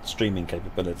everyone having streaming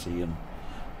capability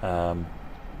and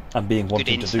being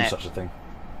wanting to do such a thing.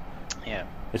 Yeah,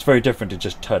 it's very different to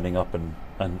just turning up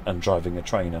and driving a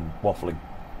train and waffling.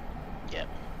 Yeah.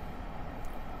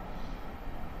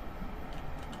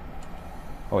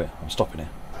 Oh yeah, I'm stopping here.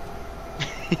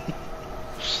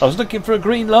 I was looking for a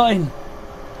green line.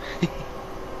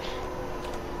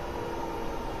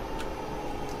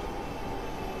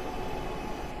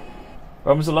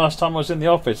 When was the last time I was in the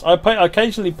office? I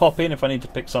occasionally pop in if I need to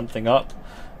pick something up.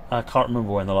 I can't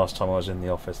remember when the last time I was in the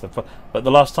office. But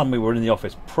the last time we were in the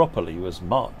office properly was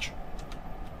March.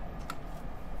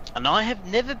 And I have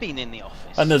never been in the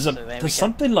office. And there's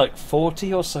something like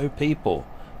 40 or so people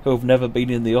who have never been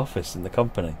in the office in the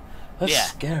company. That's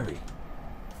scary.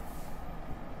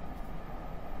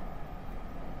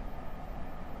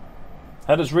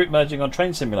 How does route merging on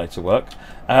Train Simulator work?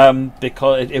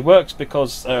 Because it works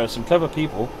because some clever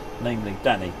people, namely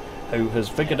Danny, who has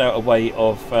figured out a way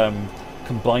of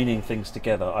combining things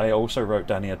together. I also wrote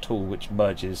Danny a tool which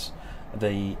merges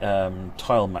the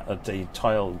tile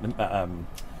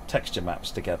texture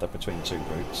maps together between two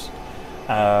routes.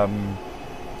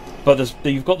 But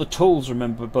you've got the tools,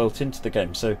 remember, built into the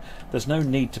game, so there's no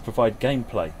need to provide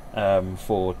gameplay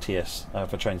for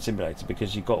for Train Simulator,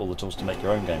 because you've got all the tools to make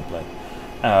your own gameplay.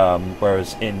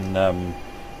 Whereas in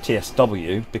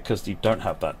TSW, because you don't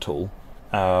have that tool,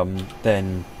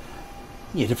 then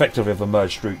you'd effectively have a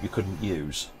merged route you couldn't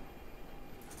use,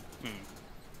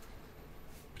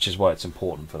 which is why it's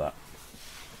important for that.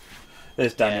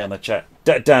 There's Danny on the chat.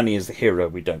 Danny is the hero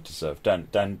we don't deserve. I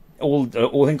think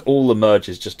all the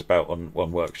merges just about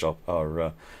on Workshop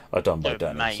are done by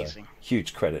Danny. Amazing. So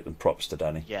huge credit and props to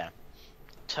Danny. Yeah,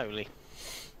 totally.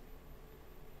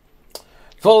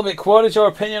 Volmic, what is your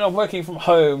opinion on working from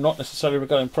home? Not necessarily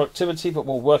regarding productivity, but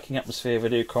more working atmosphere,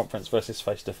 video conference versus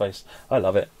face-to-face. I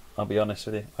love it. I'll be honest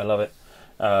with you. I love it.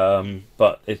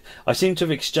 But I seem to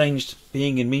have exchanged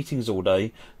being in meetings all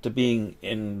day to being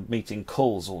in meeting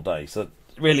calls all day. So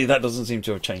really that doesn't seem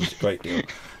to have changed a great deal.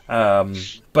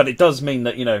 But it does mean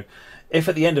that, if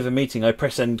at the end of a meeting I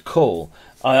press end call,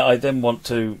 I then want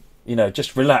to,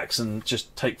 just relax and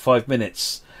just take 5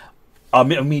 minutes. I'm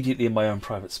immediately in my own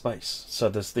private space. So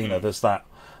there's that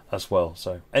as well.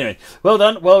 So anyway, well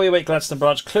done. While we await Gladstone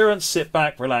branch clearance, sit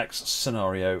back, relax,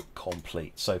 scenario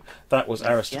complete. So that was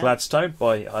Arista Gladstone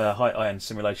by High Iron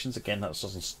Simulations. Again, that was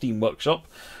on Steam Workshop.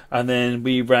 And then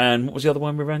we ran, what was the other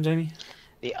one we ran, Jamie?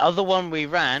 The other one we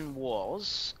ran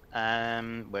was,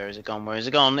 where is it gone?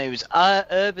 It was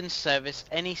Urban Service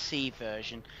NEC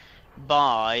version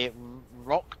by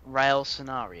Rock Rail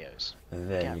Scenarios.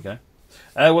 There you go.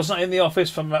 Was not in the office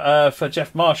for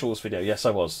Jeff Marshall's video. Yes, I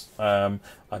was. I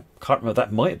can't remember.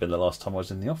 That might have been the last time I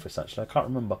was in the office, actually. I can't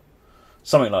remember.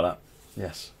 Something like that.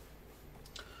 Yes.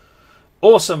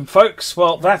 Awesome, folks.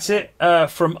 Well, that's it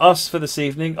from us for this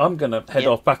evening. I'm going to head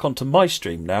off back onto my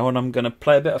stream now, and I'm going to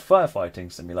play a bit of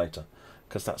Firefighting Simulator,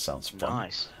 because that sounds fun.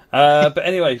 Nice. But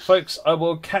anyway, folks, I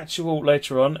will catch you all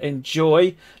later on.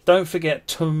 Enjoy. Don't forget,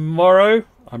 tomorrow...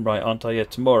 I'm right, aren't I? Yeah,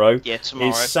 tomorrow. Yeah,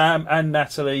 tomorrow. Is Sam and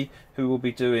Natalie, who will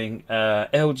be doing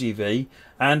LGV,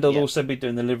 and they'll also be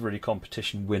doing the livery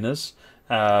competition winners.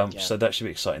 So that should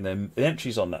be exciting. The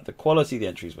entries on that, the quality of the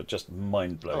entries were just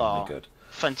mind-blowingly good.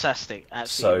 Fantastic.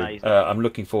 Absolutely amazing. I'm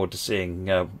looking forward to seeing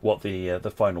what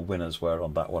the final winners were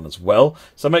on that one as well.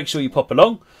 So make sure you pop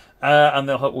along. And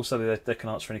they'll also they can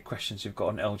answer any questions you've got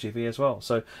on LGV as well.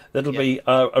 So that'll be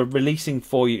a releasing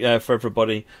for you for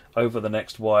everybody over the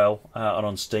next while and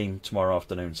on Steam tomorrow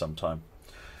afternoon sometime.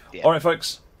 All right,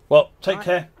 folks. Well, take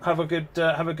care. Have a good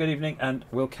evening, and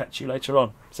we'll catch you later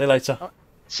on. See you later.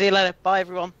 See you later. Bye,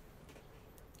 everyone.